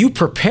 So if you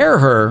prepare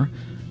her,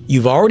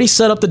 you've already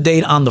set up the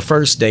date on the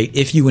first date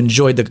if you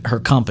enjoyed her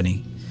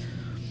company.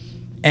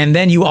 And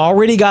then you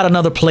already got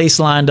another place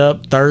lined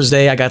up.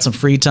 Thursday, I got some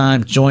free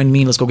time. Join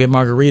me. Let's go get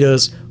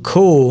margaritas.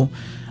 Cool.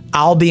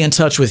 I'll be in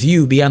touch with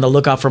you. Be on the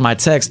lookout for my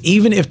text.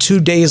 Even if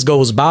 2 days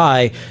goes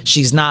by,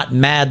 she's not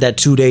mad that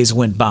 2 days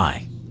went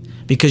by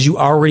because you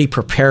already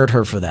prepared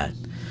her for that.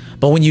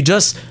 But when you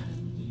just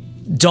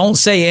don't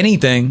say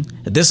anything,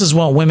 this is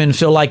when women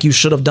feel like you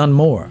should have done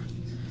more.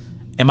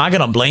 Am I going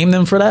to blame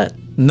them for that?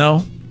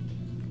 No.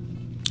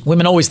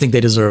 Women always think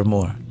they deserve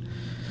more.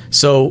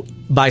 So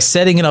by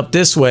setting it up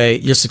this way,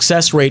 your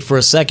success rate for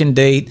a second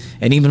date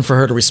and even for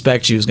her to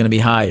respect you is going to be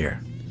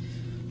higher.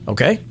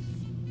 Okay?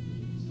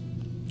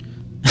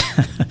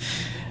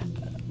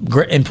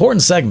 Great,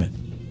 important segment.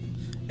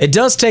 It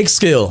does take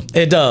skill.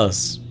 It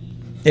does.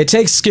 It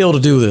takes skill to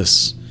do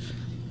this.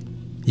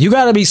 You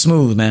got to be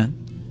smooth,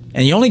 man.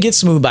 And you only get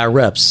smooth by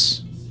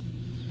reps.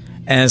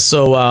 And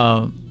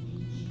so,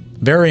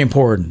 very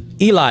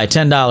important. Eli,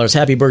 $10.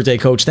 Happy birthday,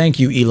 coach. Thank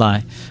you,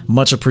 Eli.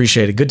 Much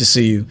appreciated. Good to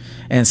see you.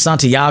 And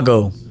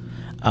Santiago,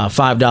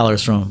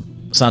 $5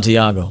 from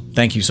Santiago.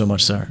 Thank you so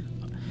much, sir.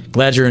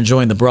 Glad you're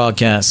enjoying the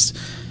broadcast.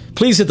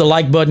 Please hit the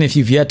like button if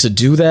you've yet to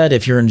do that.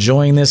 If you're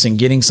enjoying this and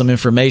getting some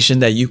information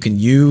that you can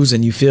use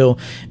and you feel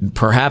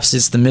perhaps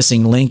it's the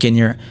missing link in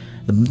your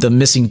the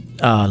missing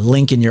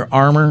link in your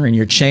armor, in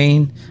your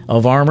chain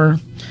of armor,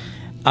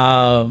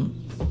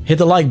 hit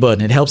the like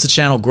button. It helps the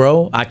channel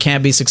grow. I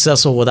can't be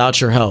successful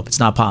without your help. It's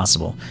not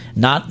possible.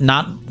 Not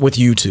with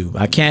YouTube.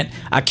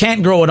 I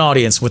can't grow an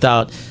audience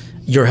without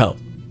your help.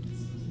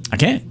 I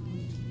can't.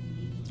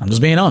 I'm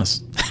just being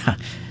honest.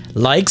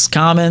 Likes,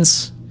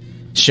 comments,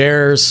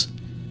 shares,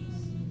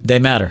 they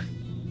matter.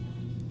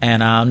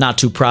 And I'm not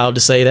too proud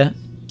to say that.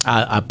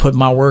 I put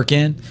my work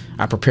in.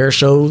 I prepare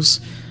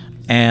shows.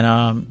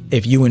 And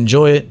if you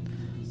enjoy it,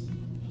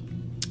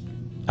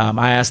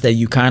 I ask that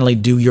you kindly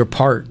do your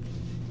part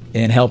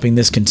in helping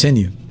this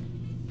continue.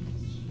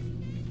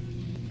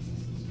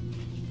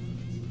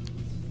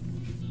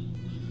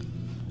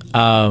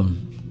 I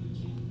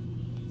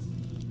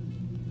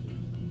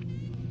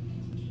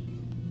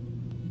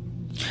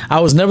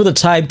was never the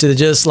type to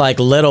just like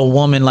let a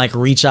woman like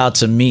reach out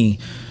to me.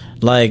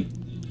 Like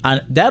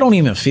that don't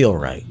even feel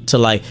right to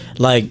like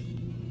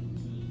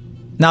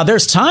now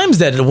there's times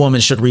that a woman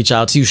should reach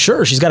out to you.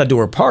 Sure, she's got to do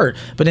her part.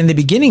 But in the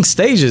beginning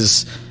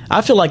stages,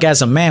 I feel like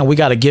as a man, we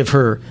got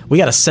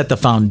to set the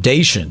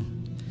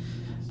foundation.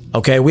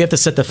 Okay, we have to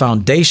set the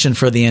foundation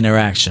for the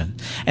interaction.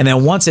 And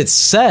then once it's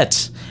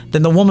set,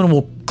 then the woman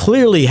will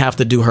clearly have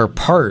to do her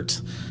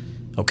part.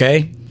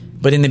 Okay?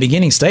 But in the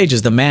beginning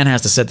stages, the man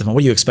has to set the foundation.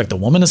 What do you expect the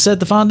woman to set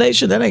the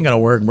foundation? That ain't going to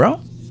work,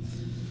 bro.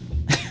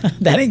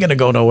 That ain't going to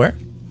go nowhere.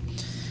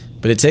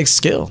 But it takes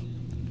skill,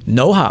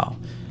 know-how.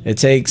 It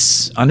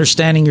takes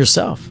understanding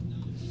yourself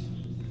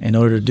in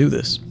order to do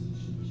this.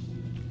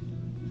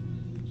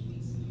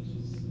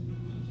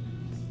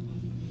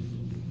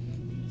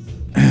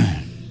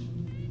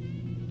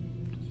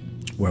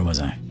 Where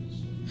was I?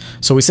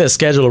 So we said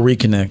schedule a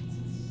reconnect.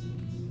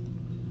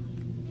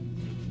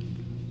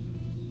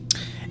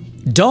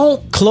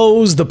 Don't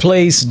close the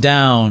place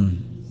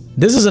down.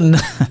 This is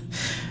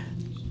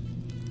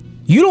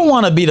you don't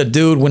want to be the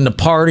dude when the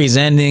party's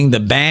ending, the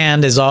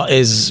band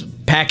is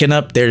packing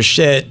up their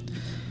shit,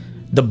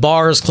 the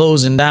bar is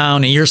closing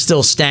down, and you're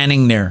still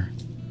standing there.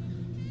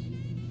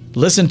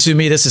 Listen to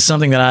me. This is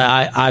something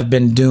that I've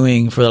been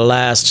doing for the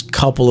last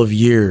couple of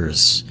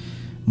years.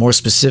 More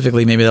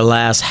specifically, maybe the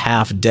last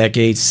half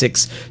decade,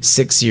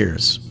 six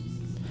years.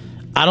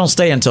 I don't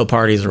stay until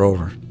parties are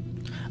over.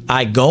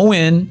 I go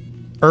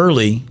in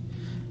early,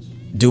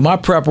 do my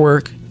prep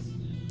work,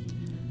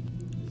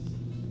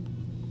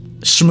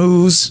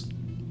 schmooze,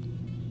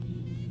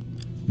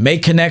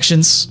 make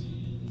connections,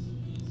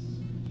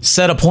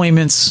 set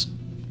appointments,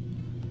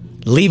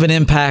 leave an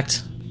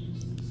impact,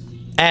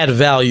 add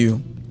value,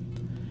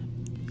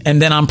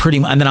 and then I'm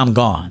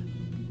gone.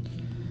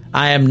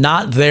 I am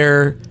not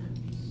there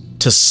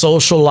to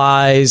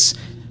socialize,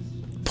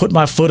 put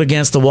my foot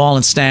against the wall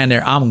and stand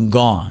there. I'm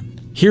gone.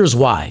 Here's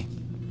why.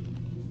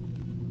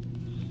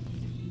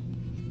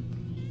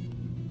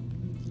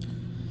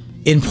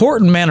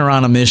 Important men are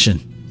on a mission.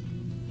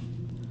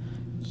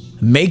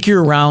 Make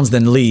your rounds,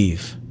 then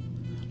leave.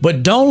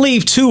 But don't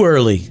leave too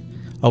early,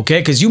 okay?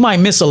 Because you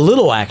might miss a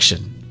little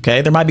action,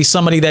 okay? There might be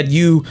somebody that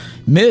you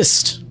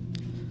missed,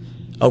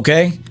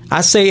 okay?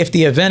 I say if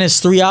the event is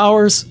 3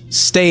 hours,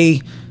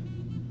 stay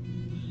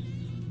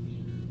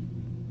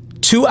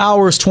 2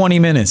 hours, 20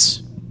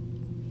 minutes.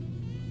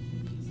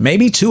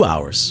 Maybe 2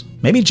 hours.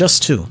 Maybe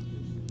just 2.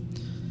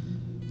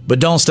 But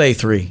don't stay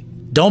 3.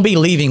 Don't be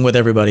leaving with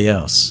everybody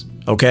else.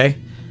 Okay?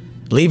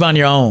 Leave on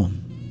your own.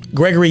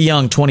 Gregory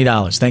Young,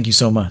 $20. Thank you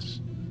so much.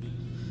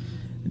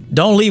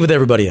 Don't leave with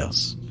everybody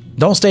else.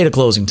 Don't stay to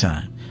closing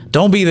time.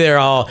 Don't be there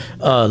all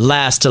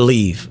last to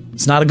leave.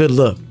 It's not a good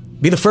look.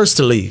 Be the first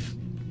to leave.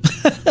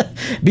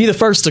 Be the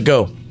first to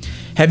go.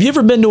 Have you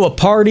ever been to a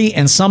party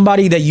and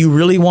somebody that you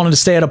really wanted to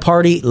stay at a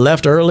party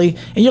left early?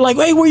 And you're like,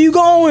 hey, where you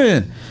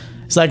going?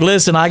 It's like,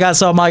 listen, I got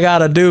something I got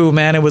to do,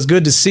 man. It was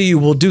good to see you.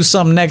 We'll do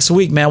something next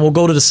week, man. We'll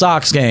go to the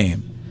Sox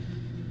game.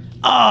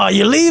 Oh,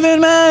 you're leaving,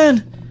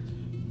 man?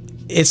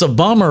 It's a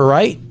bummer,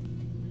 right?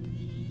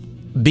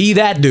 Be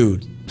that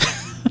dude.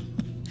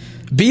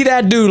 Be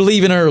that dude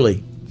leaving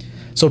early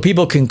so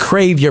people can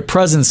crave your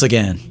presence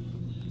again.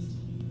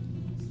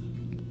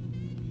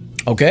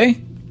 Okay?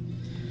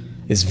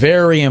 It's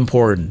very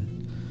important.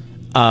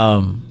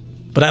 But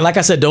like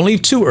I said, don't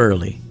leave too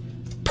early.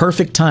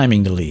 Perfect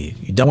timing to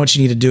leave. You've done what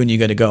you need to do and you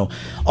got to go.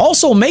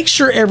 Also, make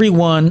sure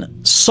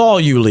everyone saw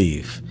you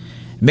leave.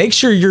 Make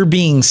sure you're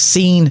being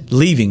seen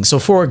leaving. So,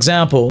 for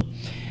example,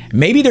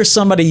 maybe there's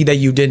somebody that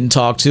you didn't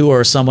talk to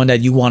or someone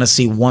that you want to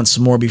see once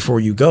more before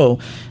you go.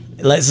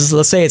 Let's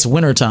say it's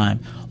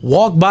wintertime.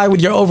 Walk by with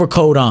your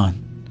overcoat on.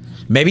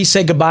 Maybe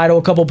say goodbye to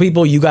a couple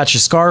people. You got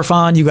your scarf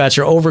on, you got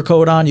your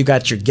overcoat on, you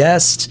got your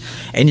guest,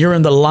 and you're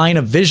in the line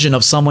of vision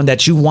of someone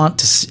that you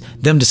want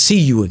them to see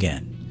you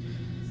again.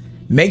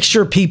 Make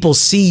sure people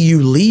see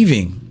you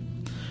leaving.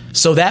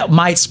 So that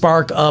might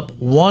spark up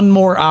one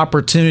more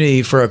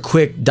opportunity for a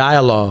quick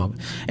dialogue.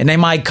 And they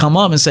might come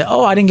up and say,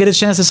 oh, I didn't get a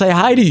chance to say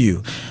hi to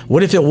you.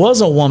 What if it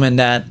was a woman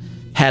that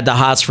had the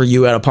hots for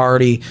you at a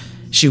party?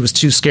 She was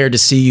too scared to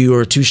see you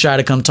or too shy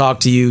to come talk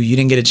to you. You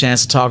didn't get a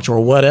chance to talk to her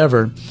or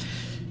whatever.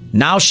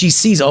 Now she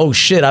sees, oh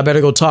shit, I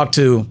better go talk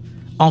to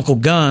Uncle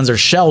Guns or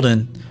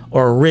Sheldon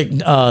or Rick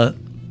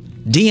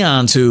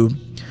Dion to,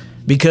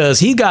 because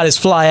he got his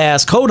fly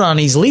ass coat on and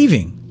he's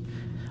leaving.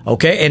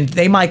 Okay, and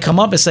they might come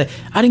up and say,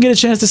 I didn't get a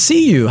chance to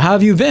see you. How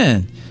have you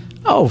been?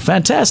 Oh,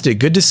 fantastic.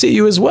 Good to see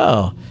you as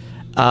well.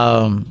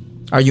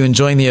 Are you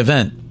enjoying the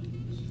event?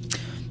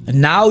 And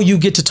now you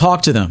get to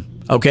talk to them.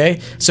 Okay,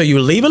 so you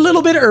leave a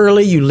little bit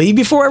early. You leave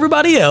before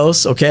everybody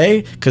else.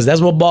 Okay, because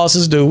that's what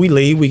bosses do. We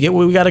leave. We get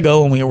where we got to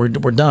go, and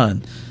we're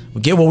done.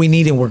 We get what we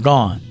need, and we're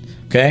gone.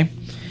 Okay,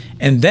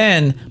 and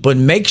then, but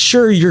make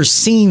sure you're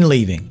seen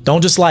leaving.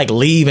 Don't just like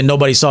leave and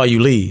nobody saw you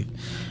leave.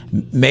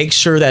 Make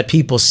sure that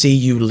people see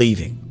you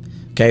leaving.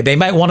 Okay, they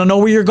might want to know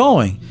where you're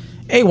going.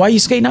 Hey, why are you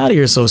skating out of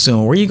here so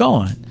soon? Where are you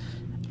going?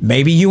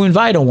 Maybe you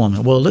invite a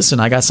woman. Well, listen,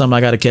 I got something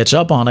I got to catch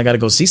up on. I got to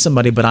go see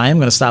somebody, but I am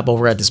going to stop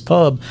over at this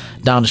pub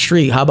down the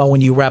street. How about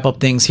when you wrap up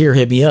things here,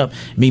 hit me up,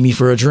 meet me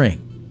for a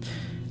drink.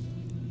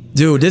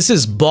 Dude, this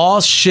is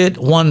boss shit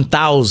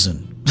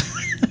 1000.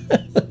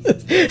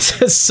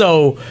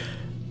 So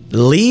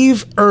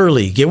leave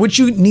early. Get what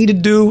you need to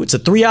do. It's a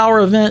 3-hour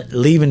event.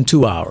 Leave in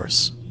 2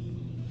 hours.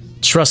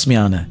 Trust me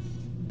on that.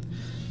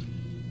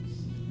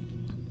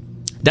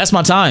 That's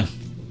my time.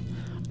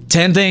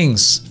 10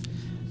 things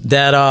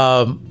that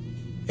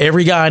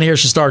every guy in here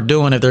should start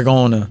doing if they're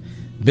going to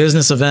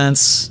business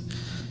events,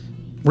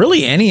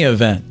 really any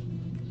event.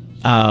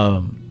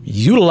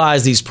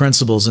 Utilize these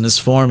principles and this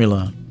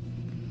formula,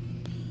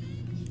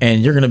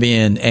 and you're going to be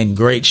in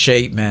great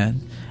shape,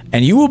 man.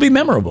 And you will be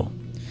memorable.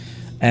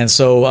 And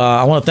so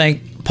I want to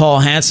thank Paul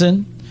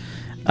Hansen.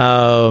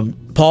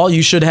 Paul,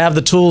 you should have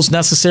the tools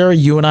necessary.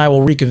 You and I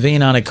will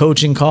reconvene on a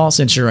coaching call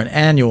since you're an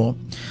annual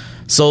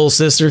soul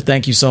sister.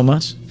 Thank you so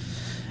much.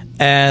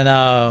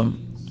 And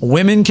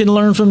women can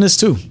learn from this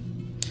too.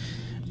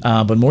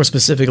 But more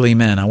specifically,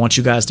 men. I want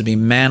you guys to be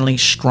manly,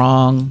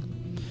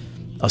 strong,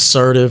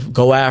 assertive,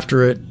 go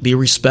after it, be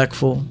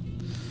respectful,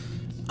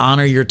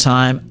 honor your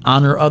time,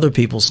 honor other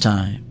people's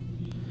time.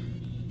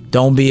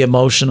 Don't be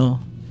emotional.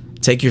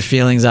 Take your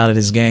feelings out of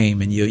this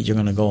game, and you're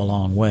going to go a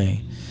long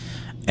way.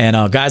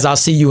 And guys, I'll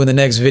see you in the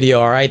next video.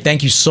 All right.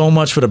 Thank you so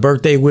much for the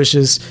birthday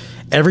wishes.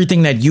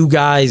 Everything that you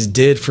guys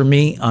did for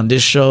me on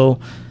this show,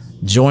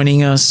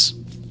 joining us,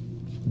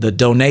 the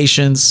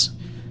donations,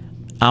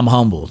 I'm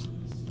humbled.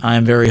 I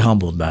am very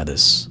humbled by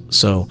this.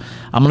 So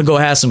I'm going to go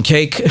have some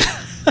cake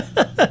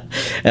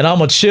and I'm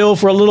going to chill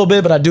for a little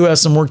bit, but I do have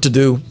some work to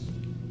do.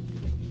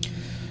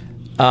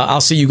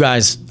 I'll see you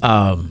guys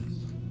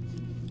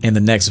in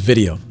the next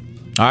video.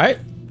 All right.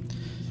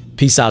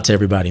 Peace out to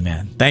everybody,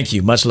 man. Thank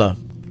you. Much love.